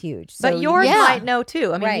is huge. But So yours yeah. might know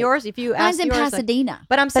too. I mean, Right. yours, if you Mine's ask in yours, like- Pasadena.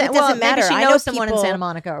 but I'm But saying, it doesn't well, maybe matter. she I know knows someone in people- Santa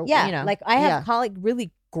Monica. Or, yeah, you know, like I have yeah. colleague,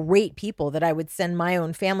 really great people that I would send my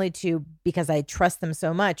own family to because I trust them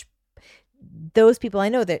so much. Those people I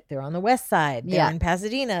know that they're on the West Side, they're Yeah. in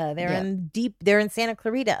Pasadena, they're Yeah. they're in Santa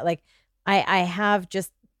Clarita. Like I have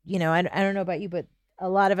just, you know, I don't know about you, but a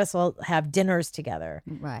lot of us will have dinners together.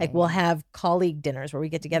 Right. Like we'll have colleague dinners where we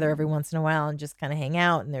get together every once in a while and just kind of hang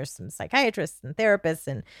out. And there's some psychiatrists and therapists,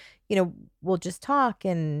 and you know, we'll just talk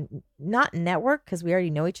and not network because we already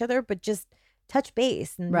know each other, but just touch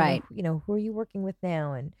base and Right. You know, who are you working with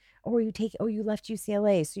now? And you left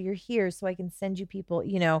UCLA, so you're here, so I can send you people.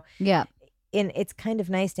 You know, Yeah. and it's kind of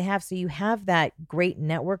nice to have. So you have that great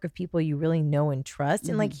network of people you really know and trust,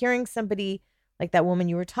 and like hearing somebody like that woman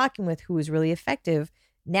you were talking with who was really effective.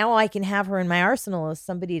 Now I can have her in my arsenal as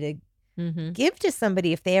somebody to Mhm. give to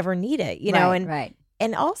somebody if they ever need it, you know, Right, right.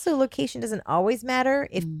 and also location doesn't always matter.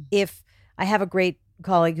 If I have a great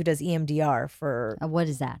colleague who does EMDR for What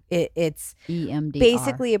is that? it's EMDR.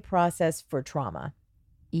 basically a process for trauma.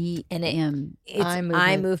 EM. It's Eye eye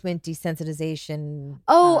movement. movement desensitization.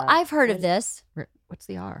 Oh, I've heard of this. What's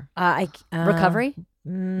the R? Recovery?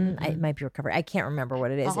 It might be recovery. I can't remember what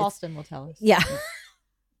it is. It's- Halston will tell us. yeah.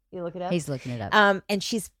 You look it up. He's looking it up. And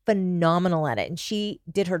she's phenomenal at it. And she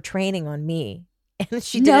did her training on me. And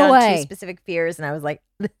she did No it on way. 2 specific fears. And I was like,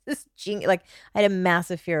 this is genius. Like, I had a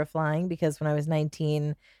massive fear of flying because when I was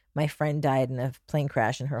 19, my friend died in a plane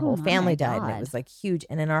crash and her Oh whole my family died. And it God. was like huge.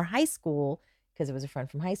 And in our high school, because it was a friend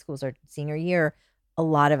from high school, it was our senior year, a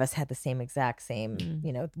lot of us had the exact same,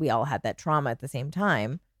 you know, we all had that trauma at the same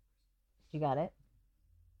time. You got it?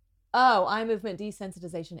 Oh, eye movement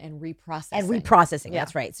desensitization and reprocessing. And reprocessing. Yeah.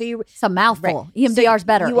 That's right. So you It's a mouthful. Right. EMDR's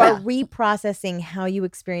better. You are reprocessing how you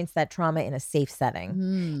experience that trauma in a safe setting.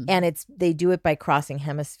 Mm. And they do it by crossing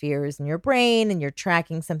hemispheres in your brain, and you're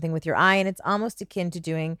tracking something with your eye. And it's almost akin to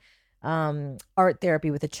doing art therapy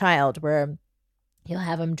with a child, where you'll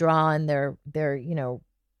have them draw and their you know,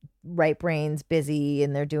 right brain's busy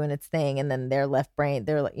and they're doing its thing, and then their left brain,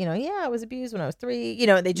 they're like, you know, yeah, I was abused when I was 3. You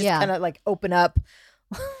know, they just Yeah. kind of like open up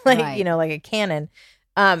like, Right. you know, like a cannon.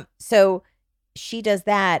 So she does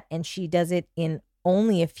that, and she does it in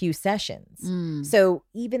only a few sessions. Mm. So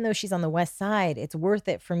even though she's on the West Side, it's worth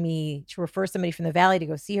it for me to refer somebody from the Valley to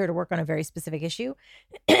go see her to work on a very specific issue,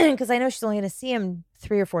 because I know she's only going to see him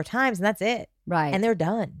 3 or 4 times, and that's it. Right. And they're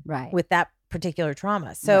done right. with that particular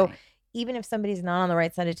trauma. So Right. even if somebody's not on the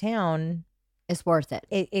right side of town, It's worth it.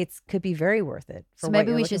 it could be very worth it. For So what maybe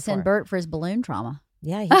you're we looking should send for. Bert for his balloon trauma.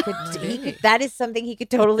 Yeah, he could. That is something he could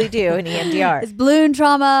totally do in EMDR. His balloon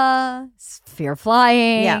trauma, his fear of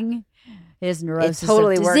flying, his neurosis It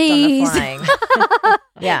totally of worked on the disease. flying.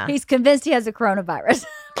 Yeah. He's convinced he has a coronavirus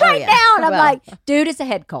Oh, right yeah. now. And I'm Well. like, dude, it's a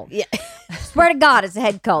head cold. Yeah. swear to God, it's a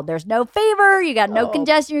head cold. There's no fever. You got no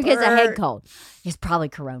congestion. Your kid's a head Bert. cold. It's probably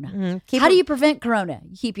corona. Mhm. How do you prevent corona?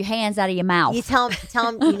 You keep your hands out of your mouth. You tell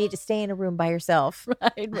him you need to stay in a room by yourself.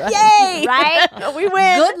 right. Yay! Right? We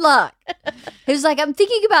win. Good luck. He was like, I'm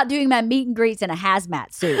thinking about doing my meet and greets in a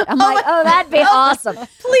hazmat suit. I'm like, oh, that'd be awesome.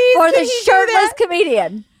 Please, For can the he do shirtless that?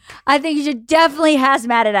 comedian. I think you should definitely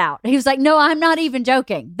hazmat it out. He was like, no, I'm not even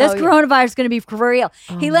joking. This Oh, yeah. coronavirus is going to be for real.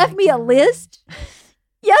 He left me a list.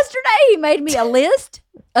 Yesterday, he made me a list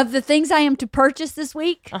of the things I am to purchase this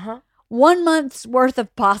week. Uh-huh. 1 month's worth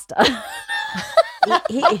of pasta.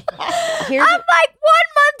 Here's I'm like, 1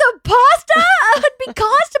 month of pasta? I'd be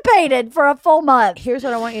constipated for a full month. Here's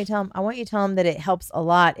what I want you to tell him. I want you to tell him that it helps a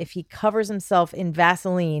lot if he covers himself in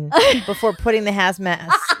Vaseline before putting the hazmat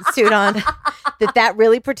suit on. That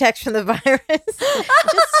really protects from the virus. Just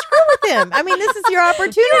screw with him. I mean, this is your You're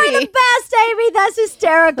opportunity. the best, Amy. That's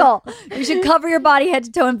hysterical. You should cover your body head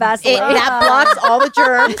to toe in Vaseline. That blocks all the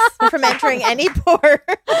germs from entering any pore.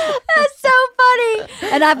 That's so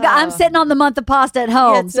funny. And I'm sitting on the month of pasta at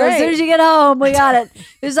home. That's So as soon right. as you get home, we got it.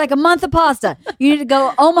 It was like a month of pasta. You need to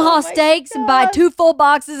go Omaha Steaks and buy 2 full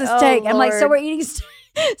boxes of Oh, steak. I'm like, so Lord. we're eating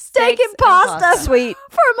steak and pasta Sweet.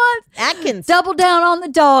 for a month. Atkins. Double down on the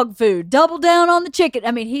dog food. Double down on the chicken.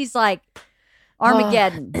 I mean, he's like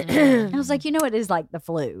Armageddon. I was like, it is like the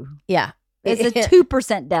flu. Yeah. It's a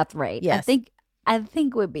 2% death rate. Yes. I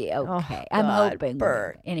think we'd be okay. I'm God, hoping.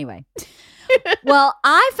 Bert. Anyway. Well,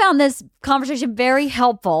 I found this conversation very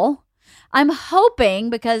helpful. I'm hoping,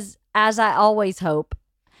 because as I always hope,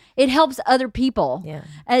 it helps other people, Yeah.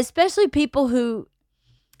 especially people who,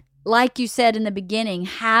 like you said in the beginning,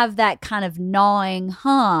 have that kind of gnawing,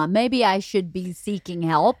 maybe I should be seeking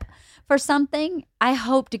help for something. I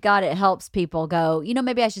hope to God it helps people go,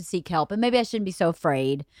 maybe I should seek help, and maybe I shouldn't be so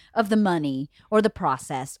afraid of the money or the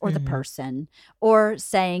process or the person or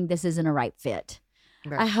saying this isn't a right fit.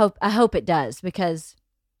 Right. I hope it does, because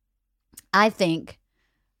I think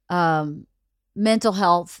mental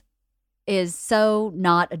health is so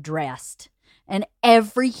not addressed, and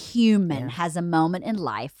every human has a moment in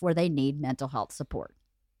life where they need mental health support.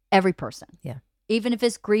 Every person. Yeah. Even if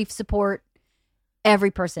it's grief support,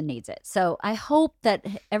 every person needs it. So I hope that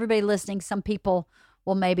everybody listening, some people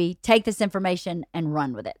will maybe take this information and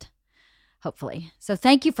run with it. Hopefully. So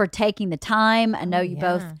thank you for taking the time. I know you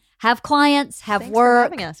both have clients, have Thanks for work.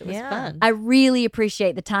 having us. It was fun. I really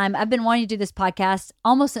appreciate the time. I've been wanting to do this podcast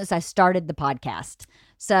almost since I started the podcast.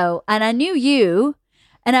 So, and I knew you,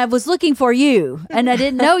 and I was looking for you, and I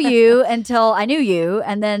didn't know you until I knew you,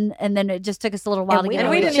 and then it just took us a little while And to we get know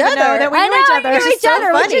to we know didn't each even know other. that we I knew know, each we other. knew It's each just so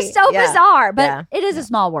other, which is so funny. Yeah. bizarre, but Yeah. it is a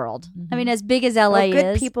small world. I mean, as big as LA Well, good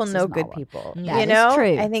is, people it's a know small good world. people. That You is know,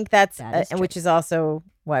 true. I think that's That is true. which is also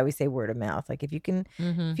why we say word of mouth. Like if you can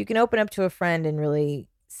open up to a friend and really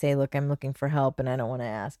say, look, I'm looking for help and I don't want to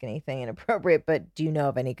ask anything inappropriate, but do you know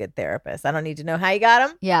of any good therapists? I don't need to know how you got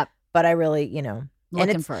them, Yeah, but I really, looking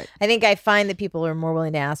it's- for it. I think I find that people are more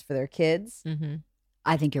willing to ask for their kids,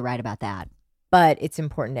 I think you're right about that. but it's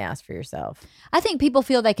important to ask for yourself. I think people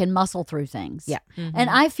feel they can muscle through things. Yeah. And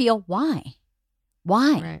I feel, why?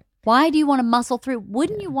 Right. Why do you want to muscle through?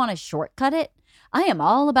 Wouldn't you want to shortcut it? I am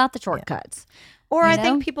all about the shortcuts. Or You I know?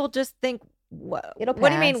 think people just think, what It'll do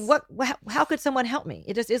you mean? pass. How could someone help me?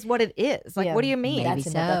 It just is what it is. Like, Yeah. what do you mean? Maybe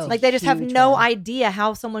That's so. a Like they just have huge no one. idea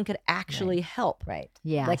how someone could actually help. Right.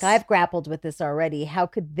 Yeah. Like I've grappled with this already. How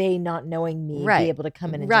could they, not knowing me, Right. be able to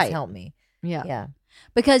come in and Right. just help me? Yeah. Yeah.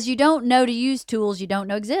 Because you don't know to use tools you don't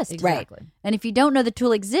know exist. Exactly. And if you don't know the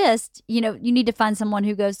tool exists, you need to find someone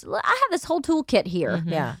who goes, "Look, I have this whole toolkit here.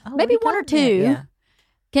 Mhm. Yeah. Maybe one or two Yeah.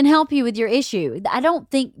 can help you with your issue." I don't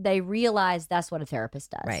think they realize that's what a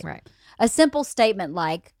therapist does. Right. Right. A simple statement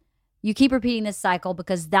like, "You keep repeating this cycle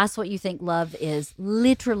because that's what you think love is,"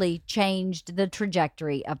 literally changed the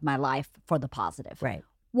trajectory of my life for the positive. Right.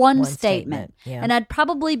 One statement. Yeah. And I'd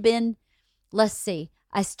probably been, let's see,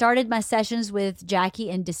 I started my sessions with Jackie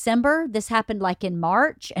in December. This happened like in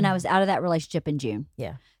March, and I was out of that relationship in June.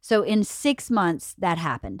 Yeah. So in 6 months, that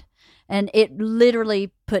happened. And it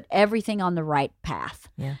literally put everything on the right path.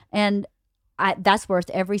 Yeah. And that's worth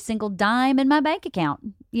every single dime in my bank account,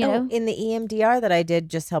 you know? in the EMDR that I did,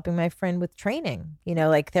 just helping my friend with training,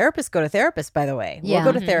 like therapists go to therapists, by the way. Yeah.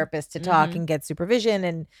 We'll go to therapists to talk Mhm. and get supervision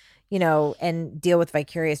and, and deal with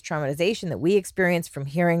vicarious traumatization that we experience from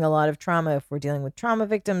hearing a lot of trauma if we're dealing with trauma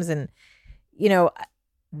victims. And,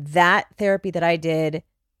 that therapy that I did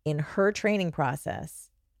in her training process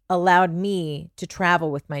allowed me to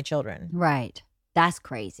travel with my children. Right. That's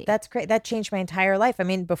crazy. That's great. That changed my entire life. I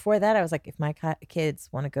mean, before that, I was like, if my kids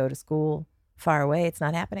want to go to school far away, it's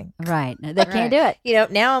not happening. right. They can't do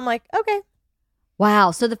it. Now I'm like, okay,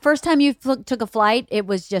 Wow. So the first time you took a flight, it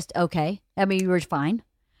was just okay. I mean, you were fine.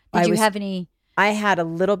 Did you have any? I had a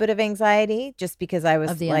little bit of anxiety just because I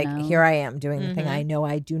was Of the like, unknown. here I am doing the thing Mhm. I know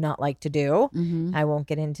I do not like to do. Mhm. I won't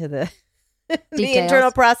get into the the Details.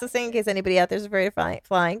 internal processing in case anybody out there is afraid of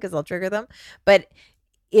flying because I'll trigger them. But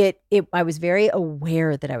I was very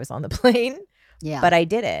aware that I was on the plane, Yeah. but I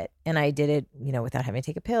did it, and I did it, without having to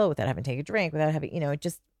take a pill, without having to take a drink, without having,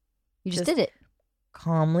 just you just just- did it.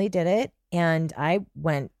 calmly did it, and I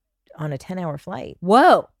went on a 10-hour flight.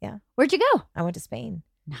 Whoa. Yeah. Where'd you go? I went to Spain.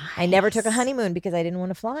 I never took a Nice. honeymoon because I didn't want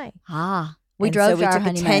to fly. Ah, we And drove so to our took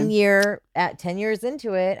honeymoon. a 10 years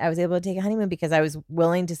into it, I was able to take a honeymoon because I was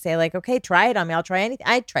willing to say like, okay, try it on me. I'll try anything.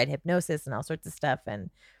 I tried hypnosis and all sorts of stuff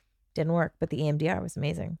and didn't work, but the EMDR was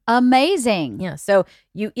amazing. Amazing. Yeah. So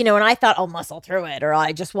and I thought I'll muscle through it or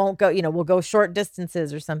I just won't go, we'll go short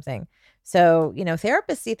distances or something. So,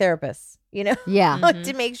 therapists see therapists, Yeah. Mhm.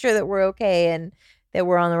 to make sure that we're okay and that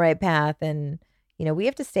we're on the right path. And, we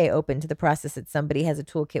have to stay open to the process that somebody has a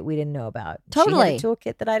toolkit we didn't know about. Totally. She had a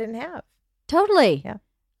toolkit that I didn't have. Totally. Yeah.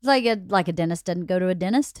 It's like a dentist doesn't go to a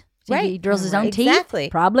dentist. So Right. He drills his own Exactly.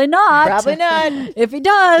 teeth. Probably not. Probably not. If he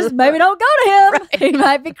does, maybe don't go to him. He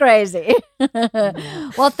might be crazy.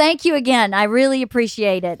 Well, thank you again. I really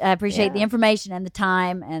appreciate it. I appreciate the Yeah. information and the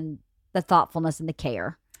time and the thoughtfulness and the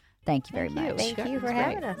care. Thank you very much. Thank you for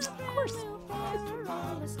having us. Of course.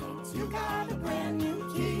 You got a brand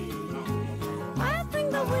new key. I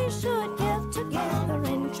think that we should get together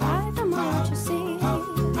and try them all to see. La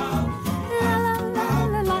la la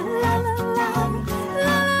la la la la la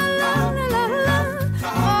la la la la.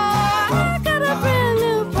 Oh, I got a brand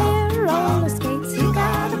new pair of roller skates. You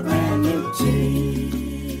got a brand new key.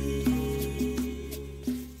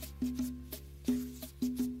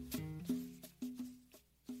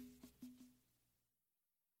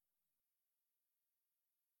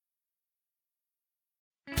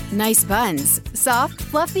 Nice buns, soft,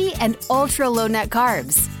 fluffy, and ultra low net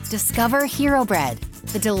carbs. Discover Hero Bread,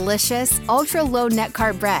 the delicious ultra low net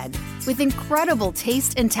carb bread with incredible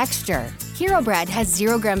taste and texture. Hero Bread has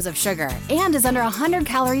 0 grams of sugar and is under 100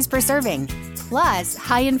 calories per serving. Plus,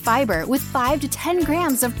 high in fiber with 5 to 10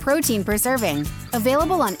 grams of protein per serving.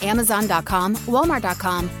 Available on Amazon.com,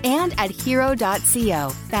 Walmart.com, and at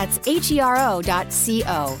hero.co. That's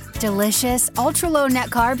HERO.co. Delicious, ultra low net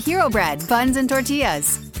carb Hero Bread, buns and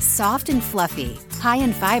tortillas. Soft and fluffy, high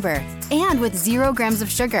in fiber, and with 0 grams of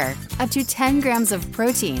sugar, up to 10 grams of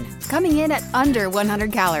protein, coming in at under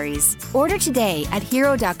 100 calories. Order today at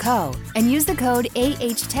hero.co and use the code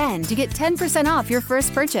AH10 to get 10% off your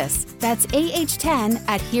first purchase. That's AH10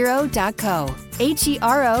 at hero.co.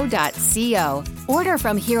 HERO.co. Order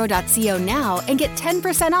from hero.co now and get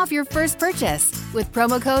 10% off your first purchase with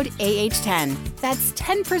promo code AH10. That's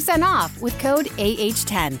 10% off with code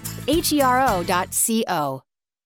AH10. HERO.co.